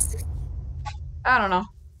Babushka is. I don't know.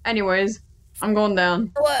 Anyways, I'm going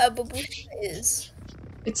down. I know what a babushka is.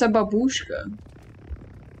 It's a babushka.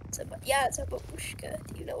 Yeah, it's a babushka.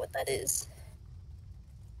 Do you know what that is?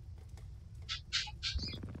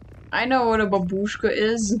 I know what a babushka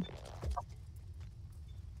is.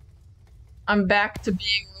 I'm back to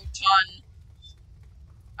being rotund.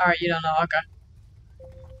 Alright, you don't know, okay.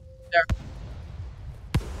 There.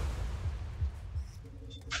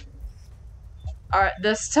 Alright,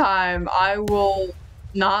 this time I will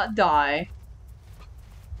not die.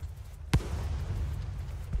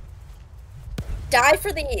 Die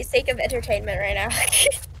for the sake of entertainment right now.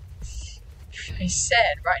 I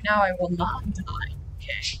said, right now I will not die.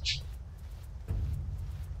 Okay.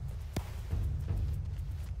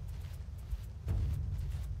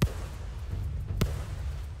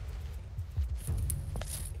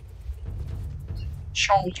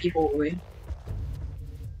 Chunky boy.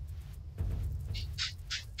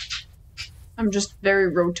 I'm just very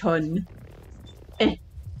rotund. Eh.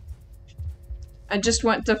 I just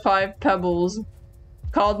went to 5 pebbles,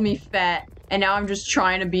 called me fat, and now I'm just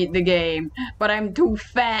trying to beat the game, but I'm too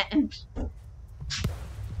fat.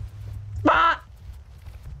 Ah!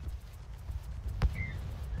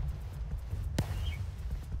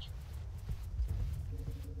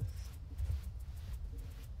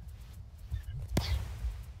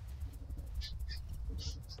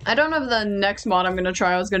 I don't know if the next mod I'm gonna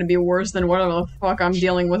try is gonna be worse than whatever the fuck I'm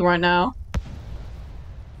dealing with right now.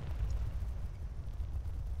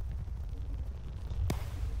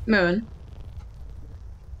 Moon.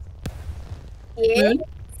 Yeah. Moon?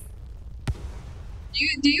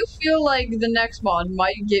 Do you feel like the next mod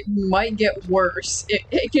might get worse?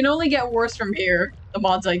 It can only get worse from here, the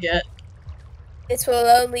mods I get. This will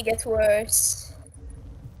only get worse.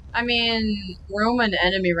 I mean, Roman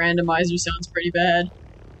enemy randomizer sounds pretty bad.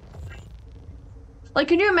 Like,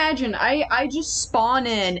 can you imagine? I just spawn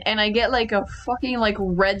in and I get like a fucking like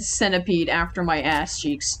red centipede after my ass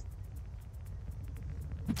cheeks.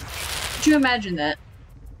 Could you imagine that?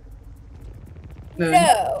 Moon.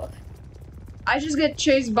 No. I just get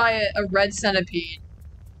chased by a red centipede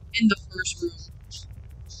in the first room.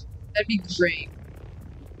 That'd be great.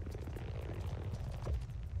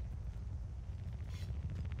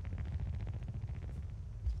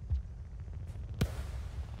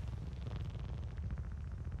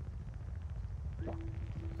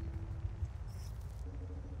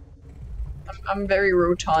 I'm very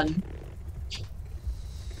rotund.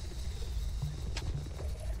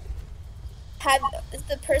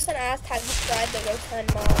 The person asked, have you tried the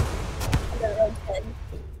rotund mod? The rotund.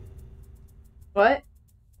 What?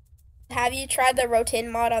 Have you tried the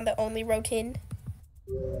rotund mod on the only rotund?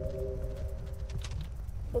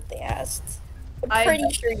 What they asked. I'm pretty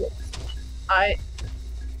sure you.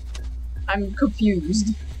 I'm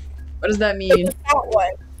confused. What does that mean? The fat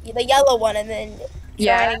one. The yellow one, and then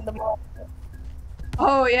Yeah. trying the mod.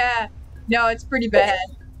 Oh yeah. No, it's pretty bad.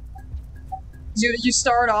 You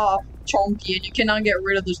start off chunky and you cannot get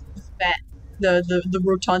rid of the fat, the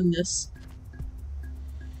rotundness.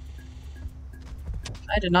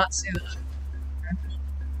 I did not see that.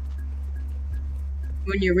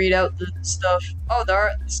 When you read out the stuff. Oh,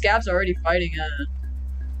 the scab's already fighting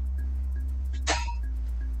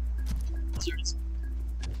lizards.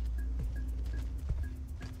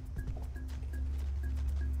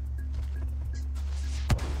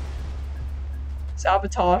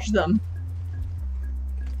 Sabotage them.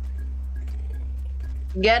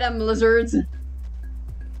 Get 'em, lizards.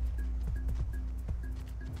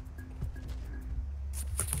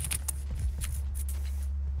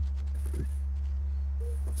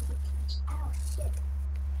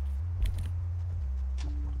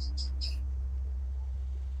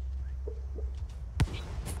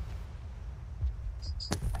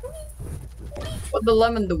 What the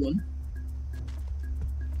lemon doing?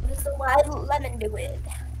 What's the wild lemon doing?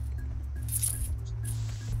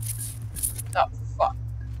 Oh, fuck.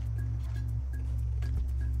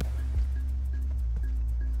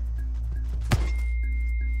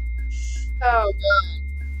 Oh, God.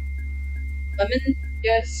 Lemon?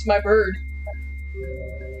 Yes, my bird. I'm a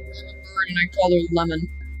bird and I call her Lemon.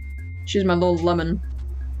 She's my little lemon.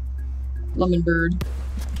 Lemon bird.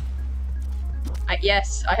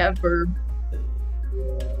 Yes, I have bird.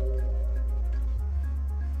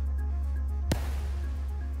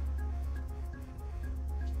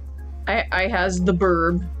 I has the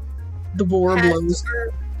burb. The boar blows.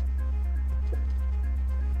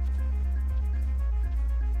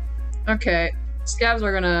 Okay, scabs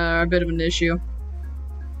are a bit of an issue.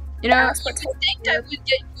 You know, I think I would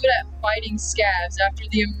get good at fighting scabs after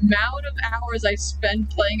the amount of hours I spend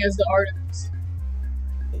playing as the Artemis.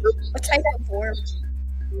 What type of orb?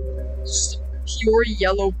 Just a pure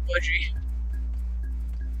yellow budgie.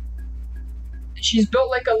 And she's built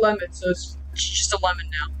like a lemon, so she's just a lemon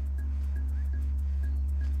now.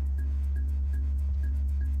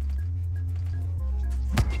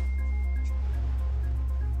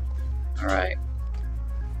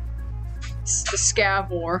 the scav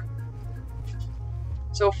war.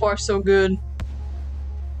 So far, so good.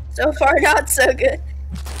 So far, not so good.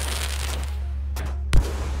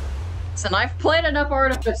 Listen, I've played enough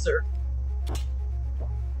Artificer.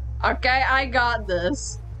 Okay, I got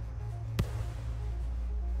this.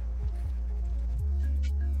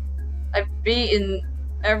 I've beaten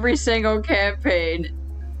every single campaign,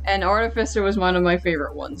 and Artificer was one of my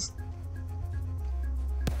favorite ones.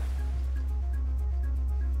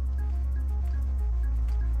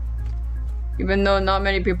 Even though not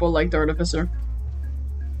many people liked Artificer.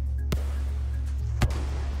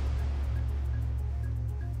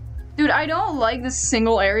 Dude, I don't like this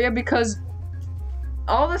single area because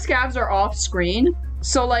all the scavs are off screen.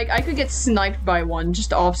 So like I could get sniped by one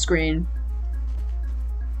just off screen.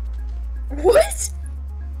 What?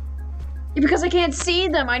 Yeah, because I can't see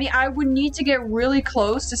them. I would need to get really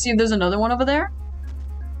close to see if there's another one over there.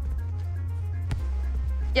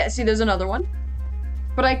 Yeah, see there's another one.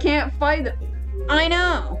 But I can't fight them. I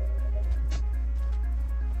know.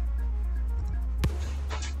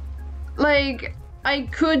 Like, I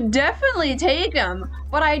could definitely take him,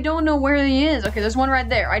 but I don't know where he is. Okay, there's one right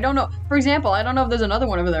there. I don't know. For example, I don't know if there's another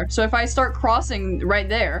one over there. So if I start crossing right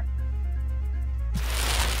there,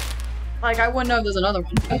 like, I wouldn't know if there's another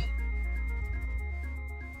one.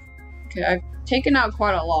 Okay, I've taken out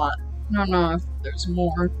quite a lot. I don't know if there's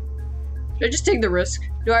more. Should I just take the risk?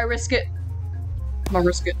 Do I risk it? I'm gonna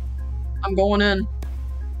risk it. I'm going in.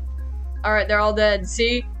 Alright, they're all dead.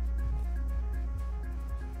 See?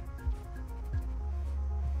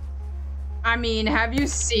 I mean, have you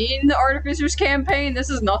seen the Artificer's campaign?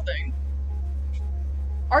 This is nothing.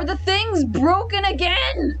 Are the things broken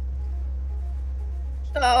again?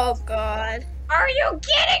 Oh god. Are you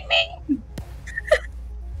kidding me?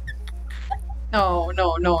 No,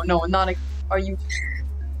 not a- are you-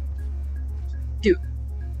 Dude.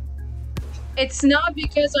 It's not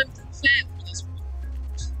because I'm too fat for this one.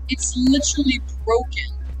 It's literally broken.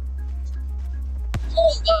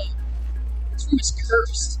 Hold up. This room is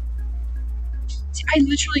cursed. See, I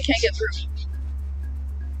literally can't get through.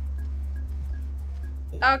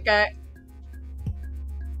 Okay.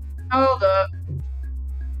 Hold up.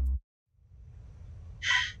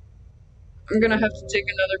 I'm gonna have to take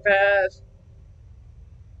another path.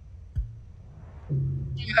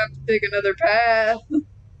 You have to take another path.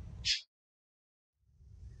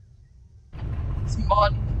 This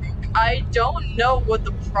mod broke. I don't know what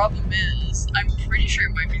the problem is. I'm pretty sure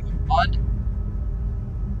it might be the mod.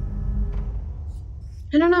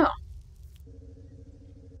 I don't know.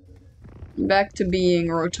 Back to being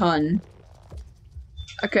rotund.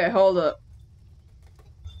 Okay, hold up.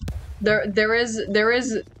 There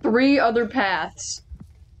is 3 other paths.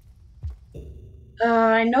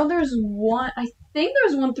 I know there's one. I think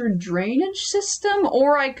there's one through drainage system,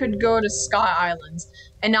 or I could go to Sky Islands.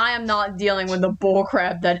 And I am not dealing with the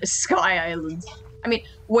bullcrap that is Sky Islands. I mean,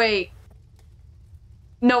 wait.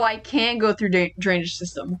 No, I can't go through drainage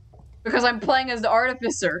system because I'm playing as the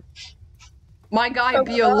Artificer. My guy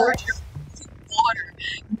be allergic to water.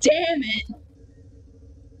 Damn it.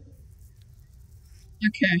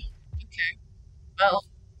 Okay. Well.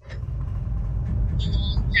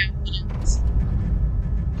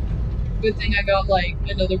 Good thing I got, like,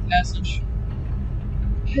 another passage.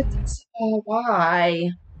 Oh,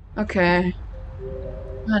 why? Okay.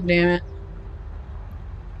 God damn it.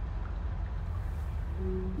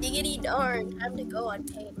 Diggity darn, time to go on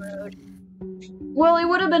paved road. Well, it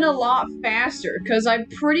would have been a lot faster, because I'm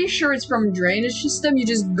pretty sure it's from drainage system. You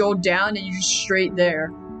just go down and you're just straight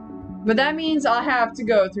there. But that means I'll have to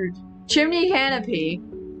go through Chimney Canopy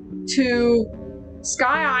to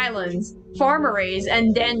Sky Islands, Farm Arrays,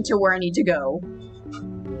 and then to where I need to go.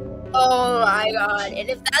 Oh my god, and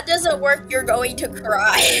if that doesn't work, you're going to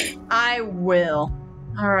cry. I will.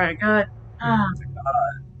 Alright, God. Oh my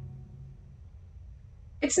god.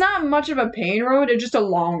 It's not much of a pain road, it's just a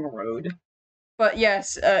long road. But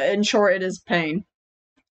yes, in short, it is pain.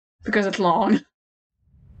 Because it's long.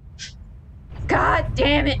 God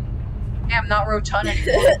damn it! Yeah, I'm not rotund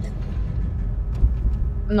anymore.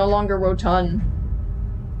 I'm no longer rotund.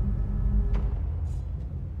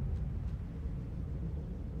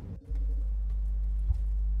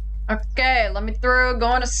 Okay, let me through.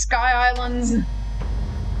 Going to Sky Islands.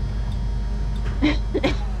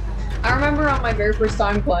 I remember on my very first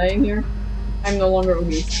time playing here. I'm no longer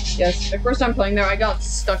obese. Yes, my first time playing there, I got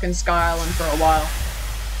stuck in Sky Island for a while.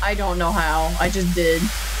 I don't know how. I just did.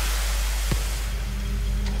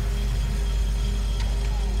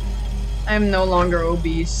 I'm no longer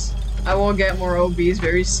obese. I will get more obese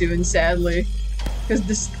very soon, sadly. Because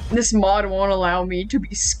this mod won't allow me to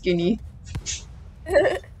be skinny.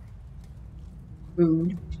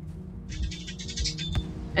 Food.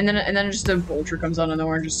 And then just a vulture comes out of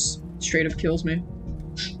nowhere and just straight up kills me.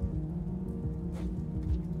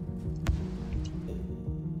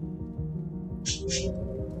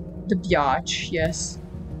 The biatch, yes.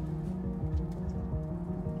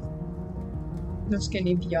 No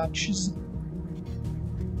skinny biatches.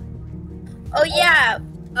 Oh yeah,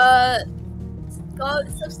 go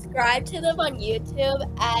subscribe to them on YouTube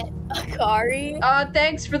at Akari,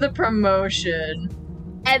 Thanks for the promotion.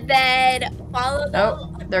 and then follow them.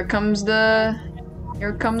 Oh, here comes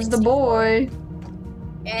the boy.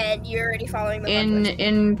 And you're already following them. on Twitch.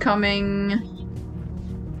 Incoming.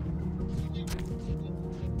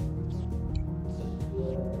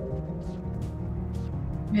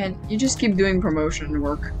 Man, you just keep doing promotion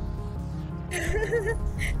work.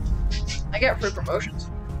 I get free promotions.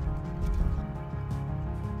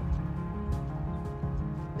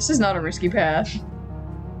 This is not a risky path.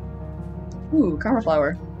 Ooh, karma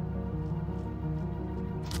flower.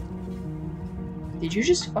 Did you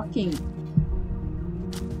just fucking...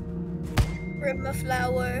 Rima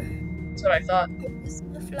flower. That's what I thought.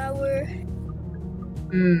 Rima flower.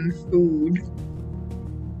 Food.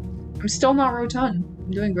 I'm still not rotund.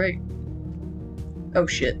 I'm doing great. Oh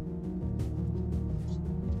shit.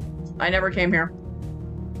 I never came here.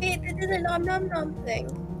 Hey, this is a nom nom nom thing.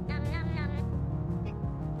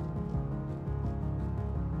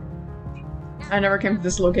 I never came to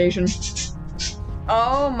this location.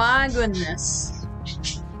 Oh my goodness.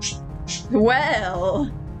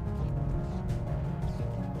 Well.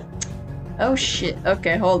 Oh shit.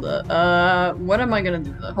 Okay, hold up. What am I gonna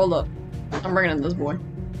do? Hold up. I'm bringing in this boy.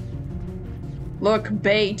 Look,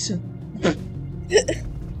 bait.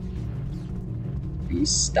 Be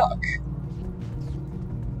stuck.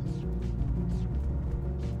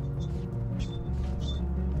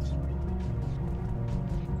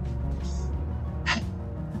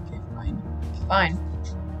 Okay, fine. Fine.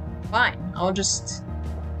 Fine. I'll just...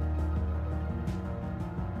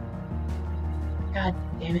 God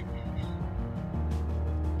damn it.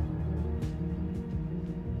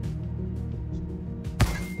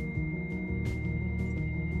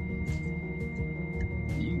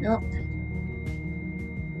 Yep.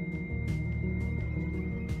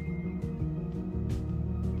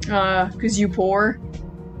 Cause you poor.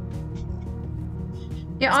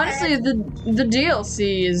 Yeah, honestly, the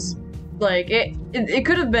DLC is like it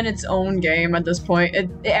could have been its own game at this point. It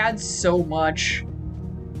adds so much,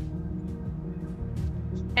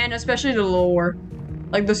 and especially the lore,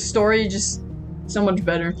 like the story, just so much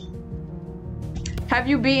better. Have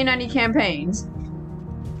you beaten any campaigns?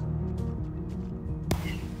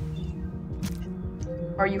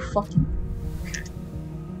 Are you fucking...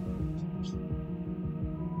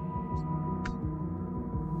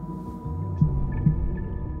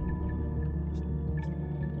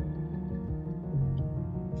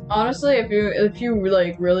 Honestly, if you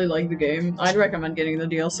like really like the game, I'd recommend getting the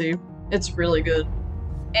DLC. It's really good.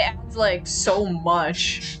 It adds like so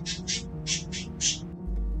much.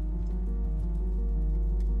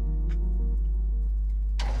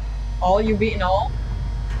 All you beaten all?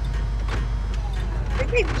 I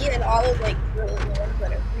think I've beaten all of like the ones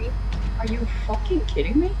that are free. Are you fucking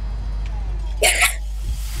kidding me?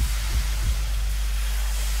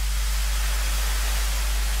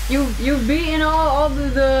 You've beaten all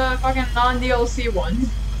the fucking non-DLC ones.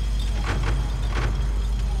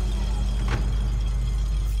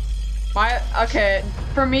 Okay,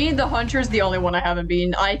 for me, the Hunter's the only one I haven't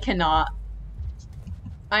beaten. I cannot.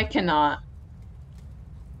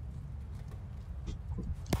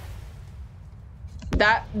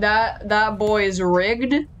 That boy is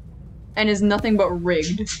rigged, and is nothing but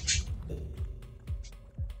rigged.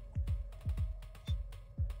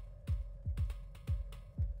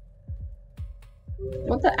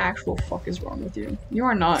 What the actual fuck is wrong with you? You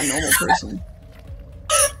are not a normal person.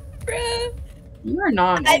 Bruh. You are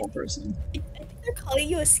not a normal person. I think they're calling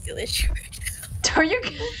you a skill issue. Are you?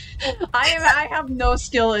 I have no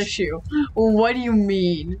skill issue. What do you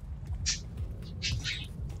mean?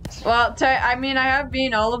 Well, I mean, I have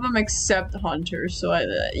been all of them except Hunter, so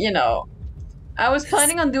you know. I was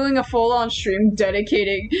planning on doing a full-on stream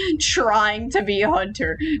dedicating trying to be a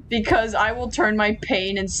Hunter, because I will turn my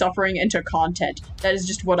pain and suffering into content. That is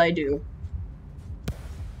just what I do.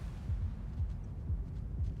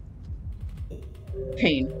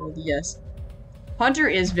 Pain world, yes. Hunter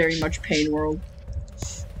is very much pain world.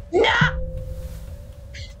 Nah!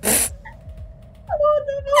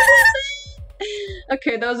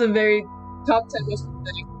 Okay, that was a very top 10 most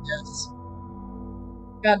pathetic, yes.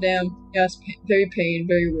 Goddamn, yes, very pain,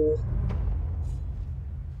 very world. 。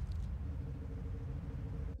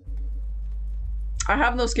I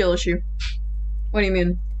have no skill issue. What do you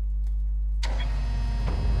mean?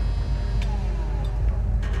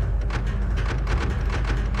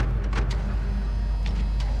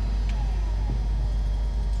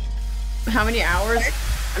 How many hours?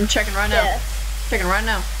 I'm checking right now. Yeah. Checking right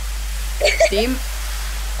now. Steam.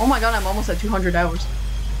 Oh my god, I'm almost at 200 hours.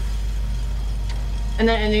 And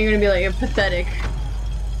then you're gonna be like, pathetic.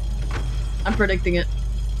 I'm predicting it.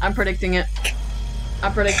 I'm predicting it.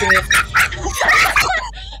 I'm predicting it.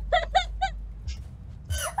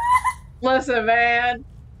 Listen, man.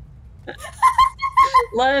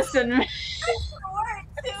 Listen, man.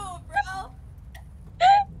 Too, bro.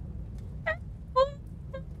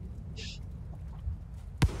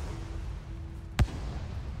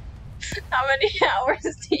 How many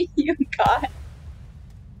hours do you got?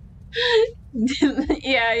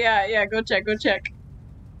 yeah. Go check.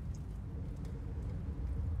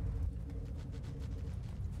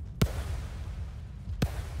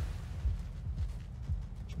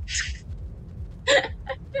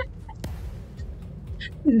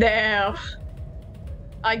 Damn.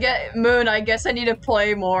 Moon, I guess I need to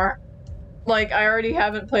play more. Like, I already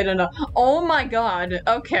haven't played enough. Oh my god.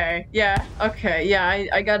 Okay. Yeah.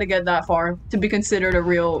 I gotta get that far to be considered a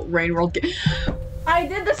real Rain World game. I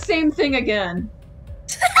did the same thing again.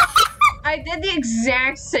 I did the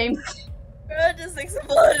exact same thing. Bro just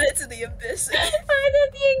exploded into the abyss. I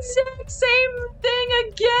did the exact same thing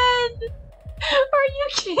again. Are you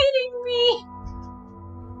kidding me?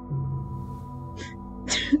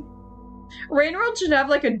 Rain World should have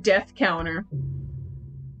like a death counter.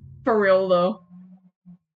 For real though.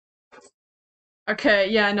 Okay,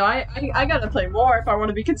 yeah, no, I gotta play more if I want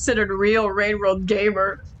to be considered a real Rain World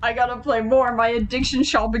gamer. I gotta play more. My addiction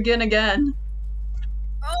shall begin again.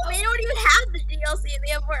 Oh, they don't even have the DLC and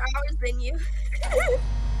they have more hours than you.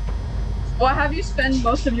 What have you spent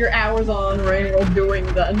most of your hours on Rain World doing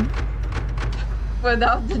then?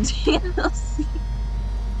 Without the DLC?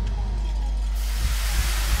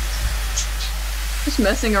 Just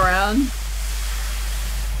messing around.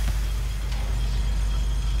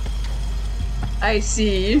 I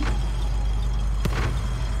see.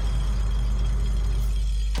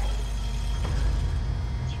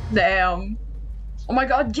 Damn. Oh my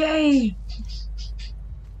god, yay!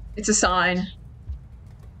 It's a sign.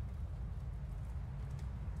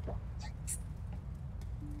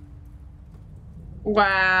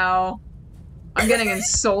 Wow. I'm getting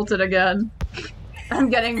insulted again. I'm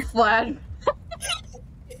getting flat.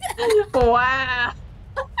 Wow.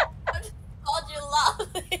 Called you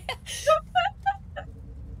lovely.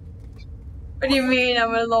 What do you mean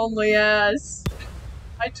I'm a lonely ass?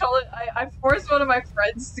 I forced one of my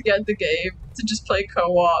friends to get the game to just play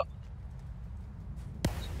co-op.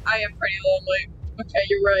 I am pretty lonely. Okay,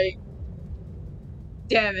 you're right.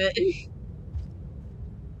 Damn it.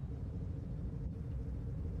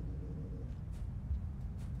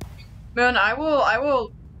 Man, I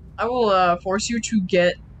will force you to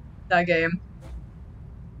get that game.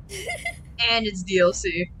 And its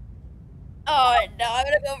DLC. Oh no, I'm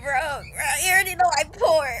gonna go broke. Bro, you already know I'm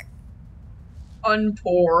poor.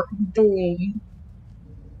 Unpoor. Boom.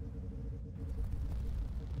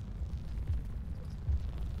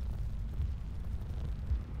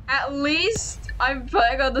 At least I'm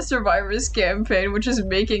playing on the Survivors campaign, which is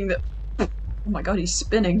making the— oh my god, he's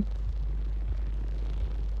spinning.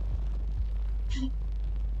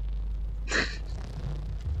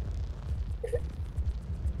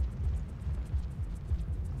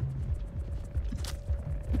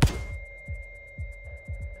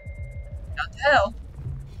 What the hell?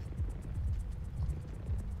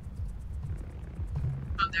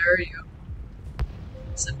 Oh, there you go.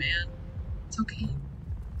 Listen, man. It's okay.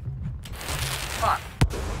 Fuck.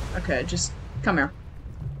 Okay, just come here.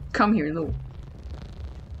 Come here, little.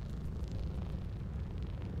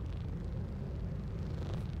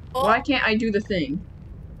 Oh, Why can't I do the thing?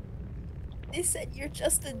 they said you're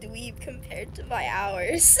just a dweeb compared to my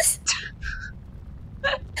hours.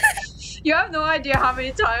 You have no idea how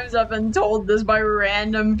many times I've been told this by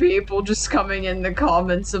random people just coming in the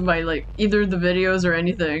comments of my, like, either the videos or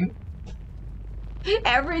anything.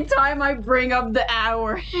 Every time I bring up the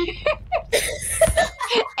hour.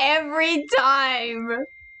 Every time.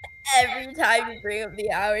 Every time you bring up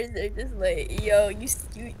the hours, they're just like, yo, you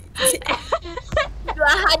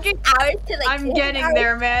 100 hours to like. I'm getting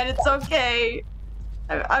there, man. It's okay.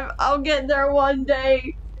 I'll get there one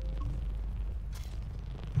day.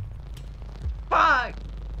 Fuck.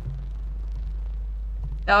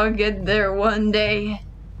 I'll get there one day.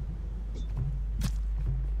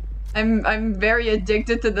 I'm very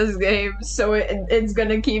addicted to this game, so it's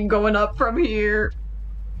gonna keep going up from here.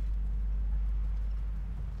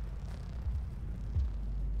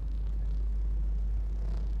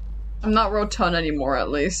 I'm not rotund anymore, at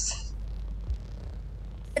least.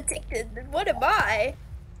 Addicted. What am I?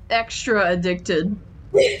 Extra addicted.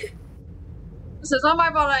 So it's not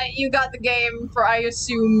my fault you got the game for, I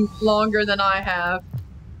assume, longer than I have.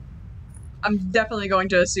 I'm definitely going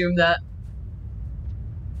to assume that.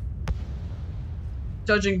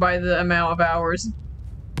 Judging by the amount of hours.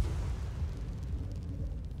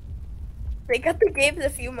 They got the game a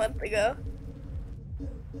few months ago.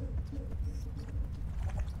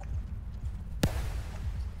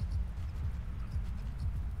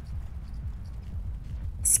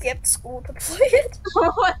 Skipped school to play it.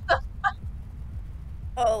 What the?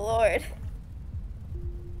 Oh lord.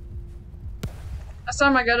 Last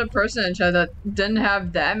time I got a person in chat that didn't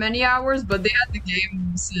have that many hours, but they had the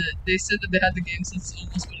game. They said that they had the game since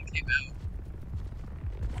almost when it came out.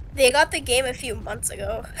 They got the game a few months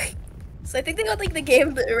ago. So I think they got like the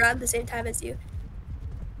game around the same time as you.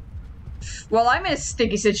 Well, I'm in a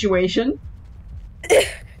sticky situation.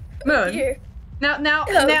 Moon. Here. Now, Oh.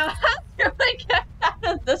 how do I get out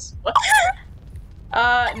of this one?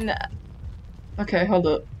 No. Okay, hold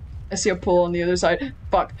up. I see a pool on the other side.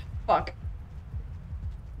 Fuck. Fuck.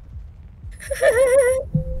 How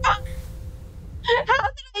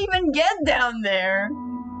did I even get down there?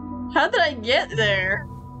 How did I get there?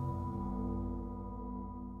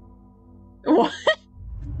 What?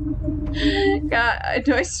 God,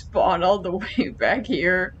 do I spawn all the way back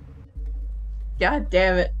here? God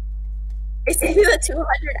damn it. They say you the 200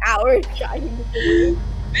 hours driving the video.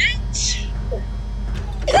 Bitch!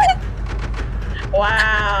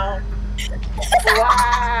 Wow.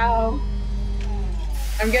 Wow.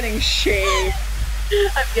 I'm getting shamed.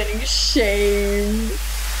 I'm getting shamed.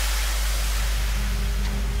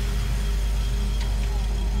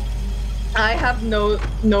 I have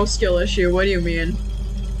no skill issue. What do you mean?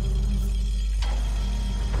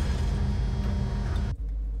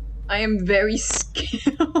 I am very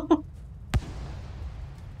skilled.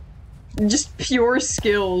 Just pure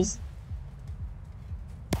skills.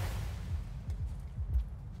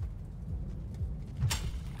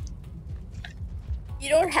 You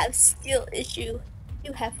don't have skill issue.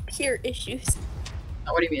 You have peer issues.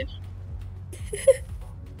 What do you mean?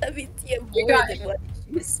 That means you have You more got than one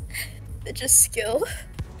issues. They're just skill.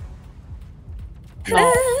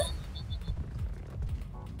 No.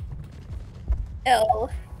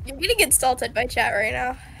 L. You're getting insulted by chat right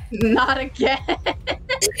now. Not again.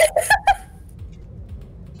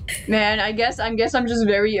 Man, I guess I'm just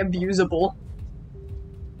very abusable.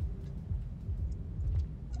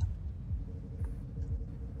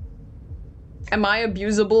 Am I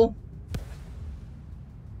abusable?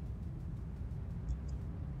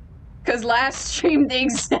 Cause last stream the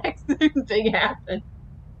exact same thing happened.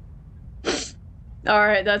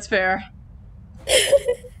 Alright, that's fair.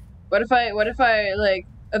 What if I like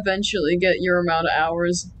eventually get your amount of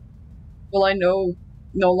hours? Will I no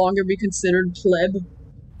longer be considered pleb?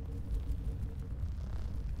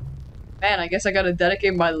 Man, I guess I gotta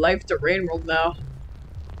dedicate my life to Rain World now.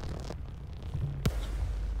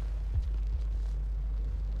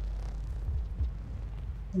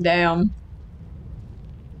 Damn.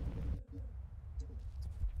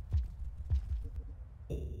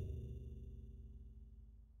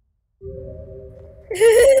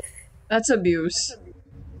 That's abuse.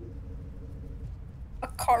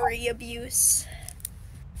 Akari abuse.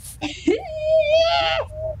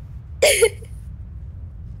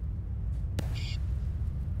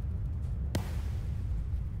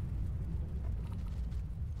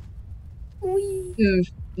 Wee.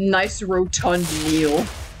 Nice rotund meal.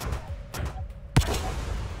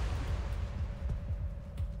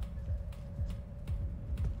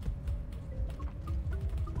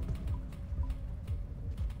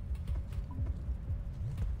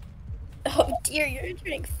 Oh dear, you're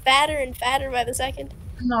turning fatter and fatter by the second.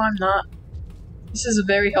 No, I'm not. This is a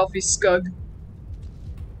very healthy scug.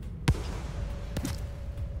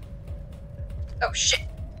 Oh shit.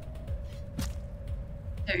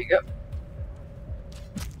 There you go.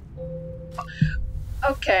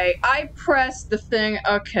 Okay, I pressed the thing.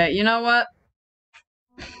 Okay, you know what?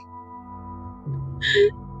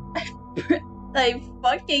 I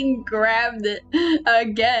fucking grabbed it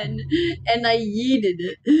again and I yeeted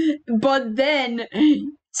it. But then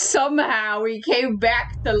somehow he came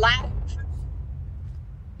back to life.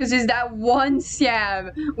 Because he's that one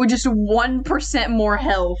scab with just 1% more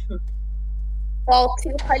health. Well,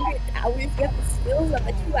 200 hours, you have the skills of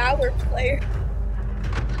a 2-hour player.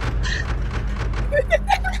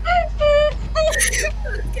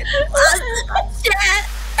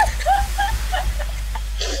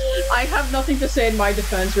 I have nothing to say in my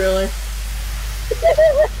defense, really.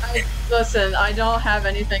 Listen, I don't have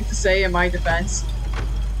anything to say in my defense.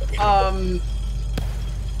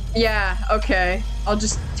 Yeah, okay. I'll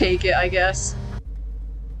just take it, I guess.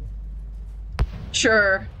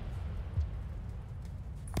 Sure.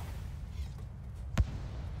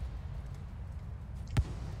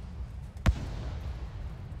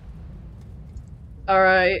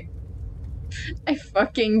 Alright. I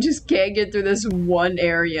fucking just can't get through this one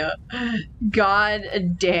area. God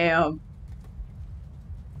damn.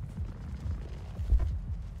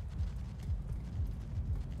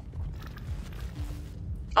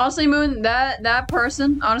 Honestly, Moon, that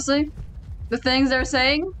person, honestly, the things they're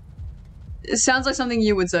saying, it sounds like something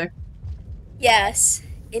you would say. Yes,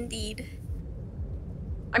 indeed.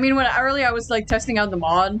 I mean, when earlier I was like testing out the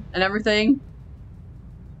mod and everything,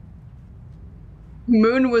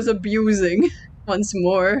 Moon was abusing once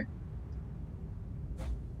more.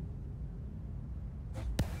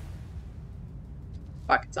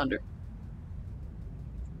 Fuck, it's under.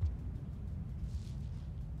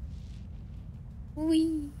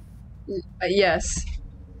 Wee. Yes.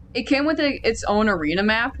 It came with its own arena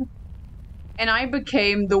map, and I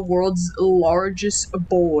became the world's largest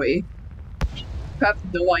boy. You have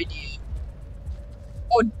no idea.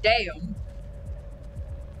 Oh, damn.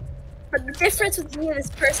 But the difference with me and this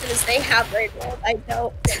person is they have Raid World. I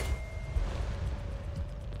don't.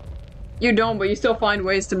 You don't, but you still find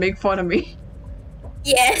ways to make fun of me.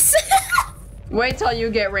 Yes. Wait till you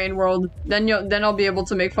get Rain World, then I'll be able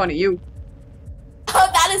to make fun of you. Oh,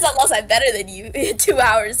 that is unless I'm better than you. 2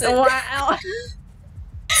 hours in. Wow.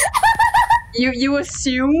 You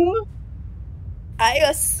assume? I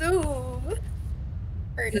assume.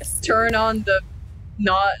 Just turn on the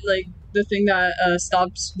not like the thing that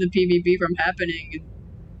stops the PvP from happening.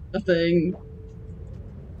 The thing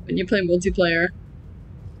when you play multiplayer.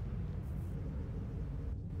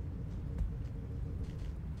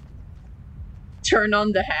 Turn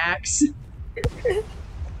on the hacks.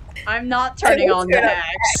 I'm not turning on the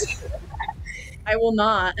hacks. I will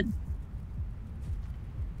not.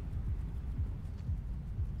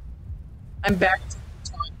 I'm back to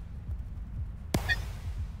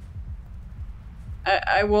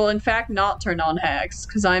I will in fact not turn on hacks,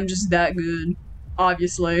 because I'm just that good.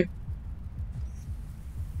 Obviously.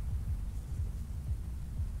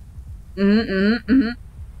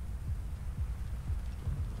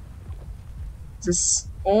 Just,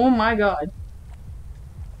 oh my god.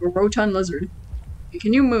 A rotund lizard.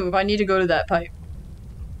 Can you move? I need to go to that pipe.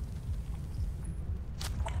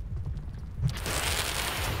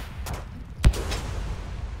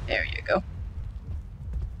 There you go.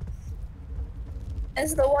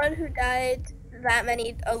 As the one who died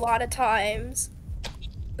a lot of times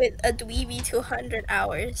with a dweeby 200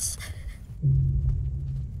 hours.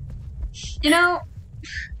 You know,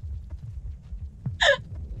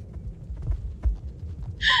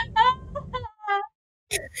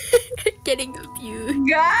 Getting abused.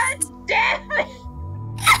 God damn it!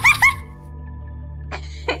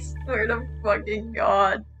 I swear to fucking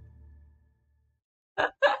God.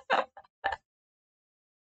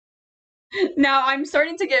 Now I'm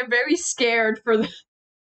starting to get very scared for the.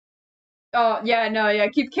 Oh, yeah, no, yeah,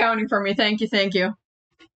 keep counting for me. Thank you, thank you.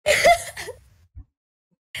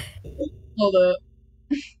 Hold up.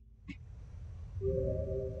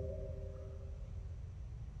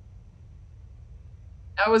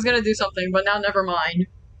 I was gonna do something, but now never mind.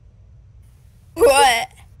 What?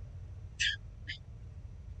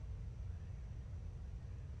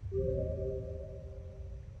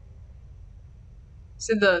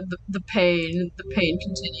 See, the pain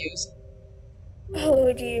continues.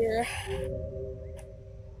 Oh dear.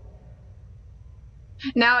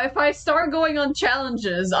 Now, if I start going on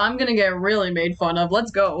challenges, I'm gonna get really made fun of.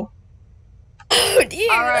 Let's go. Oh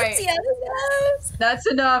dear. All right. Let's see how this goes. That's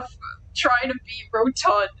enough trying to beat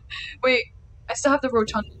Rotund. Wait, I still have the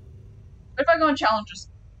Rotund. What if I go on challenges?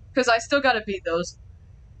 Because I still gotta beat those.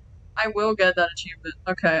 I will get that achievement.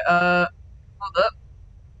 Okay, hold up.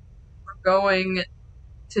 We're going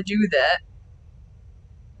to do that.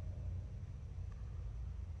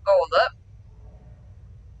 Hold up.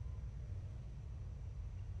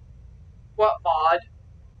 What mod?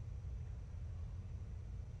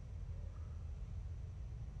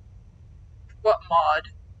 What mod?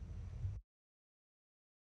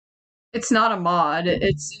 It's not a mod,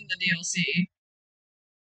 it's in the DLC.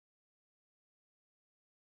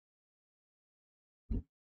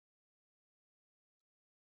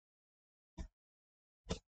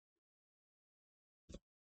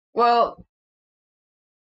 Well,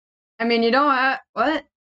 I mean, you don't have. What?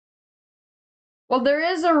 Well, there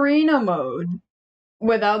is arena mode.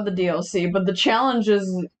 without the DLC, but the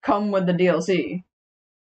challenges come with the DLC.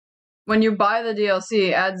 When you buy the DLC,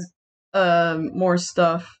 it adds more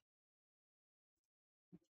stuff.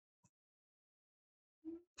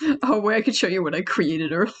 Oh wait, I could show you what I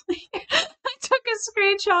created earlier. I took a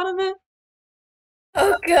screenshot of it.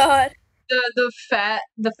 Oh god. The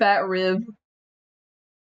fat rib.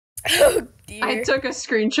 Oh dear. I took a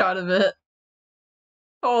screenshot of it.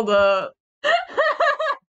 Hold up.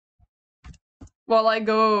 While I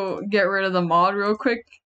go get rid of the mod real quick,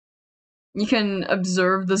 you can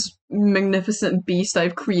observe this magnificent beast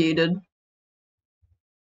I've created.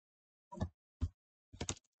 I'm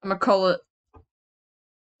gonna call it...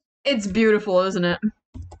 It's beautiful, isn't it?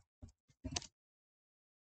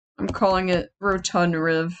 I'm calling it Rotund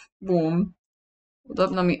Riv. Boom. Hold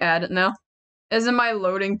up, let me add it now. Isn't my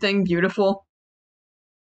loading thing beautiful?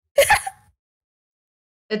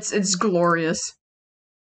 It's glorious.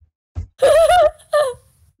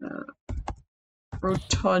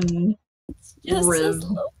 Rotund Just Riv. as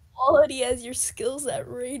low quality as your skills at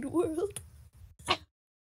Raid World.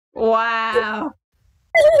 Wow.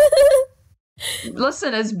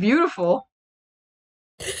 Listen, it's beautiful.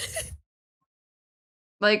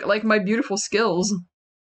 Like my beautiful skills.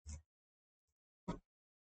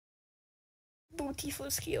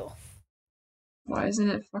 Beautiful skill. Why isn't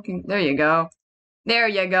it fucking... There you go. There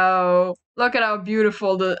you go. Look at how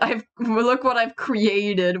beautiful look what I've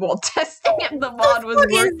created while testing if the mod was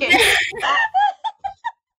working.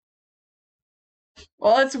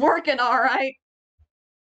 Well, it's working alright.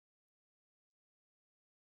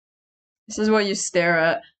 This is what you stare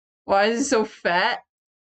at. Why is it so fat?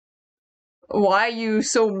 Why are you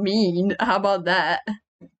so mean? How about that?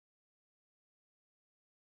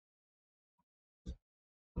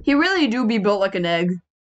 He really do be built like an egg.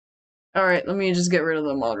 Alright, let me just get rid of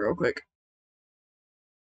the mod real quick.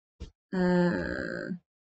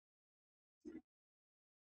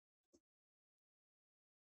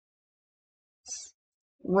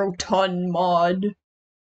 Rotund mod.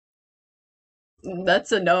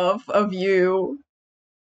 That's enough of you.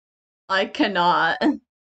 I cannot.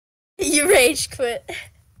 You rage quit.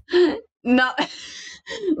 No.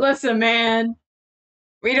 Listen, man.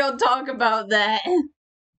 We don't talk about that.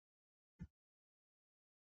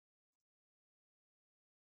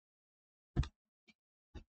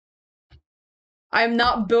 I'm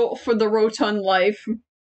not built for the rotund life.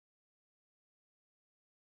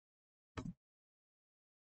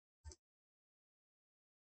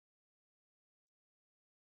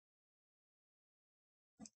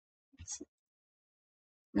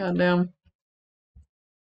 Goddamn.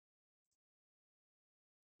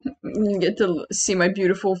 You get to see my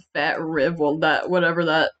beautiful fat rib while whatever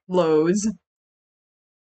that loads.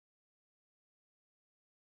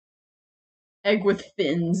 Egg with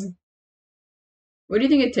fins. What do you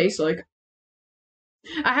think it tastes like?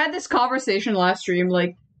 I had this conversation last stream,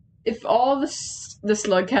 like, if all the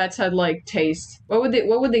slug cats had like taste, what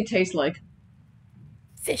would they taste like?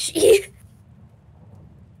 Fishy.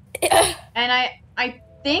 And I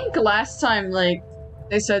think last time, like,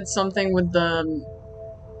 they said something with the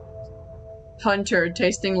hunter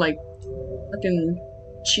tasting like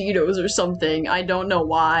fucking Cheetos or something. I don't know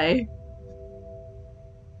why.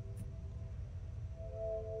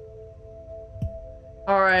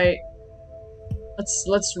 Alright.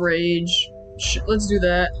 Let's rage. Let's do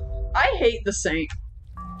that. I hate the Saint.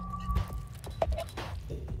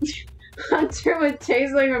 Hunter would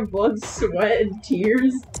taste like my blood, sweat, and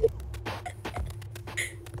tears.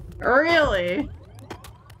 Really?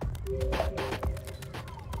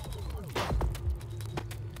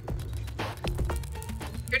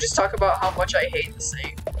 You just talk about how much I hate the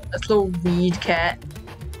Saint. That little weed cat.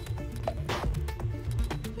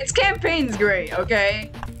 Its campaign's great,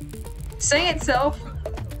 okay? Saint itself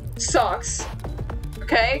sucks,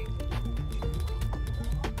 okay?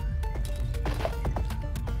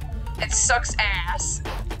 It sucks ass.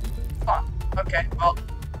 Fuck. Okay, well,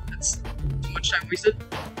 that's too much time wasted.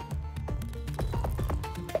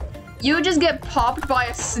 You just get popped by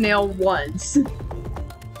a snail once.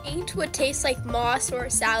 Paint would taste like moss or a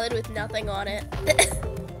salad with nothing on it.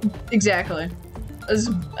 Exactly.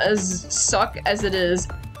 As suck as it is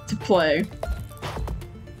to play.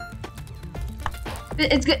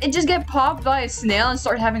 It just get popped by a snail and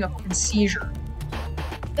start having a fucking seizure.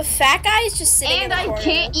 The fat guy is just sitting in the corner. And I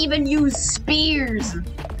can't even use spears.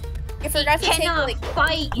 You forgot to take Cannot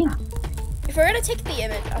fight. You forgot to take the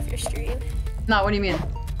image off your stream. No, what do you mean?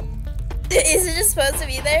 Is it just supposed to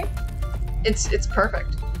be there? It's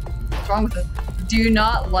perfect. What's wrong with it? Do you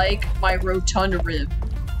not like my rotund rib?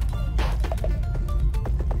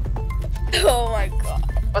 Oh my god.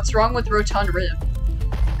 What's wrong with rotund rib?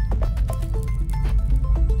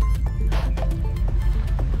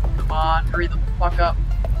 Come on, hurry the fuck up.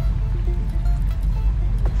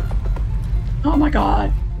 Oh my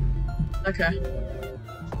god. Okay.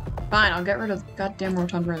 Fine, I'll get rid of the goddamn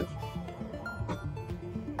rotund rib.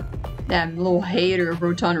 Damn little hater of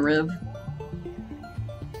rotund rib.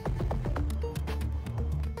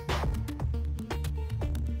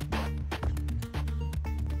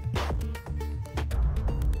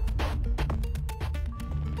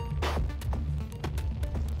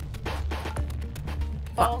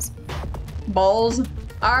 Balls. Balls?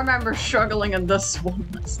 I remember struggling in this one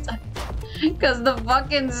last time. Because the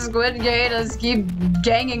fucking squid gators keep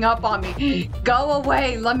ganging up on me. Go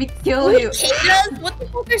away, let me kill you. Cicadas? What the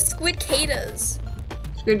fuck are squid cicadas?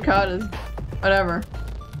 Squid cadas. Whatever.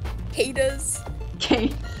 Cicadas.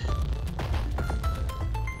 Okay.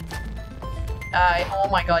 Oh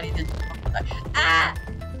my god, he did. Ah!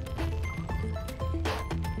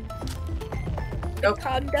 Nope.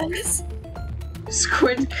 Condoms.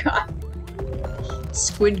 Squid cum.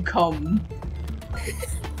 Squid cum.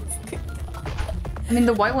 I mean,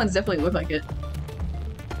 the white ones definitely look like it.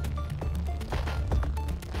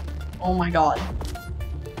 Oh my god.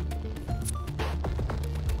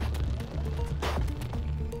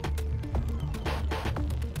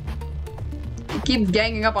 You keep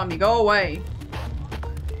ganging up on me. Go away.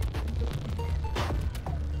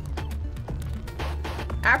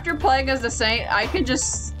 After playing as the Saint, I can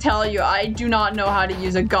just tell you I do not know how to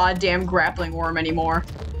use a goddamn grappling worm anymore.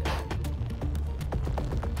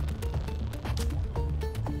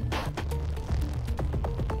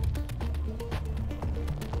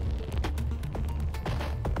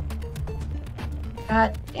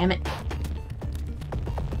 God damn it.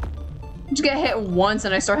 Just get hit once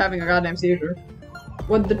and I start having a goddamn seizure.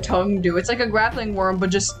 What'd the tongue do? It's like a grappling worm, but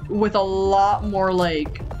just with a lot more,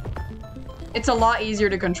 like... It's a lot easier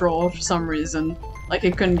to control for some reason. Like,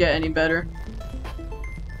 it couldn't get any better.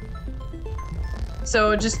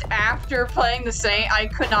 So, just after playing the Saint, I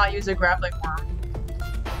could not use a grappling worm.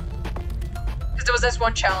 Because there was this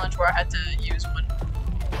one challenge where I had to use one.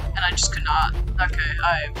 And I just could not. Okay,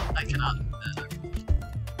 I cannot do that.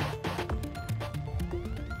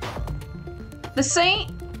 The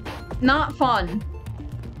Saint, not fun.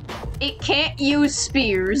 It can't use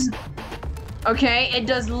spears. Okay, it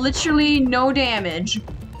does literally no damage.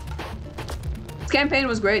 This campaign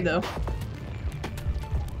was great though.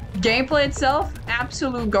 Gameplay itself,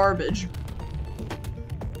 absolute garbage.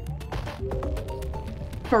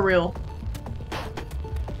 For real.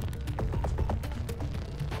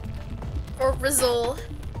 Or Rizzle.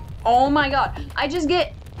 Oh my god, I just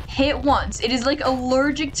get hit once. It is like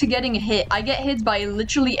allergic to getting hit. I get hit by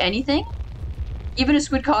literally anything. Even a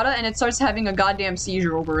squid cauda, and it starts having a goddamn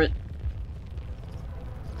seizure over it.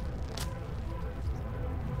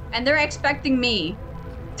 And they're expecting me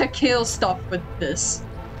to kill stuff with this.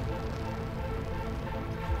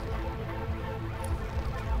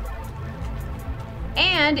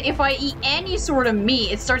 And if I eat any sort of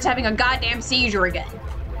meat, it starts having a goddamn seizure again.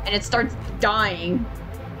 And it starts dying.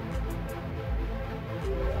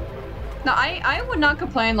 No, I would not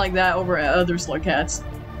complain like that over other slug cats.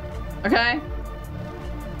 Okay?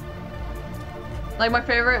 Like, my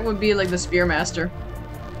favorite would be, like, the Spearmaster.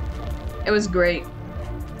 It was great.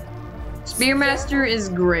 Spearmaster is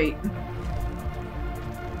great.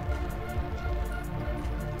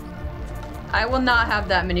 I will not have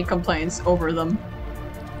that many complaints over them.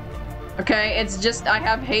 Okay? It's just, I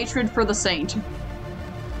have hatred for the Saint.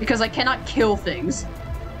 Because I cannot kill things.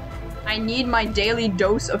 I need my daily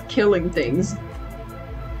dose of killing things.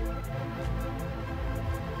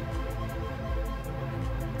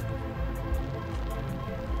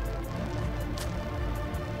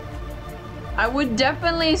 I would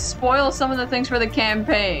definitely spoil some of the things for the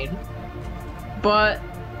campaign, but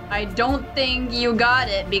I don't think you got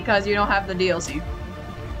it because you don't have the DLC.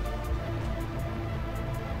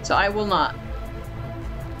 So I will not.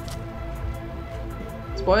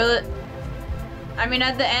 Spoil it. I mean,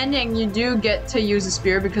 at the ending, you do get to use a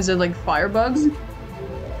spear because they're like firebugs.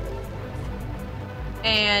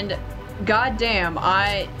 And goddamn,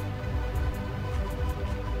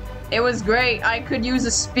 it was great. I could use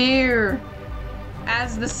a spear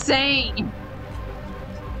as the Saint.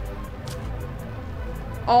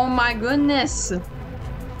 Oh my goodness.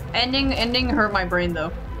 Ending hurt my brain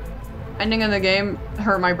though. Ending of the game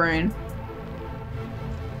hurt my brain.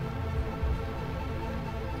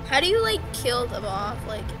 How do you, like, kill them off?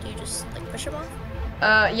 Like, do you just, like, push them off?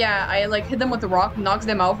 Yeah, I, like, hit them with the rock, knocks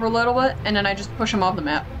them out for a little bit, and then I just push them off the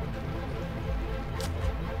map.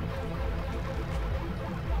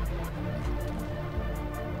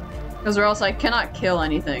 Because or else I cannot kill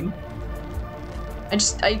anything.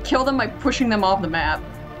 I kill them by pushing them off the map.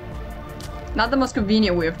 Not the most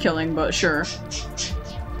convenient way of killing, but sure.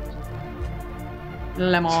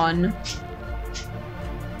 Lemon.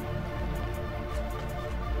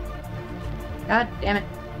 God damn it.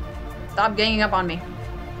 Stop ganging up on me.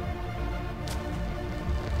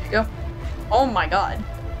 There you go. Oh my god.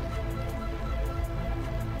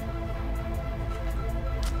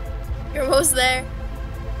 You're almost there.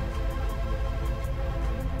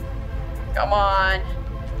 Come on.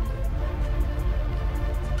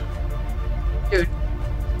 Dude.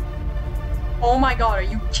 Oh my god, are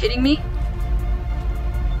you kidding me?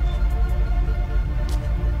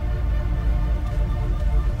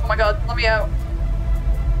 Oh my god, let me out.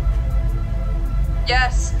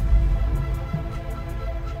 Yes!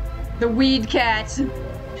 The weed cat.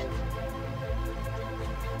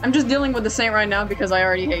 I'm just dealing with the Saint right now because I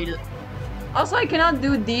already hate it. Also, I cannot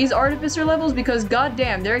do these Artificer levels because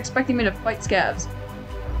goddamn, they're expecting me to fight scavs.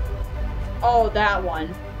 Oh, that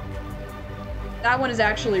one. That one is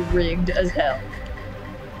actually rigged as hell.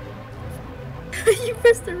 You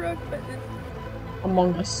pressed the wrong button.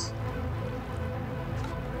 Among Us.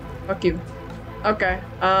 Fuck you. Okay,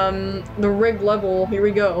 the rigged level, here we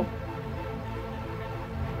go.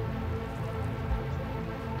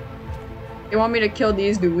 You want me to kill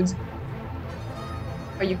these dudes?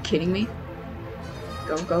 Are you kidding me?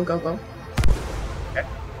 Go, go, go, go. Okay.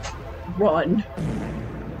 Run.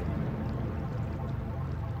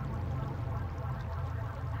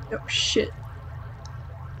 Oh, shit.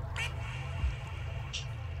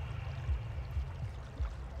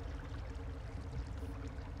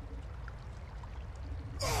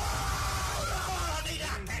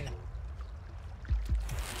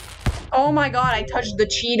 Oh my god, I touched the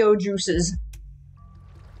Cheeto juices.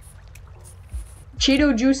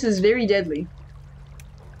 Cheeto juice is very deadly.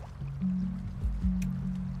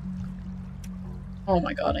 Oh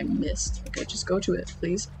my god, I missed. Okay, just go to it,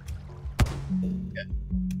 please. Okay.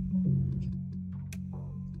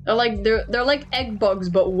 They're like egg bugs,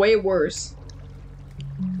 but way worse.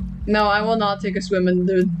 No, I will not take a swim in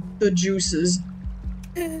the juices.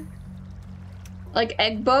 Like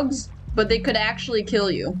egg bugs, but they could actually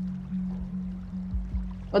kill you.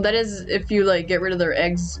 Well, that is if you like get rid of their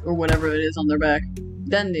eggs or whatever it is on their back.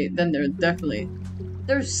 Then they're definitely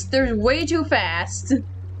they're way too fast.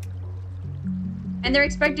 And they're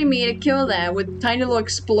expecting me to kill that with tiny little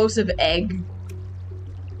explosive egg.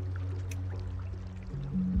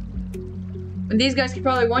 And these guys could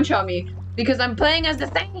probably one-shot me because I'm playing as the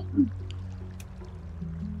Saint.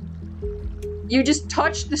 You just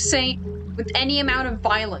touch the Saint with any amount of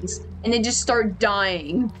violence and they just start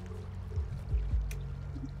dying.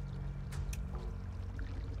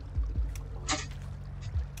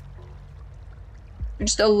 You're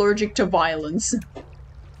just allergic to violence.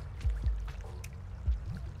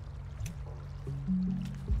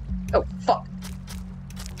 Oh, fuck.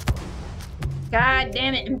 God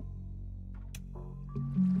damn it.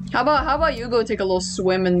 How about you go take a little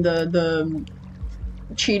swim in the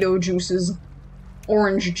Cheeto juices?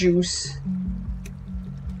 Orange juice.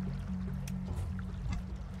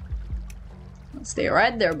 Stay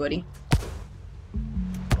right there, buddy.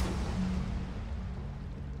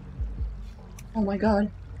 Oh my god.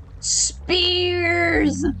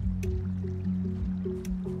 Spears!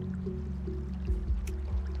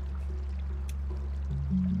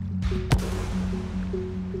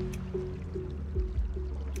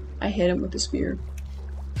 I hit him with the spear.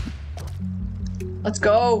 Let's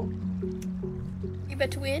go! You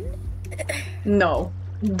bet to win? No,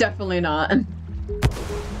 definitely not.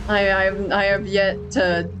 I have yet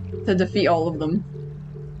to defeat all of them.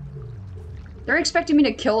 They're expecting me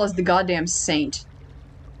to kill as the goddamn Saint.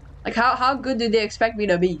 Like, how good do they expect me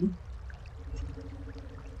to be?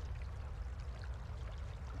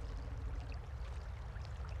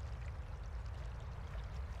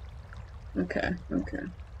 Okay, okay.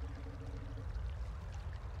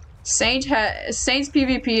 Saint's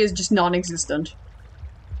PvP is just non-existent.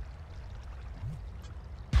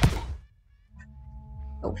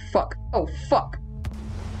 Oh fuck. Oh fuck.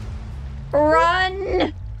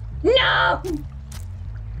 Run! No!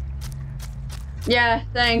 Yeah,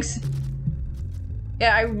 thanks.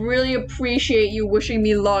 Yeah, I really appreciate you wishing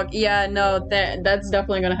me luck. Yeah, no, that's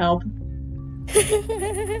definitely gonna help.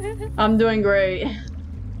 I'm doing great.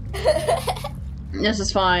 This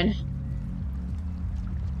is fine.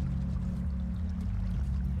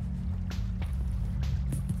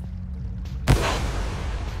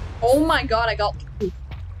 Oh my god, I got...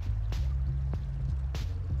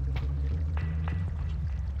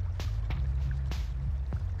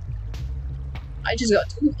 I just got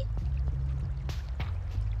 2 of them.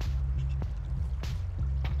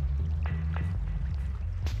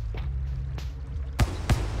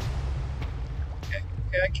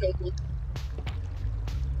 Okay, I killed one.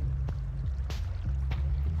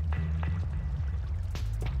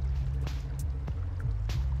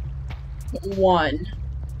 One.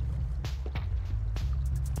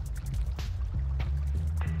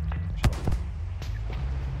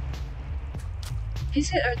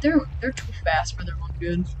 They're too fast for their own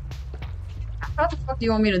good. How the fuck do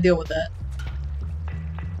you want me to deal with that?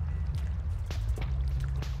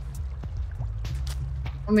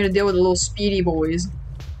 Want me to deal with the little speedy boys?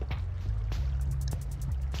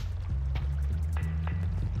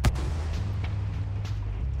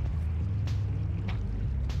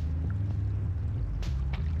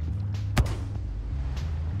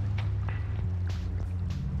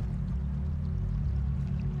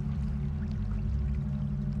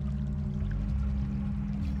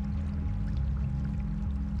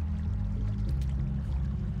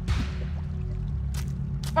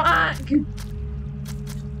 Fuck!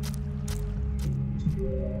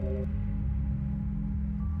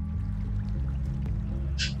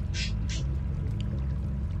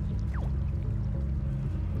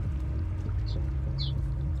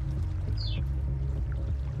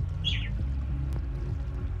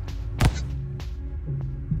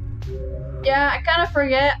 Yeah, I kind of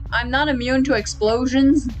forget. I'm not immune to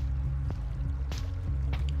explosions.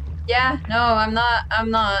 Yeah, no, I'm not.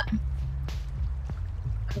 I'm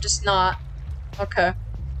just not. Okay.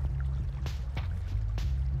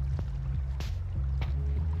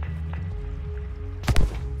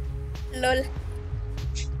 Lol.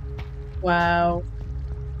 Wow.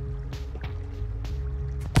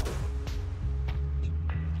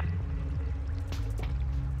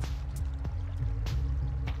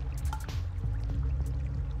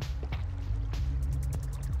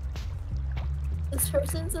 This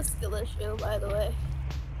person's a skill issue, by the way.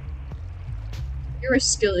 You're a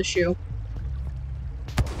skill issue.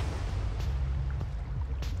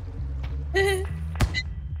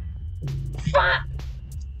 Fuck!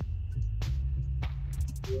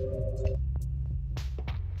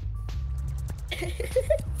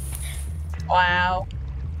 Wow.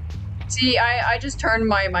 See, I just turned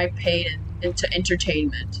my pain into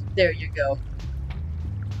entertainment. There you go.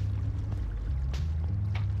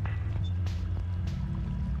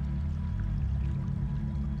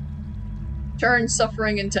 Turn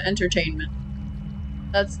suffering into entertainment.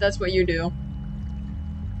 That's what you do.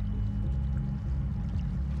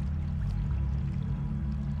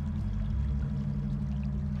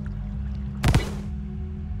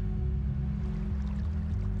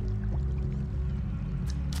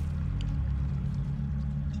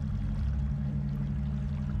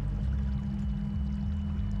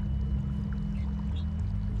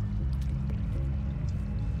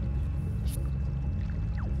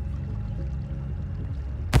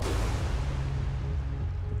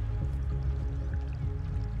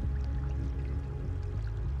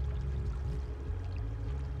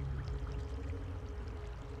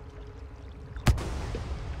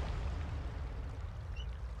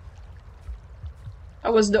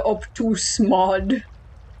 That was the obtuse mod.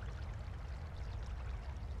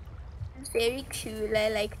 Very cool. I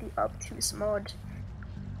like the obtuse mod.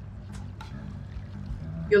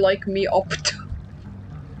 You like me obtuse?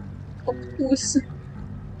 Obtuse.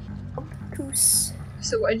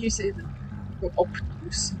 So why'd you say that? You're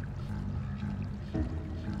obtuse.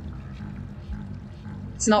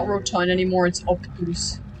 It's not rotund anymore, it's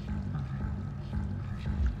obtuse.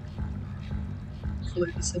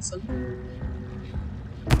 Hopefully this hits him.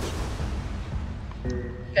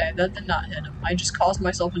 Okay, that did not hit him. I just caused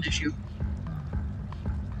myself an issue.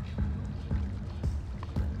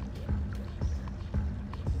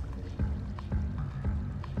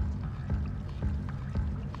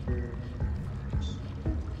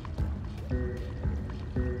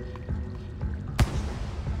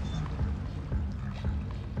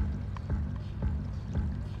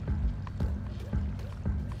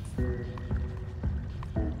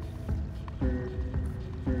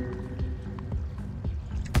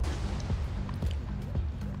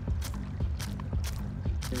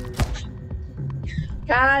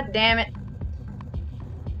 God damn it.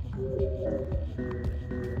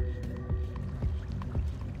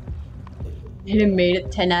 And it made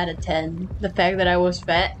it 10 out of 10. The fact that I was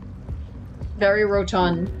fat. Very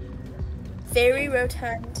rotund. Very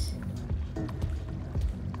rotund.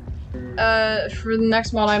 For the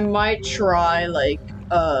next mod I might try, like,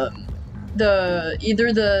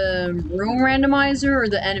 either the room randomizer or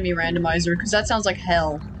the enemy randomizer, because that sounds like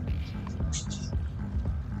hell.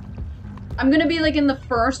 I'm gonna be like in the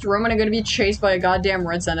first room and I'm gonna be chased by a goddamn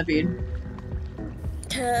red centipede.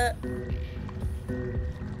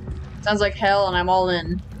 Sounds like hell and I'm all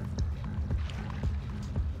in.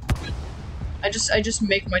 I just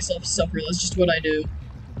make myself suffer. That's just what I do.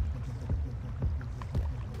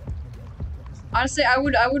 Honestly, I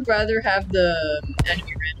would rather have the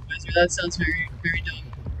enemy randomizer. That sounds very dumb.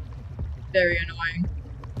 Very annoying.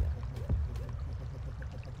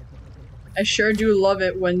 I sure do love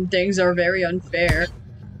it when things are very unfair.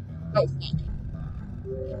 Oh, fuck.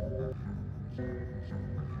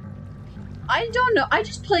 I don't know. I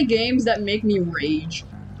just play games that make me rage.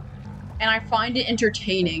 And I find it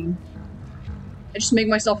entertaining. I just make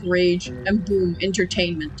myself rage, and boom,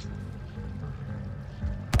 entertainment.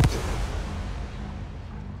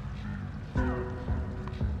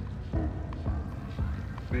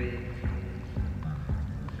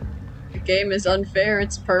 The game is unfair,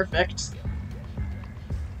 it's perfect.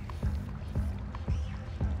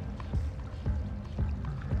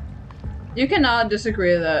 You cannot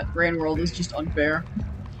disagree that Rain World is just unfair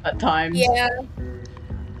at times. Yeah.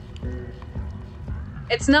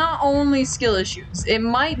 It's not only skill issues. It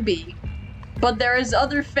might be, but there is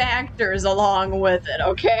other factors along with it,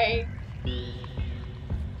 okay?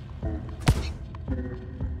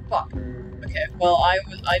 Fuck. Okay, well, I'm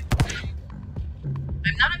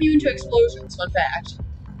not immune to explosions, fun fact.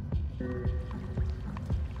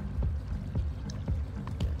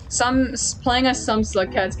 Playing as some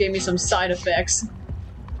slug cats gave me some side effects.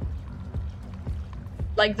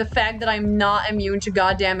 Like the fact that I'm not immune to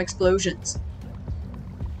goddamn explosions.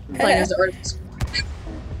 Playing as the artificer.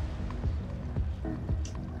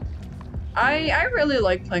 I really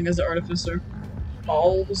like playing as the artificer.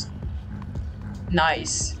 Balls.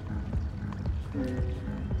 Nice.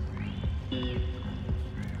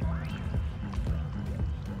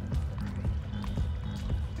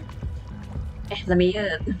 Let me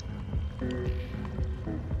in.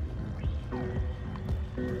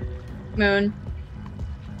 Moon.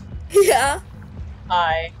 Yeah.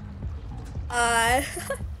 Hi. Hi.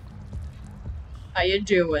 How you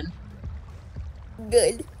doing?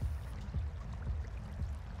 Good.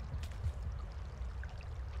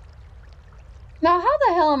 Now, how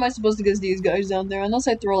the hell am I supposed to get these guys down there unless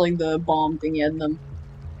I throw like the bomb thingy at them?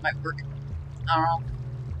 Might work. I don't know.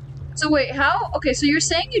 So wait, how? Okay, so you're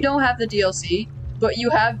saying you don't have the DLC, but you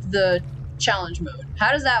have the challenge mode.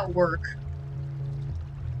 How does that work?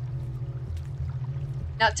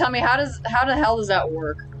 Now tell me, how the hell does that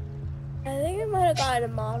work? I think I might have gotten a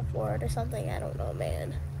mod for it or something. I don't know,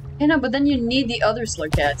 man. I know, but then you need the other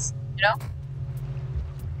slug cats, you know?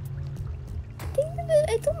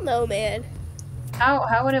 I don't know, man.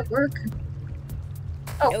 How would it work?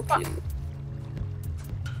 Oh, No fuck. clue.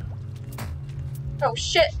 Oh,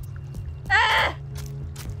 shit! Ah!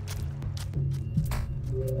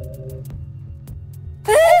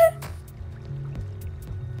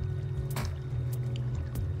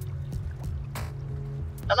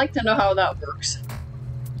 I'd like to know how that works.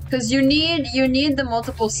 Cause you need the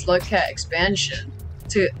multiple slug cat expansion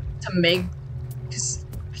to make. Cause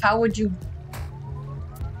how would you?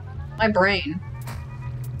 My brain.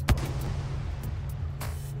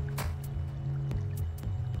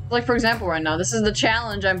 Like for example, right now, this is the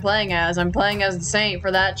challenge I'm playing as. I'm playing as the Saint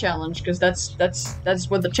for that challenge because that's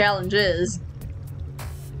what the challenge is.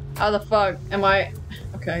 How the fuck am I?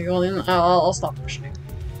 Okay, well then I'll stop questioning.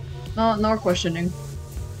 No more questioning.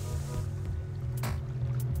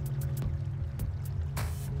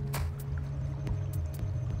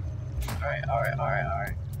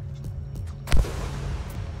 Alright.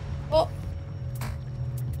 Oh.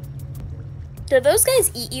 Did those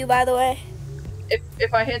guys eat you, by the way?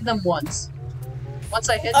 If I hit them once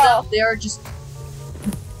I hit Oh. them, they are just.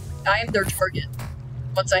 I am their target.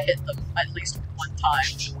 Once I hit them at least one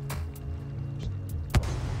time.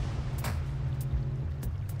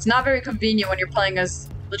 It's not very convenient when you're playing as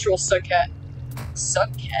literal suck cat.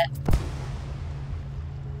 Suck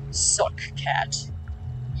cat.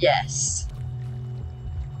 Yes.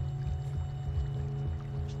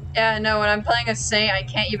 Yeah, no, when I'm playing a Saint, I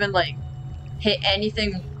can't even, like, hit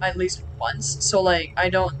anything at least once, so, like, I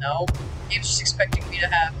don't know. Game's just expecting me to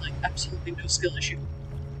have, like, absolutely no skill issue.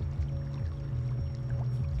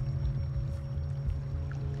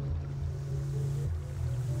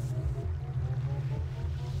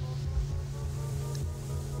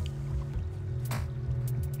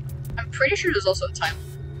 I'm pretty sure there's also a time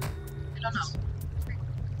limit. I don't know.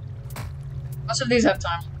 Most of these have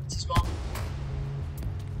time limits as well.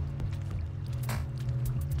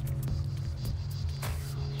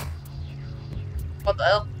 What the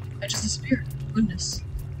hell? I just disappeared. Goodness.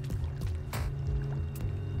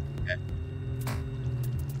 Okay.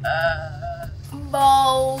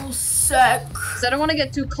 Ballsack. Cause I don't want to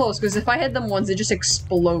get too close, because if I hit them once, they just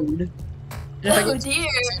explode. And if I go too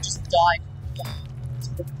close, I just die.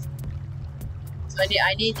 So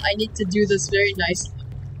I need to do this very nicely.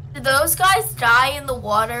 Did those guys die in the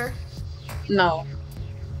water? No.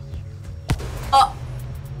 Oh,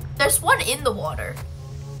 there's one in the water.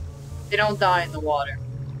 They don't die in the water.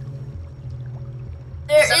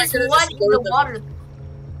 There Then I is could've one just in the lured them. water.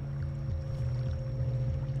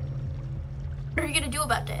 What are you gonna do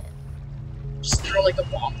about that? Just throw like a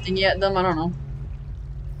bomb thingy at them, I don't know.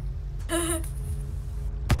 I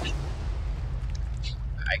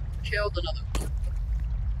killed another one.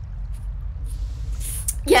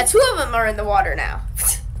 Yeah, 2 of them are in the water now.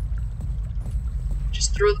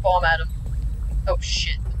 Just threw the bomb at him. Oh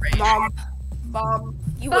shit, the rage. Bomb.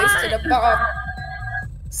 You wasted a bomb.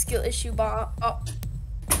 Skill issue bomb. Oh.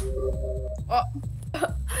 Oh.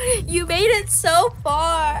 You made it so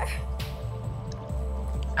far.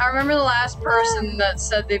 I remember the last person that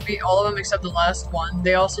said they beat all of them except the last one.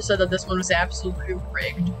 They also said that this one was absolutely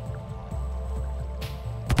rigged.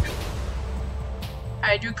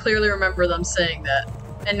 I do clearly remember them saying that.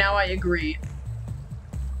 And now I agree.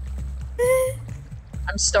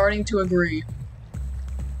 I'm starting to agree.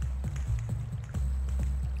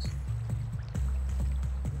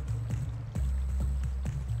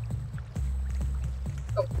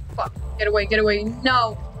 Oh, fuck. Get away, get away.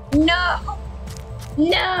 No! No!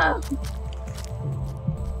 No!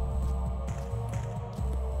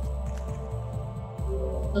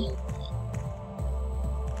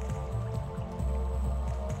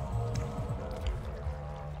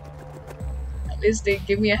 At least they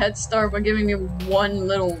give me a head start by giving me one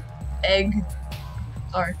little egg.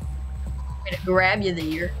 Sorry. I'm gonna grab you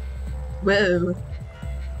there. Whoa.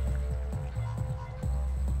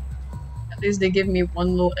 At least they give me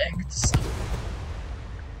one little egg to stop.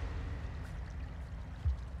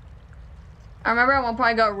 I remember at one point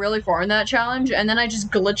I got really far in that challenge, and then I just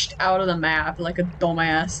glitched out of the map like a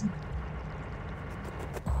dumbass.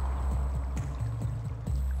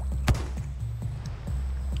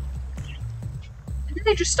 And then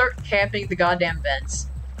they just start camping the goddamn vents.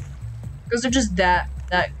 Because they're just that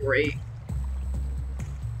great.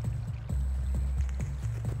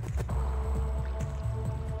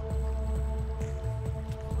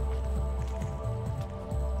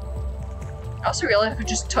 I also realized I could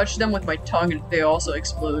just touch them with my tongue and they also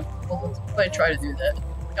explode. Well, if I try to do that.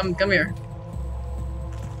 Come here.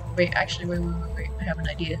 Wait, actually, wait. I have an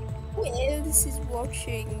idea. Well, this is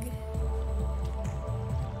watching.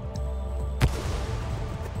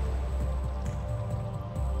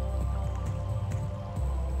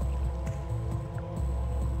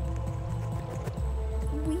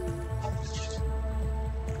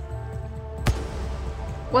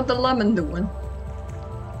 What the lemon doing?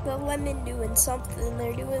 The lemon doing something.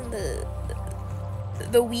 They're doing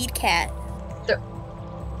the weed cat.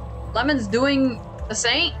 Lemon's doing the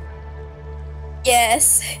saint?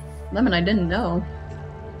 Yes. Lemon, I didn't know.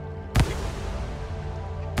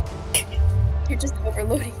 You're just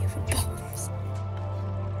overloading it with bombs.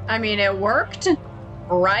 I mean, it worked,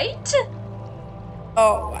 right?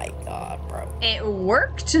 Oh my god, bro. It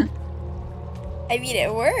worked. I mean,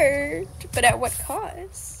 it worked, but at what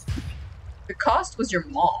cost? The cost was your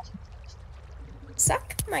mom.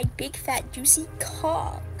 Suck my big fat juicy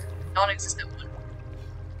cock. Non-existent one.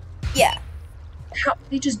 Yeah. How?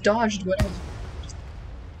 They just dodged whatever.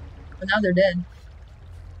 But now they're dead.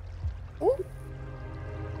 Ooh.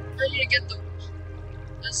 I need to get them.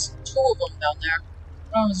 There's 2 of them down there.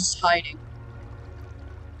 One was just hiding.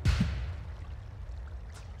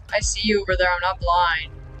 I see you over there, I'm not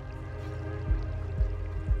blind.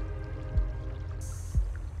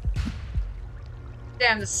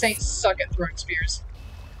 Damn, the Saints suck at throwing spears.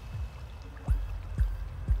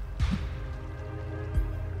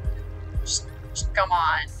 Just come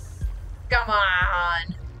on. Come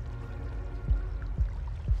on!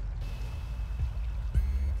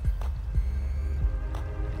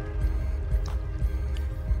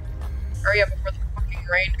 Hurry up before the fucking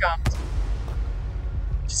rain comes.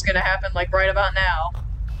 It's just gonna happen like right about now.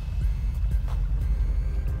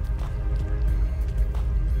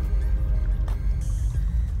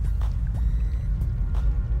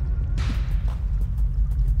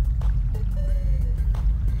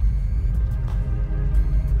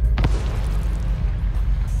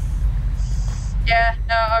 Yeah,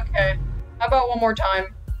 no, okay. How about one more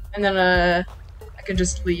time? And then, I can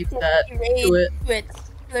just leave that You rage to it. quit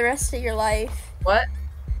for the rest of your life. What?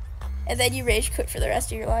 And then you rage quit for the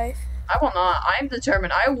rest of your life. I will not. I'm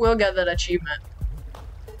determined. I will get that achievement.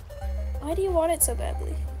 Why do you want it so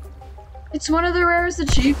badly? It's one of the rarest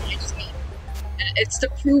achievements. And it's to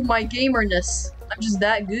prove my gamerness. I'm just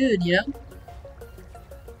that good, you know?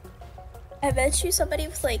 I bet you somebody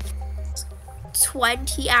with like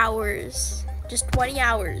 20 hours just 20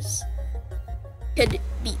 hours could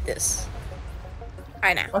beat this.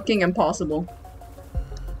 I know. Fucking impossible.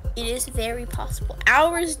 It is very possible.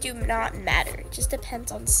 Hours do not matter. It just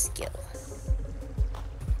depends on skill.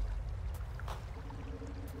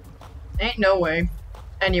 Ain't no way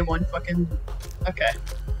anyone fucking... Okay.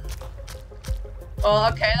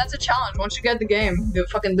 Well, okay, that's a challenge. Once you get the game,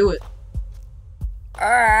 fucking do it.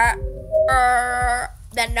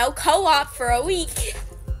 Then no co-op for a week.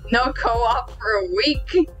 No co-op for a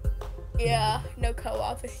week? Yeah, no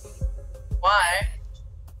co-op. Why?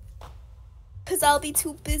 Cause I'll be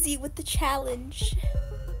too busy with the challenge.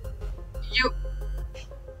 You...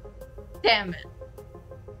 Damn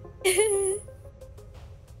it.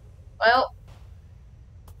 Well...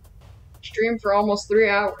 Stream for almost 3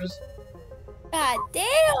 hours. God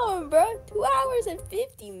damn, bro. 2 hours and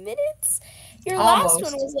 50 minutes? Your last Almost.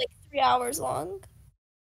 one was like 3 hours long.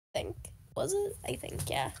 I think. Was it? I think,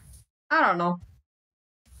 yeah. I don't know.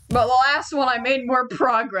 But the last one I made more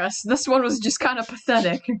progress. This one was just kind of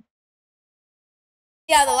pathetic.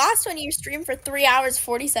 Yeah, the last one you streamed for 3 hours,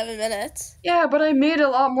 47 minutes. Yeah, but I made a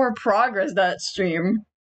lot more progress that stream.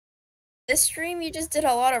 This stream, you just did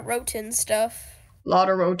a lot of rotund stuff. Lot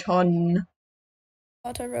of rotund.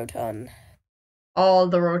 Lot of rotund. All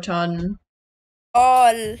the rotund.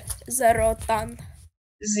 All the rotund.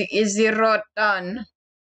 The rotund.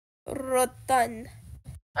 Rotund.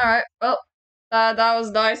 Alright, well, that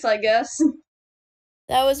was nice, I guess.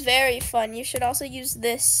 That was very fun. You should also use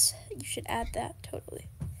this. You should add that, totally.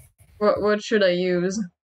 What should I use?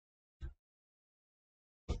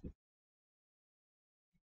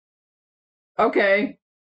 Okay.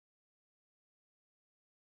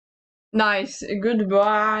 Nice.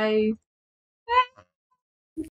 Goodbye.